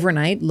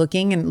overnight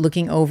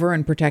looking over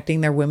and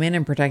protecting their women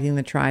and protecting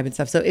the tribe and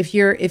stuff. So if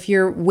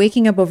you're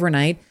waking up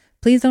overnight,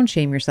 please don't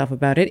shame yourself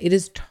about it. It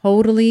is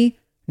totally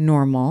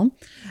normal.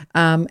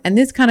 And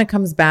this kind of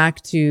comes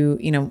back to,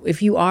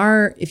 if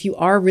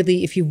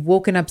you've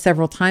woken up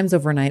several times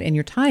overnight and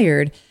you're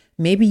tired,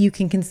 maybe you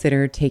can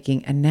consider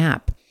taking a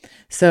nap.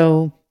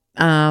 So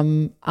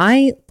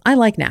I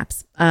like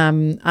naps.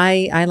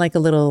 I like a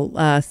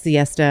little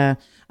siesta.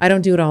 I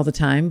don't do it all the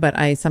time, but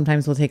I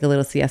sometimes will take a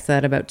little siesta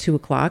at about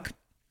 2:00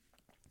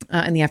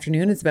 in the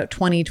afternoon. It's about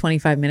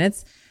 25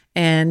 minutes.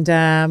 And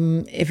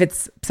if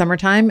it's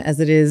summertime, as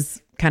it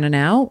is kind of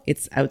now,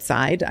 it's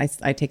outside.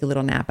 I take a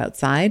little nap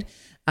outside,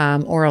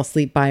 or I'll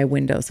sleep by a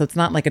window. So it's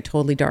not like a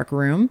totally dark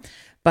room.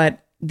 But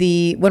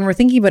when we're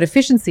thinking about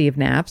efficiency of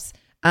naps,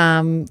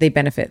 they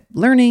benefit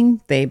learning,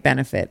 they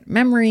benefit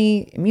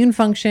memory, immune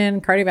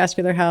function,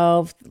 cardiovascular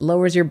health,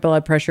 lowers your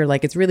blood pressure.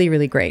 Like it's really,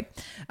 really great.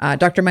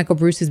 Dr. Michael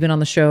Bruce, who's been on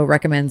the show,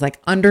 recommends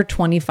like under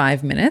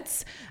 25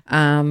 minutes.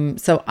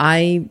 So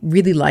I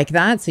really like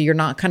that. So you're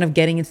not kind of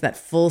getting into that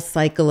full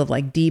cycle of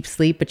like deep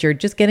sleep, but you're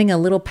just getting a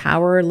little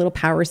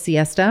power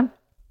siesta.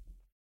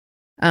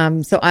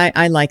 So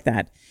I like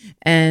that.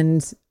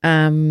 And,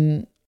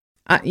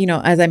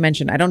 as I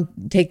mentioned, I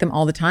don't take them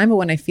all the time, but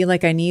when I feel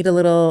like I need a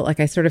little,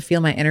 like I sort of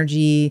feel my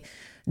energy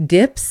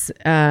dips,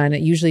 and it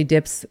usually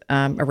dips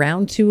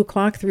around 2:00,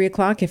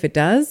 3:00. If it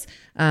does,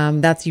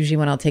 that's usually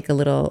when I'll take a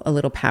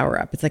little power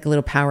up. It's like a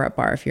little power up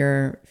bar. If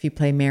you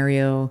play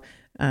Mario,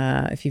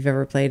 if you've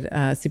ever played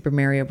Super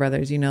Mario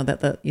Brothers, you know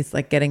that it's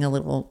like getting a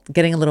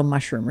little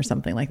mushroom or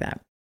something like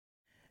that.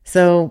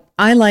 So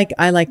I like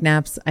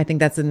naps. I think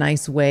that's a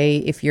nice way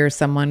if you're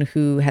someone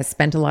who has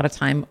spent a lot of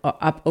time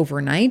up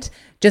overnight.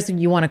 Just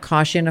you want to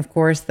caution, of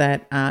course,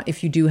 that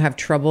if you do have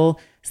trouble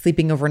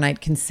sleeping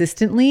overnight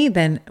consistently,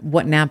 then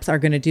what naps are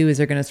going to do is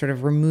they're going to sort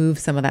of remove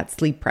some of that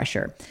sleep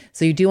pressure.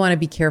 So you do want to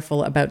be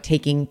careful about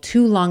taking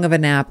too long of a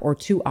nap or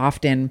too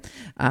often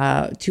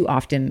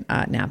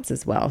naps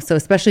as well. So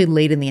especially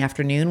late in the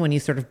afternoon when you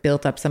sort of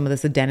built up some of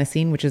this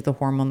adenosine, which is the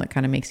hormone that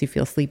kind of makes you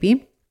feel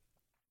sleepy.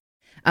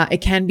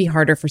 It can be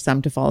harder for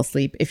some to fall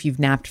asleep if you've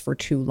napped for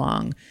too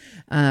long.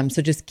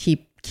 So just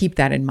keep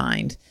that in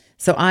mind.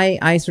 So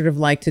I sort of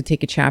like to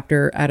take a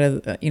chapter out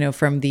of,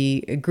 from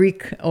the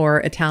Greek or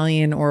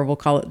Italian, or we'll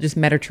call it just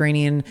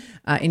Mediterranean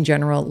in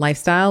general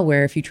lifestyle,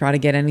 where if you try to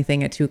get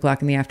anything at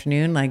 2:00 in the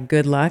afternoon, like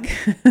good luck.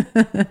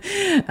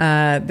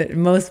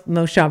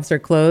 Most shops are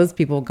closed.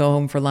 People go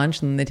home for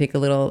lunch and they take a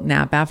little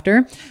nap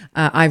after.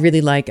 I really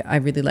like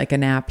a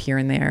nap here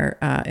and there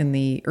in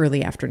the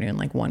early afternoon,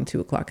 like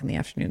 2:00 in the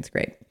afternoon. It's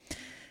great.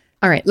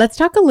 All right, let's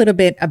talk a little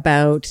bit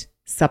about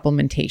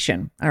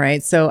supplementation. All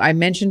right. So I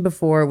mentioned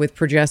before with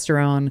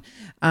progesterone,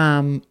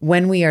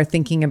 when we are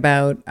thinking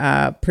about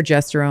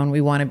progesterone, we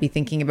want to be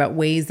thinking about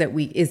ways that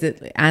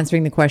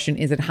answering the question,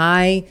 is it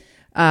high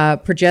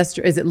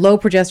Is it low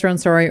progesterone,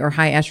 sorry, or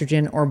high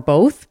estrogen, or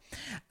both?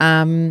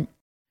 Some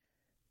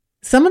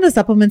of the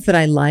supplements that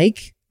I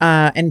like,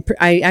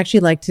 I actually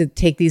like to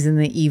take these in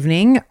the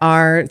evening,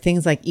 are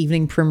things like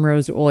evening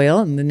primrose oil.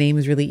 And the name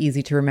is really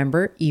easy to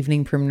remember.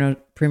 Evening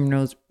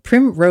primrose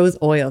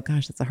oil.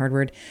 Gosh, that's a hard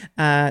word.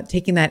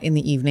 Taking that in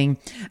the evening.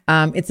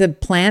 It's a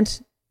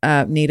plant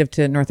native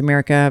to North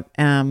America.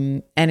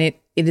 And it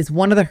is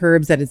one of the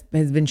herbs that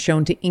has been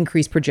shown to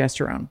increase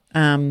progesterone.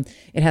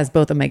 It has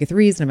both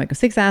omega-3s and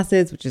omega-6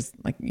 acids, which is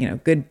like,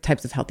 good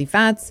types of healthy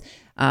fats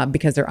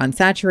because they're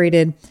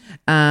unsaturated.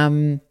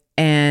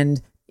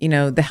 And,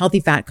 the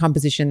healthy fat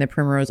composition, the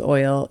primrose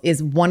oil,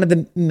 is one of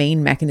the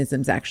main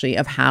mechanisms actually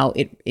of how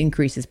it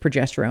increases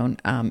progesterone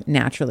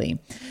naturally.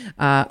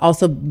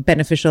 Also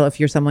beneficial if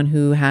you're someone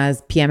who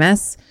has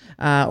PMS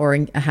or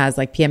has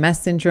like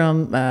PMS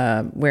syndrome,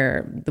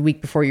 where the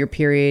week before your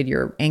period,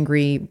 you're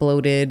angry,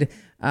 bloated,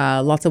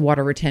 lots of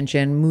water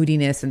retention,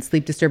 moodiness, and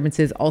sleep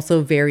disturbances,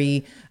 also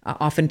very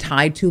often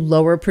tied to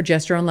lower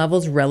progesterone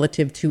levels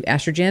relative to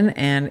estrogen.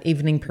 And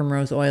evening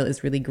primrose oil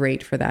is really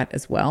great for that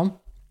as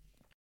well.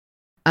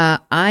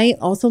 I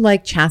also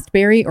like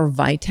chasteberry or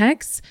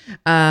vitex.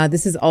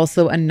 This is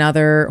also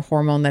another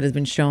hormone that has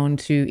been shown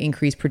to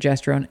increase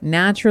progesterone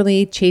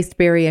naturally.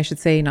 Chasteberry, I should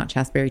say, not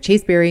chasteberry,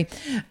 chasteberry.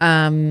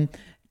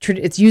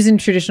 It's used in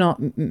traditional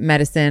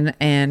medicine,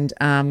 and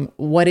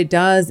what it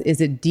does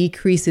is it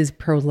decreases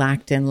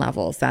prolactin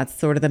levels. That's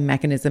sort of the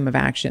mechanism of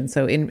action.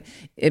 So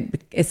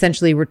it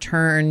essentially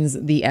returns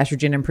the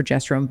estrogen and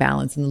progesterone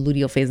balance in the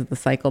luteal phase of the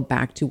cycle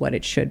back to what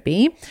it should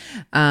be.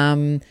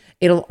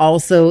 It'll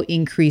also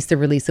increase the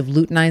release of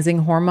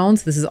luteinizing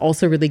hormones. This is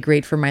also really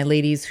great for my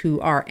ladies who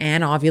are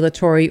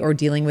anovulatory or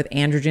dealing with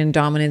androgen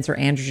dominance or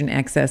androgen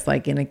excess,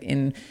 like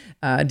in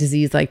a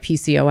disease like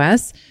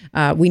PCOS.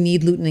 We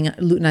need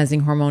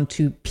luteinizing hormone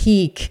to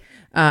peak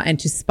and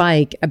to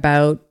spike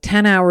about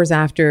 10 hours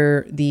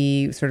after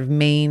the sort of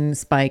main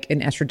spike in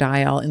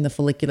estradiol in the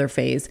follicular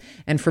phase.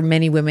 And for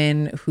many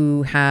women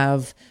who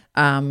have,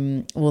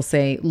 we'll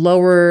say,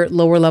 lower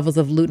levels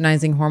of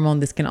luteinizing hormone,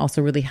 this can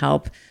also really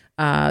help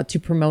to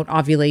promote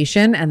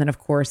ovulation. And then, of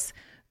course,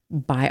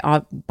 by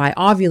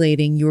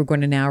ovulating, you are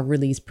going to now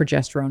release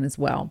progesterone as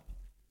well.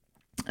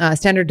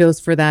 Standard dose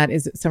for that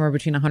is somewhere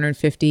between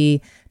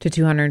 150 to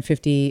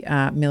 250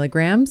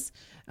 milligrams,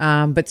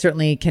 but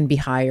certainly can be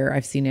higher.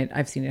 I've seen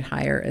it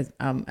higher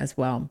as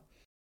well.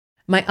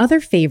 The other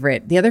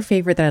favorite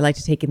that I like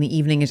to take in the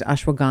evening is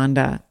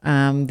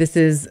ashwagandha. This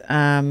is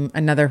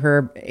another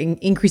herb,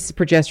 increases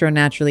progesterone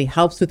naturally,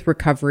 helps with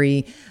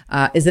recovery,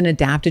 is an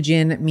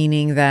adaptogen,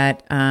 meaning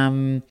that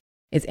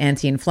it's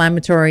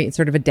anti-inflammatory. It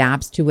sort of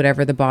adapts to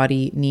whatever the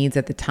body needs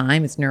at the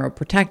time. It's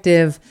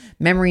neuroprotective,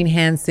 memory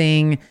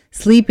enhancing,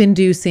 sleep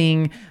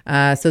inducing.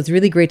 So it's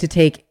really great to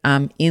take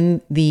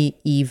in the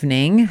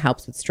evening.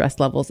 Helps with stress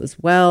levels as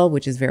well,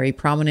 which is very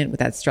prominent with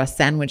that stress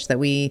sandwich that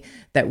we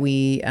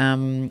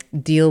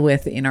deal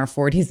with in our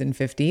 40s and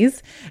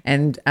 50s.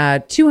 And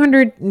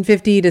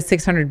 250 to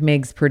 600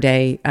 mgs per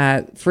day.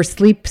 For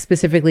sleep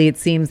specifically, it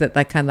seems that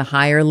kind of the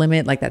higher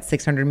limit, like that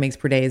 600 mgs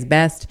per day, is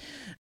best.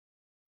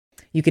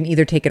 You can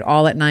either take it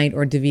all at night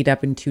or divvy it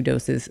up in 2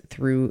 doses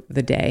through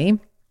the day.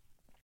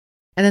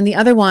 And then the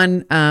other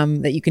one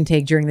that you can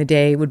take during the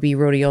day would be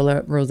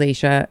rhodiola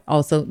rosacea,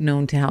 also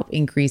known to help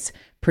increase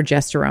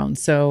progesterone.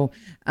 So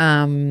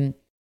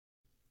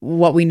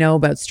what we know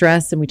about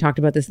stress, and we talked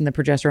about this in the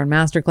progesterone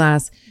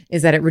masterclass,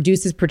 is that it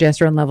reduces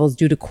progesterone levels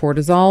due to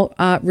cortisol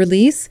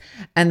release.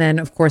 And then,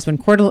 of course, when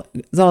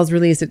cortisol is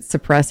released, it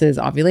suppresses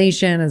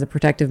ovulation as a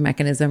protective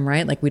mechanism,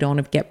 right? Like we don't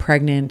want to get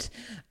pregnant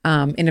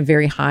in a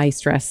very high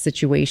stress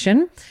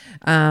situation.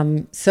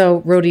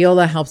 So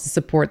rhodiola helps to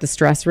support the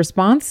stress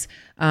response,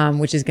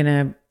 which is going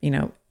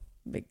to,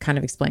 it kind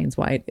of explains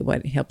what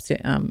it helps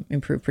to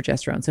improve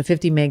progesterone. So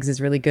 50 mgs is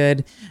really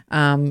good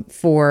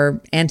for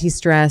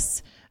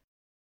anti-stress.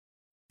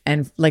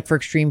 And like for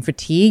extreme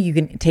fatigue, you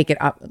can take it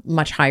up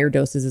much higher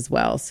doses as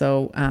well.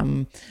 So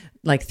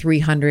like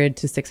 300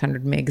 to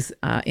 600 mgs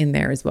in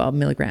there as well,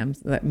 milligrams,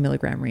 that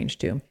milligram range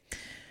too.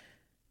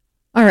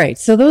 All right.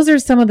 So those are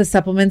some of the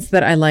supplements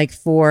that I like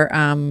for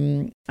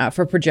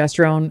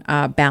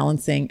progesterone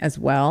balancing as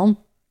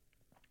well.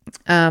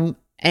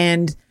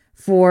 And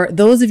for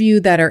those of you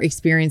that are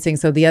experiencing,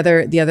 so the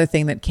other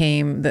thing that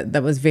came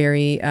that was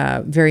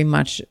very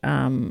much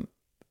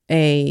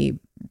a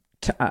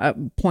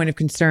point of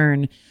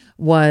concern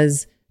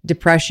was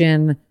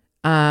depression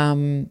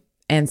and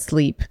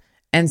sleep.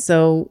 And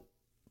so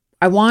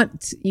I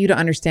want you to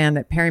understand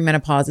that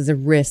perimenopause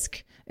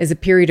is a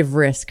period of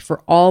risk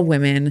for all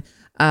women,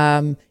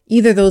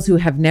 either those who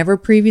have never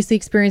previously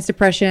experienced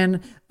depression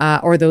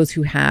or those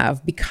who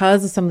have,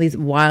 because of some of these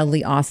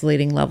wildly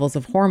oscillating levels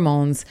of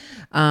hormones.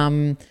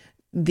 And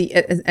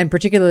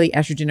particularly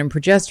estrogen and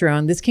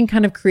progesterone, this can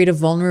kind of create a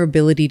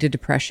vulnerability to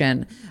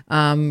depression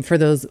for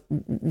those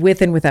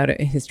with and without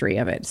a history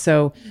of it.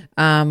 So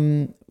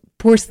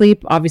Poor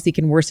sleep obviously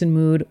can worsen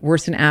mood,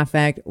 worsen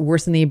affect,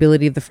 worsen the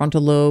ability of the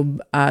frontal lobe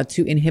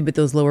to inhibit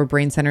those lower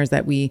brain centers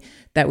that we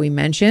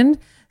mentioned.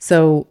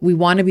 So we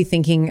want to be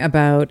thinking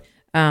about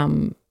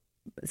some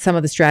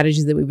of the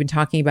strategies that we've been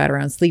talking about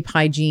around sleep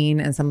hygiene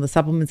and some of the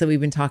supplements that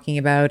we've been talking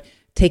about,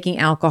 taking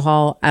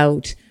alcohol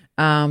out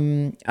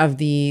of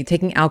the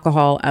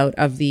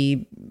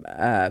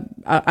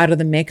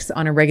mix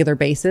on a regular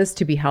basis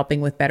to be helping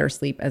with better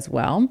sleep as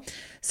well.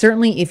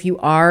 Certainly, if you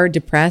are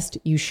depressed,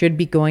 you should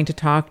be going to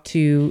talk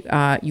to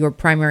your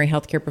primary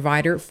healthcare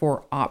provider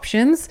for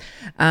options.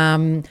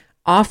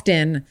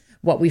 Often,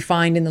 what we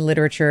find in the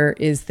literature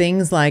is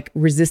things like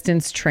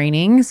resistance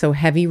training, so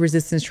heavy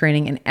resistance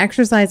training, and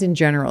exercise in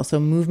general, so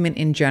movement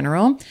in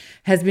general,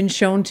 has been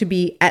shown to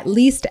be at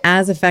least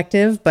as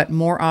effective, but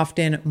more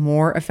often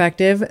more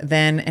effective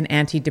than an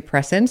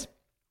antidepressant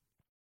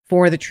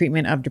for the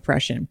treatment of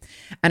depression.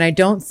 And I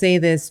don't say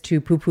this to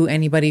poo-poo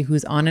anybody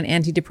who's on an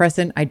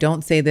antidepressant. I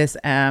don't say this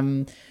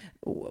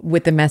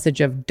with the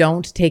message of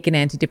don't take an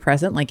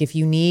antidepressant. Like if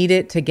you need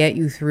it to get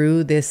you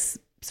through this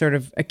sort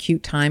of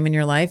acute time in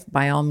your life,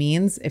 by all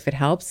means, if it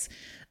helps,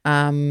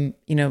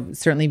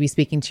 certainly be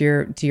speaking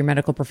to your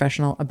medical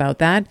professional about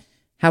that.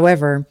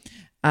 However,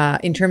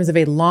 in terms of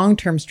a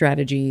long-term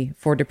strategy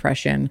for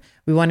depression,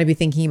 we want to be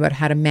thinking about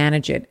how to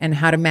manage it. And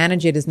how to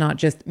manage it is not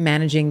just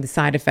managing the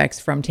side effects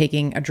from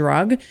taking a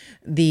drug.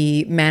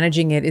 The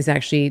managing it is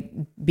actually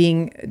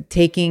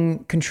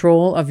taking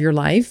control of your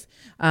life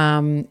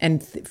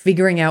and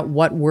figuring out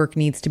what work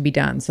needs to be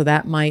done. So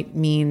that might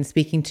mean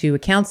speaking to a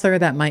counselor.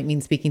 That might mean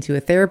speaking to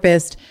a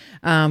therapist.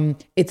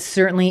 It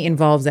certainly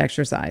involves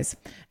exercise.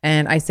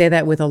 And I say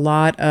that with a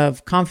lot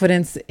of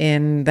confidence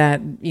in that,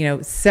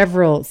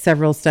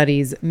 several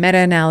studies,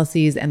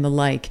 meta-analyses and the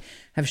like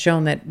have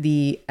shown that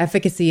the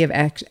efficacy of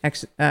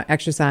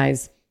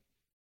exercise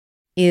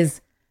is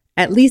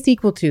at least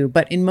equal to,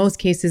 but in most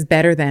cases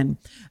better than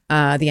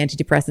the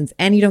antidepressants.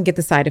 And you don't get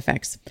the side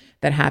effects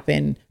that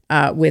happen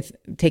with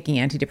taking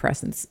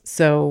antidepressants.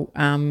 So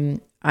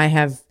I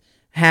have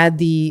had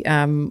the,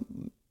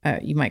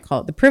 you might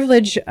call it the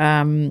privilege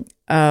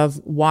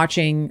of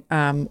watching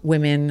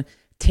women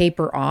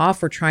taper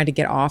off or try to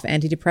get off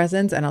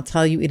antidepressants. And I'll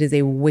tell you, it is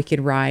a wicked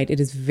ride. It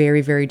is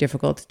very, very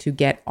difficult to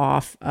get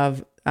off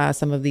of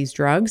some of these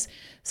drugs.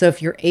 So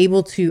if you're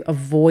able to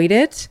avoid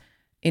it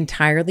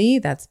entirely,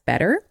 that's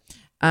better.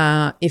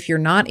 If you're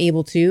not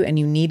able to, and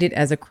you need it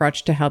as a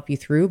crutch to help you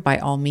through, by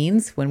all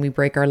means, when we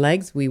break our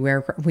legs, we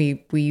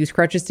use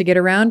crutches to get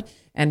around,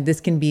 and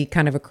this can be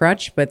kind of a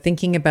crutch, but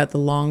thinking about the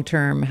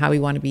long-term, how we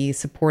want to be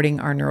supporting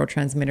our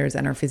neurotransmitters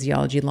and our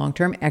physiology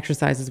long-term,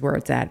 exercise is where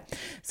it's at.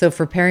 So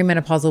for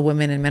perimenopausal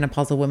women and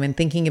menopausal women,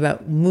 thinking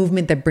about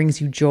movement that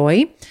brings you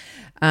joy.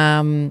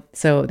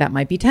 So that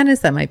might be tennis,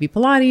 that might be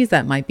Pilates,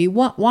 that might be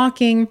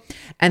walking.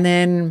 And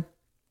then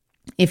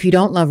if you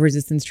don't love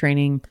resistance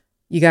training,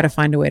 you got to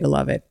find a way to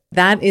love it.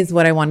 That is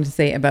what I wanted to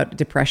say about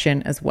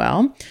depression as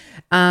well.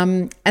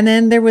 And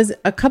then there was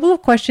a couple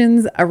of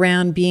questions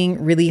around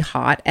being really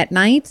hot at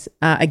night.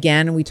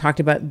 Again, we talked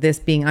about this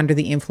being under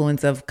the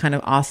influence of kind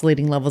of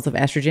oscillating levels of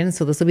estrogen.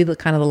 So this will be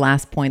kind of the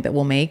last point that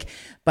we'll make.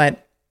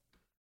 But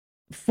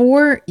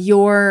for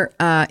your,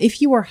 if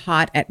you are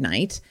hot at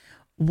night,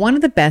 one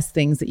of the best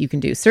things that you can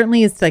do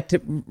certainly is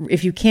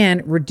if you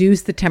can,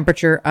 reduce the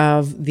temperature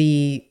of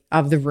the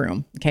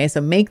room. Okay.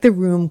 So make the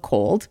room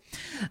cold.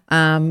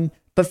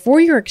 But for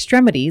your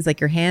extremities, like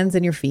your hands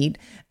and your feet,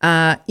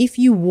 if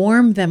you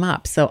warm them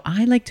up. So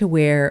I like to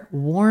wear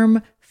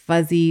warm,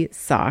 fuzzy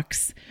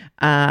socks,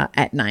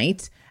 at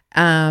night.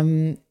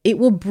 It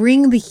will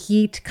bring the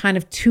heat kind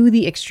of to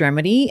the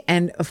extremity.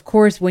 And of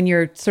course, when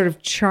you're sort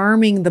of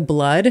charming the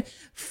blood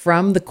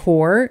from the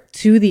core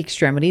to the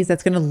extremities,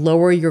 that's going to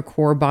lower your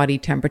core body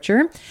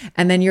temperature.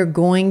 And then you're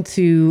going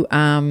to,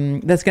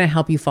 that's going to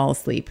help you fall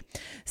asleep.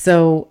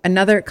 So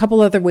a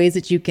couple other ways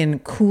that you can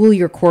cool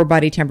your core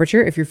body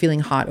temperature if you're feeling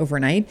hot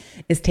overnight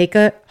is take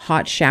a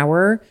hot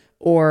shower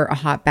or a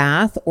hot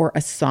bath or a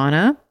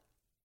sauna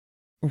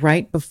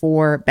right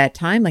before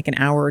bedtime, like an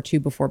hour or two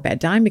before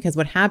bedtime, because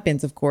what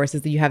happens, of course,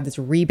 is that you have this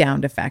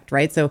rebound effect,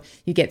 right? So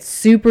you get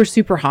super,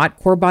 super hot,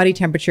 core body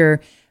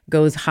temperature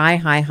goes high,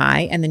 high,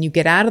 high, and then you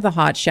get out of the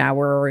hot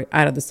shower or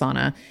out of the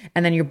sauna,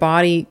 and then your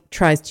body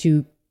tries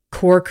to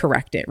core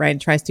correct it, right?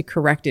 It tries to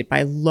correct it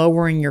by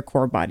lowering your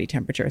core body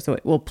temperature. So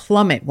it will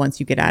plummet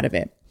once you get out of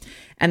it.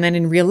 And then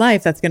in real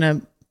life, that's going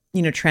to,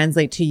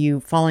 translate to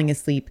you falling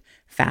asleep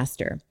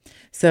faster.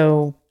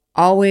 So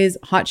always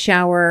hot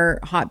shower,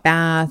 hot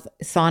bath,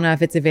 sauna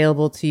if it's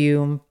available to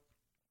you.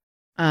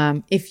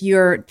 If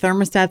your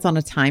thermostat's on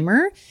a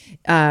timer,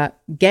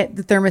 get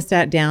the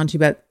thermostat down to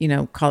about,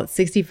 call it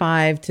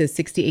 65 to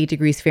 68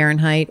 degrees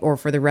Fahrenheit, or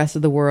for the rest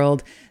of the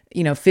world,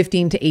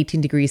 15 to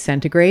 18 degrees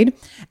centigrade.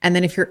 And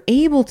then if you're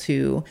able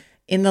to,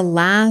 in the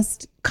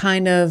last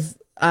kind of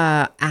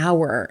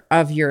hour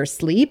of your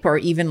sleep, or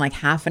even like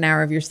half an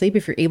hour of your sleep,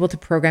 if you're able to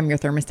program your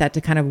thermostat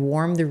to kind of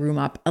warm the room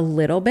up a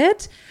little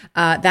bit,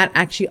 that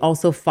actually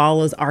also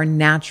follows our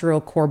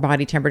natural core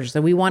body temperature.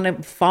 So we want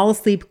to fall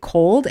asleep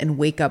cold and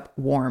wake up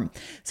warm.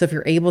 So if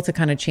you're able to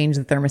kind of change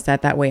the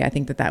thermostat that way, I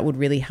think that that would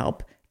really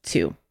help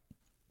too.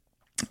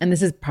 And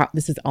this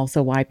is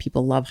also why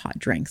people love hot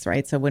drinks,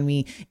 right? So when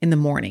we, in the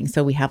morning,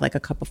 so we have like a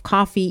cup of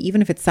coffee, even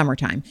if it's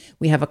summertime,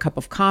 we have a cup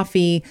of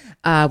coffee,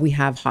 we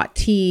have hot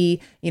tea,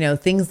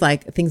 things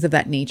of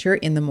that nature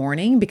in the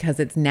morning, because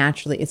it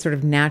sort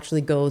of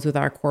naturally goes with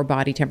our core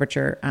body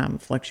temperature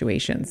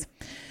fluctuations.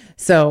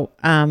 So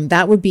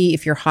that would be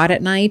if you're hot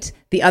at night.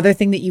 The other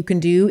thing that you can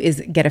do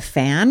is get a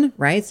fan,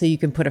 right? So you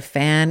can put a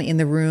fan in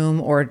the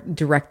room or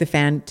direct the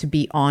fan to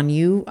be on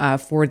you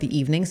for the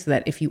evening, so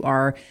that if you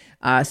are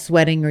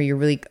sweating or you're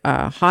really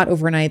hot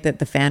overnight, that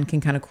the fan can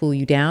kind of cool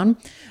you down.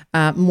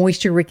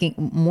 Moisture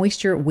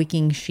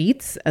wicking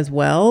sheets as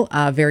well,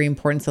 very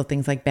important. So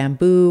things like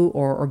bamboo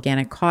or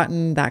organic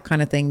cotton, that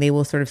kind of thing, they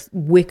will sort of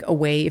wick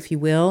away, if you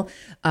will,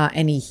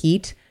 any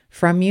heat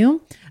from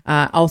you.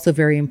 Also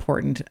very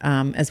important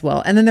as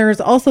well. And then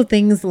there's also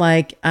things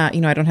like, I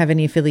don't have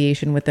any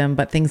affiliation with them,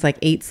 but things like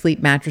 8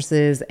 Sleep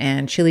mattresses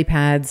and chili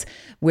pads,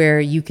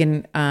 where you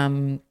can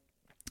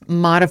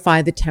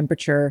modify the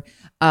temperature.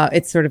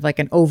 It's sort of like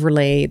an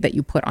overlay that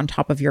you put on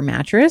top of your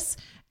mattress,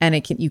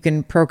 and you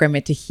can program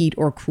it to heat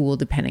or cool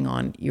depending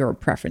on your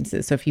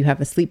preferences. So if you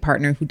have a sleep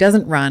partner who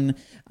doesn't run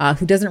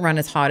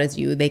as hot as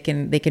you, they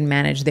can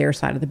manage their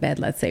side of the bed,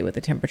 let's say, with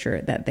the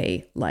temperature that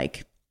they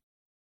like.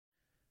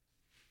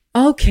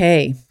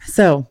 Okay,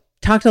 so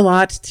talked a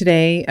lot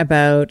today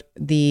about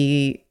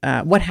the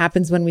what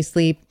happens when we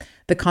sleep,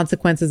 the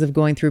consequences of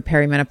going through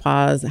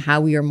perimenopause, how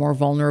we are more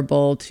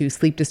vulnerable to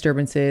sleep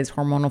disturbances,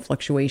 hormonal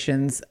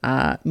fluctuations,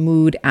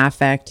 mood,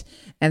 affect,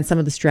 and some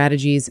of the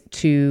strategies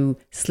to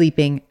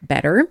sleeping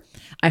better.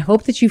 I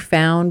hope that you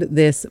found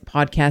this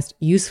podcast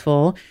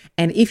useful.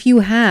 And if you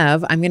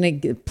have, I'm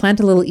going to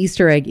plant a little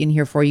Easter egg in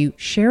here for you.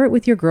 Share it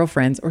with your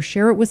girlfriends, or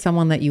share it with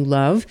someone that you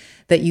love,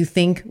 that you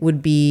think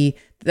would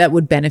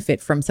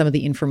benefit from some of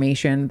the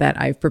information that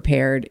I've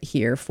prepared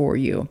here for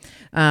you.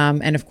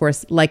 And of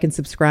course, like and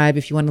subscribe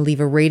if you want to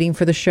leave a rating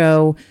for the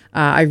show.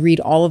 I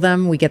read all of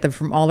them. We get them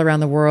from all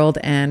around the world,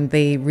 and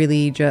they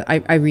really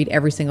I read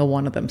every single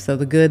one of them. So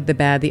the good, the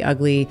bad, the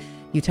ugly.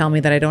 You tell me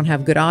that I don't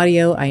have good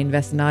audio, I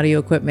invest in audio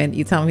equipment.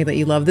 You tell me that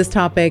you love this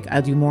topic,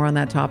 I'll do more on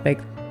that topic,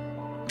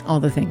 all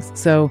the things.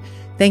 So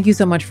thank you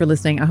so much for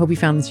listening. I hope you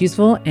found this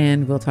useful,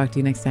 and we'll talk to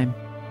you next time.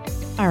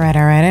 All right.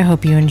 I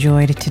hope you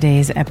enjoyed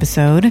today's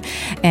episode.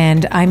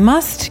 And I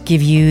must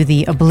give you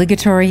the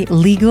obligatory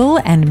legal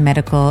and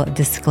medical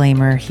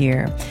disclaimer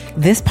here.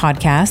 This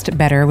podcast,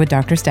 Better with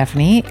Dr.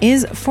 Stephanie,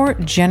 is for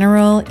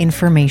general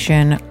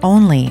information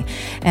only.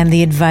 And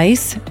the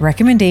advice,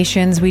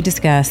 recommendations we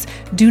discuss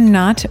do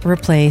not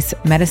replace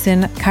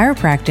medicine,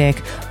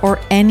 chiropractic, or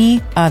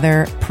any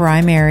other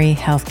primary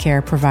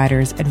healthcare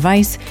provider's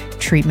advice,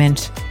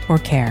 treatment, or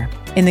care.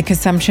 In the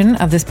consumption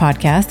of this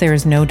podcast, there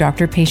is no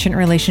doctor-patient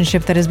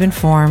relationship that has been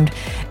formed,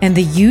 and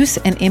the use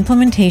and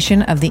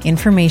implementation of the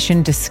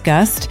information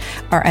discussed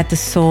are at the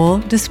sole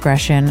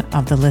discretion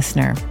of the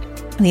listener.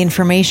 The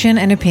information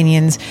and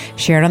opinions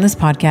shared on this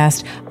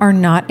podcast are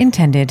not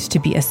intended to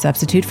be a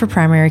substitute for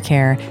primary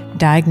care,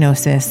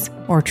 diagnosis,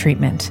 or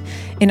treatment.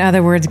 In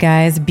other words,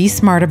 guys, be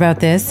smart about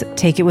this.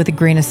 Take it with a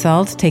grain of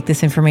salt. Take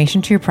this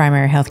information to your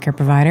primary healthcare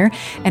provider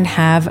and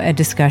have a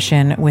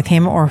discussion with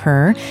him or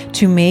her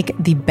to make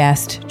the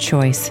best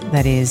choice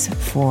that is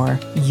for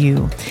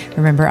you.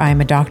 Remember, I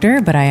am a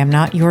doctor, but I am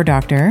not your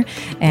doctor,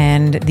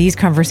 and these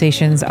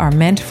conversations are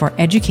meant for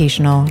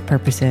educational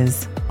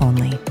purposes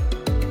only.